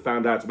 you could have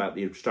found out about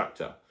the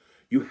Abstractor.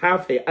 You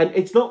have here, and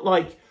it's not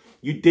like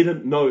you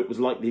didn't know it was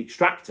like the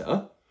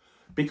Extractor,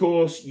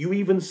 because you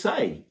even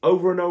say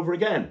over and over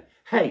again,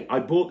 hey, I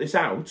bought this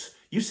out.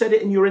 You said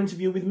it in your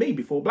interview with me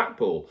before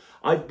Blackpool.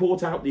 I've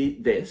bought out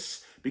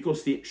this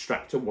because the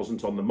Extractor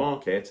wasn't on the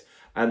market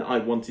and I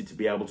wanted to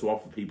be able to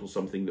offer people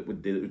something that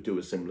would do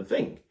a similar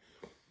thing.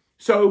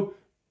 So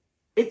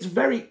it's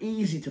very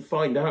easy to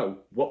find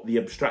out what the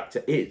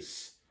Abstractor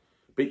is,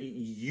 but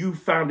you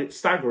found it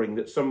staggering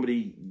that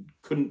somebody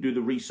couldn't do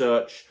the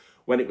research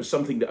when it was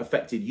something that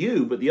affected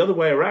you, but the other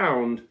way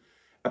around,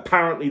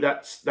 apparently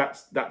that's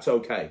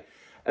okay.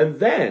 And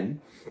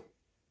then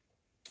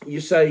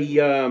you say,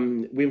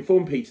 we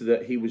informed Peter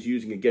that he was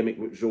using a gimmick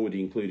which was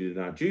already included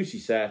in our Juicy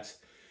set.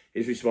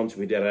 His response,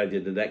 I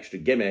did an extra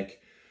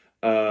gimmick.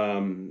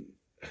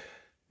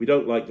 We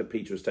don't like that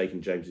Peter has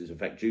taken James's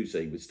Effect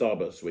Juicy with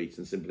Starburst Suites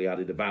and simply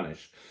added a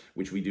vanish,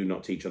 which we do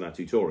not teach on our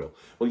tutorial.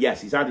 Well,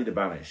 yes, he's added a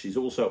vanish. He's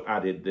also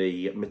added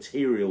the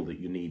material that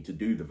you need to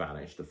do the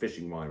vanish, the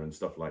fishing wire and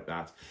stuff like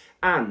that.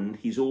 And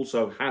he's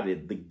also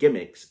added the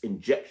gimmicks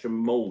injection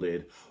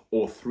molded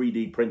or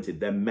 3D printed.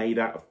 They're made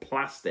out of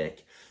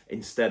plastic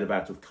instead of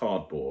out of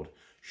cardboard.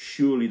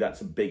 Surely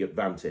that's a big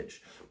advantage.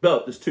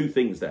 But there's 2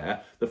 things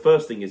there. The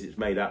first thing is it's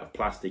made out of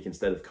plastic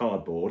instead of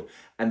cardboard,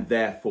 and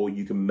therefore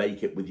you can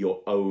make it with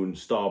your own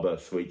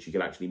Starburst Suites. You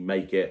can actually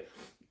make it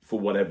for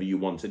whatever you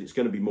want, and it's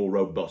going to be more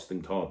robust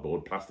than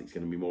cardboard. Plastic's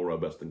going to be more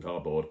robust than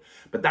cardboard.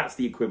 But that's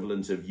the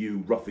equivalent of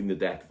you roughing the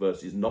deck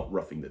versus not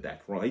roughing the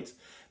deck, right?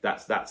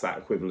 That's that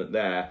equivalent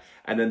there.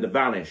 And then the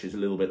vanish is a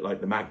little bit like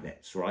the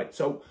magnets, right?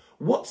 So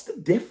what's the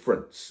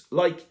difference?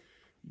 Like,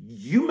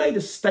 you made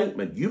a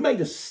statement, you made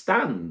a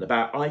stand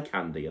about Eye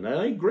Candy, and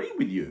I agree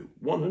with you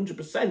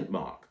 100%,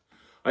 Mark.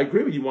 I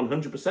agree with you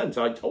 100%.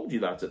 I told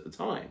you that at the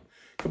time.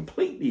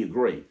 completely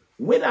agree,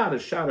 without a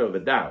shadow of a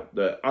doubt,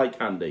 that eye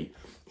candy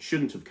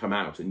shouldn't have come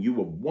out, and you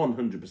were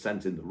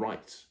 100% in the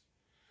right.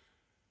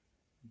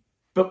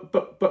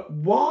 But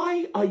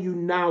why are you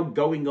now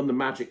going on the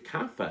Magic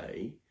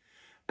Cafe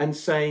and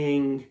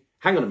saying,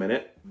 hang on a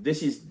minute,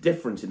 this is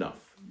different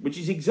enough, which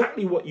is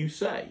exactly what you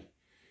say.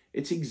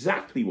 It's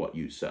exactly what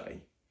you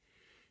say.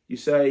 You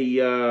say,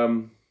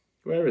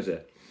 where is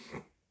it?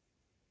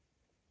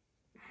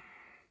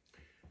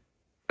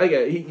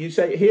 Okay, you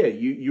say here,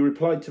 you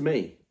replied to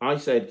me. I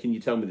said, can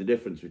you tell me the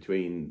difference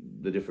between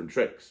the different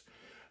tricks?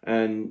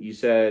 And you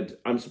said,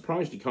 I'm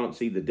surprised you can't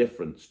see the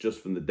difference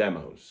just from the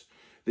demos.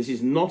 This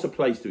is not a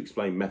place to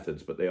explain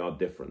methods, but they are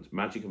different.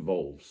 Magic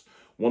evolves.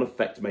 One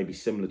effect may be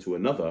similar to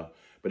another,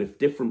 but if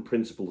different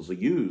principles are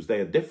used, they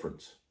are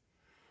different.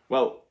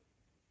 Well,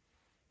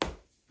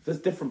 there's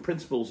different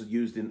principles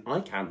used in eye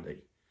candy.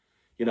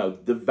 You know,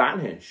 the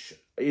vanish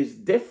is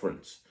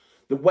different.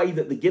 The way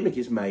that the gimmick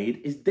is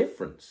made is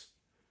different.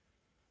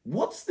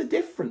 What's the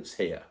difference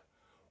here?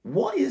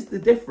 What is the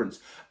difference?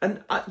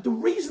 And the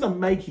reason I'm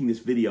making this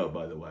video,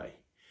 by the way,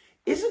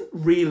 isn't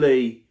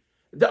really...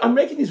 I'm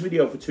making this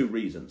video for two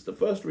reasons. The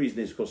first reason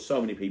is because so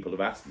many people have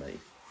asked me.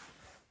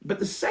 But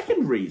the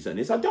second reason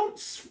is I don't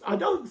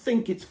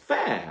think it's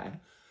fair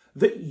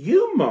that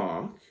you,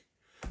 Mark,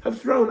 have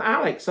thrown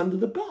Alex under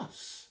the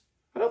bus.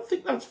 I don't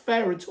think that's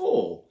fair at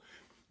all.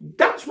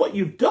 That's what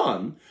you've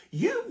done.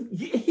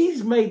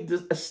 He's made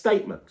a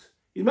statement.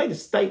 He's made a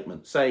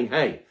statement saying,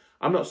 hey,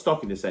 I'm not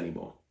stocking this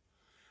anymore.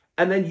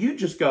 And then you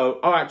just go,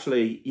 oh,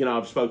 actually, you know,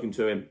 I've spoken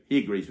to him. He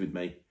agrees with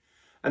me.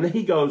 And then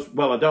he goes,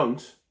 well, I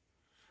don't.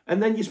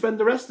 And then you spend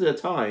the rest of the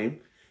time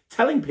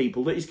telling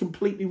people that he's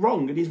completely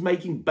wrong and he's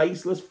making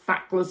baseless,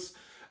 factless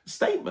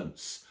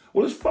statements.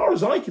 Well, as far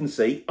as I can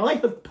see, I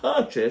have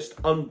purchased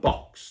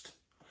Unboxed.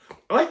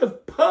 I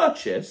have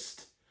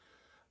purchased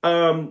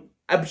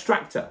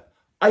Abstractor.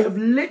 I have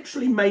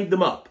literally made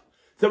them up.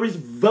 There is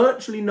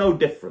virtually no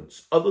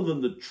difference other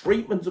than the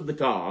treatment of the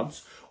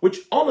cards, which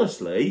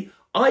honestly,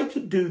 I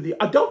could do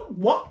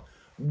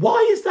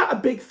why is that a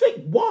big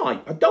thing?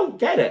 Why? I don't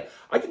get it.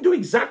 I can do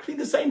exactly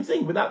the same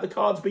thing without the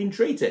cards being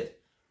treated.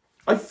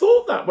 I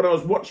thought that when I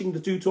was watching the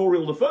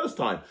tutorial the first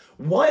time.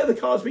 Why are the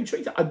cards being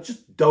treated? I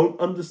just don't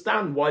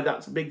understand why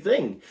that's a big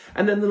thing.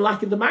 And then the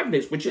lack of the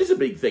magnets, which is a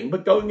big thing,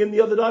 but going in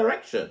the other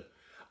direction.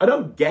 I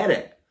don't get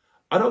it.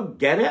 I don't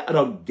get it. I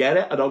don't get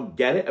it. I don't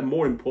get it. And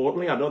more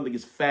importantly, I don't think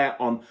it's fair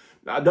on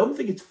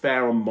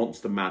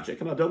Monster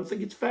Magic, and I don't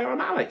think it's fair on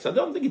Alex. I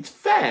don't think it's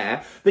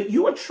fair that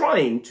you are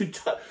trying to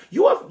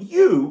you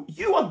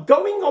are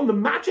going on the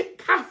Magic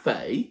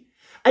Cafe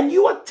and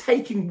you are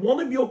taking one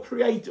of your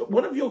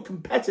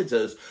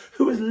competitors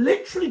who has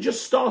literally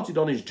just started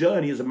on his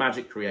journey as a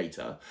magic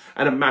creator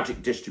and a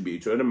magic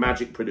distributor and a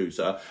magic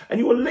producer, and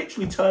you are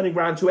literally turning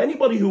around to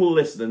anybody who will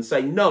listen and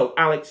say, no,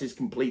 Alex is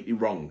completely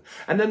wrong.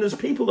 And then there's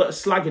people that are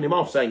slagging him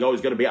off saying, oh,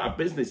 he's going to be out of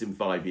business in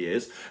 5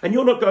 years. And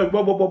you're not going,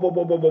 whoa, whoa, whoa, whoa,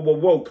 whoa, whoa, whoa,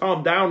 whoa,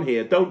 calm down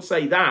here. Don't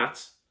say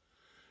that.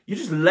 You're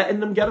just letting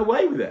them get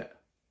away with it.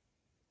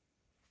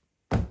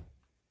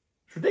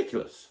 It's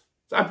ridiculous.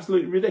 It's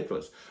absolutely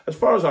ridiculous. As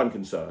far as I'm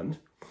concerned,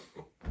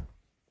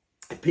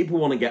 if people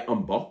want to get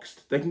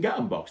Unboxed, they can get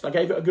Unboxed. I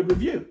gave it a good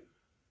review.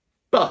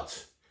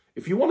 But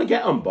if you want to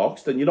get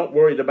Unboxed and you're not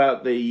worried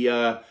about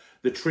the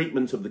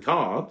treatment of the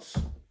cards,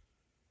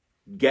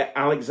 get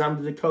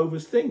Alexander de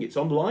Cova's thing. It's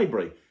on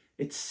library.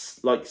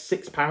 It's like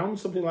 £6,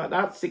 something like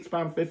that,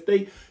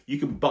 £6.50. You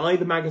can buy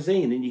the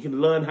magazine and you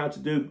can learn how to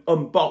do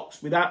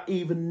Unboxed without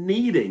even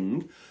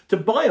needing to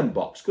buy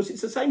Unboxed, because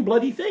it's the same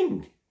bloody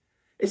thing.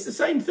 It's the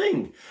same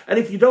thing. And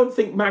if you don't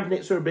think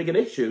magnets are a big an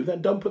issue,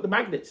 then don't put the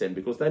magnets in,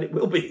 because then it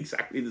will be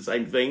exactly the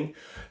same thing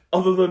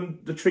other than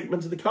the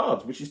treatment of the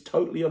cards, which is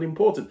totally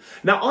unimportant.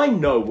 Now, I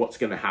know what's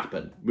going to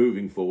happen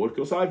moving forward,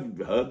 because I've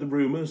heard the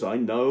rumours. I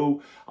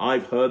know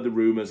I've heard the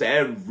rumours.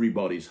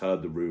 Everybody's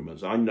heard the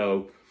rumours. I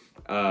know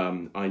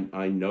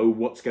I know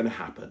what's going to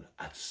happen.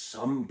 At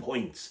some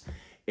point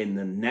in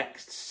the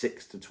next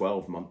 6 to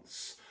 12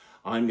 months,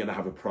 I'm going to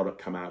have a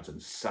product come out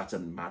and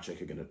Saturn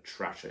Magic are going to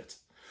trash it.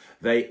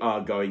 They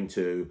are going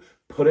to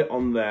put it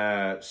on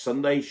their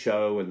Sunday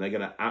show and they're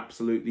going to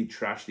absolutely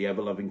trash the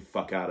ever-loving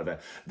fuck out of it.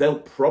 They'll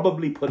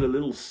probably put a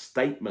little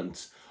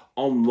statement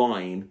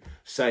online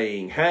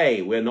saying,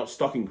 hey, we're not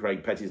stocking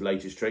Craig Petty's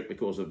latest trick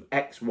because of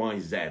X, Y,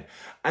 Z.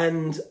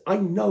 And I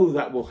know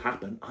that will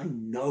happen. I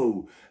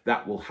know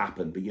that will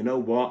happen. But you know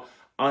what?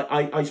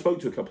 I spoke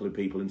to a couple of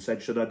people and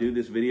said, should I do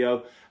this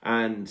video?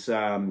 And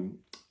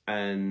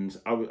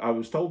I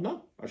was told,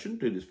 no, I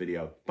shouldn't do this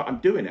video, but I'm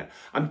doing it.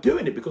 I'm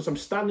doing it because I'm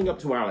standing up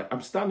to Alex.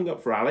 I'm standing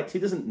up for Alex. He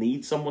doesn't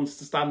need someone to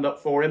stand up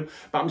for him,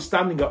 but I'm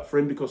standing up for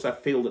him because I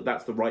feel that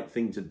that's the right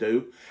thing to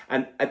do.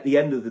 And at the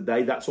end of the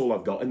day, that's all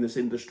I've got in this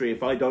industry.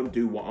 If I don't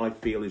do what I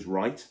feel is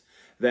right,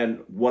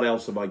 then what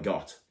else have I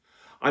got?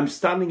 I'm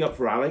standing up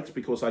for Alex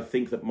because I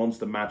think that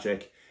Monster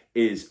Magic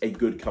is a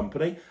good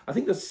company. I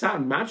think that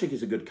Saturn Magic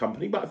is a good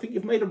company, but I think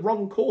you've made a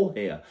wrong call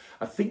here.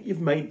 I think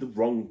you've made the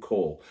wrong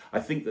call. I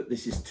think that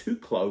this is too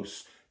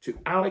close to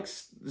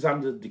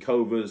Alexander de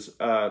Cova's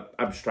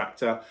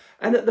Abstractor,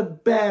 and at the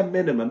bare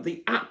minimum,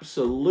 the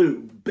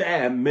absolute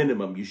bare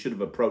minimum, you should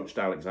have approached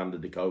Alexander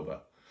de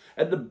Cova.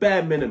 At the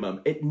bare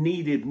minimum, it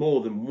needed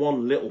more than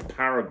one little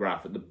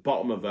paragraph at the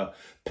bottom of a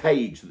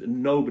page that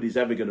nobody's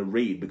ever going to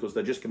read because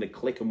they're just going to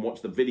click and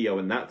watch the video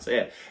and that's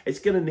it. It's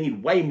going to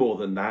need way more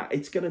than that.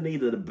 It's going to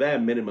need at a bare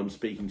minimum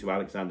speaking to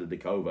Alexander de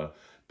Cova.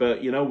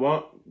 But you know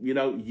what? You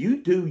know, you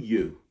do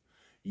you.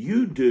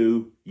 You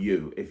do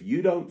you. If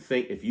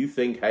you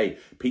think, hey,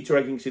 Peter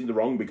Egging's in the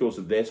wrong because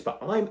of this, but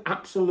I'm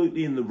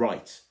absolutely in the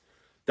right,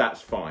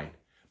 that's fine.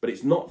 But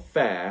it's not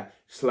fair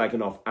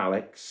slagging off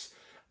Alex.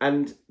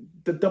 And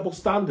the double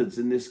standards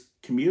in this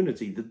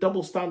community, the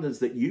double standards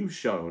that you've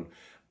shown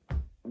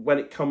when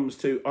it comes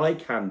to eye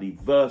candy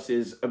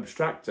versus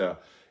Abstractor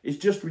is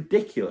just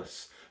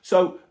ridiculous.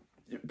 So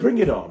bring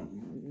it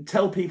on.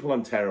 Tell people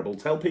I'm terrible.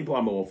 Tell people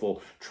I'm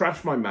awful.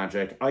 Trash my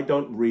magic. I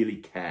don't really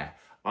care.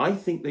 I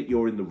think that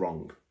you're in the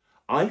wrong.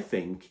 I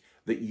think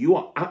that you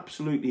are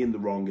absolutely in the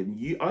wrong,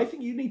 and I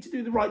think you need to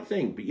do the right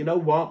thing. But you know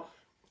what?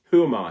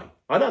 Who am I?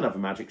 I don't have a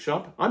magic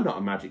shop. I'm not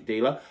a magic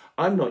dealer.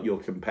 I'm not your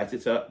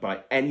competitor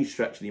by any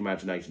stretch of the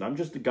imagination. I'm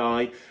just a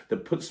guy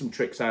that puts some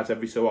tricks out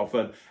every so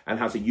often and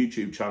has a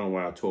YouTube channel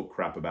where I talk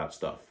crap about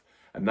stuff.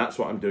 And that's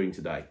what I'm doing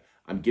today.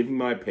 I'm giving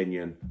my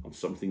opinion on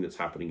something that's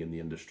happening in the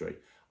industry.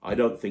 I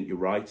don't think you're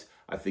right.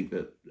 I think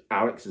that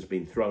Alex has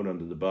been thrown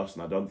under the bus,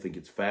 and I don't think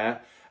it's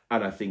fair.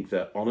 And I think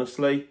that,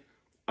 honestly,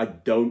 I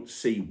don't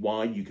see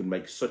why you can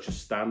make such a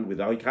stand with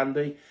eye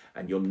candy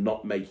and you're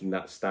not making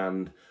that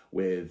stand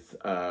with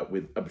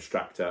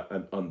Abstractor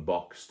and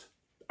Unboxed.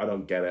 I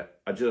don't get it.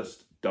 I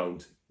just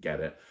don't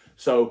get it.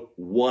 So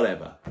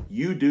whatever.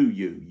 You do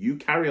you. You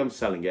carry on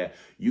selling it.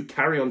 You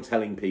carry on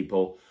telling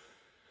people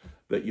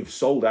that you've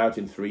sold out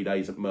in 3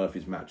 days at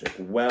Murphy's Magic.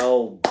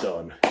 Well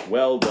done.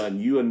 Well done.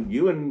 You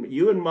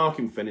and Mark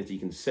Infinity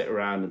can sit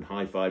around and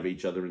high-five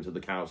each other until the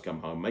cows come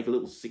home. Make a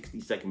little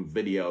 60-second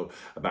video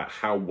about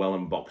how well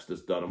Unboxed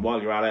has done. And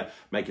while you're at it,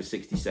 make a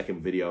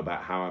 60-second video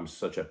about how I'm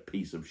such a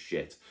piece of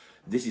shit.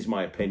 This is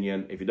my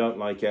opinion. If you don't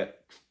like it,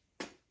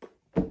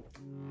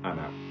 I'm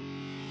out.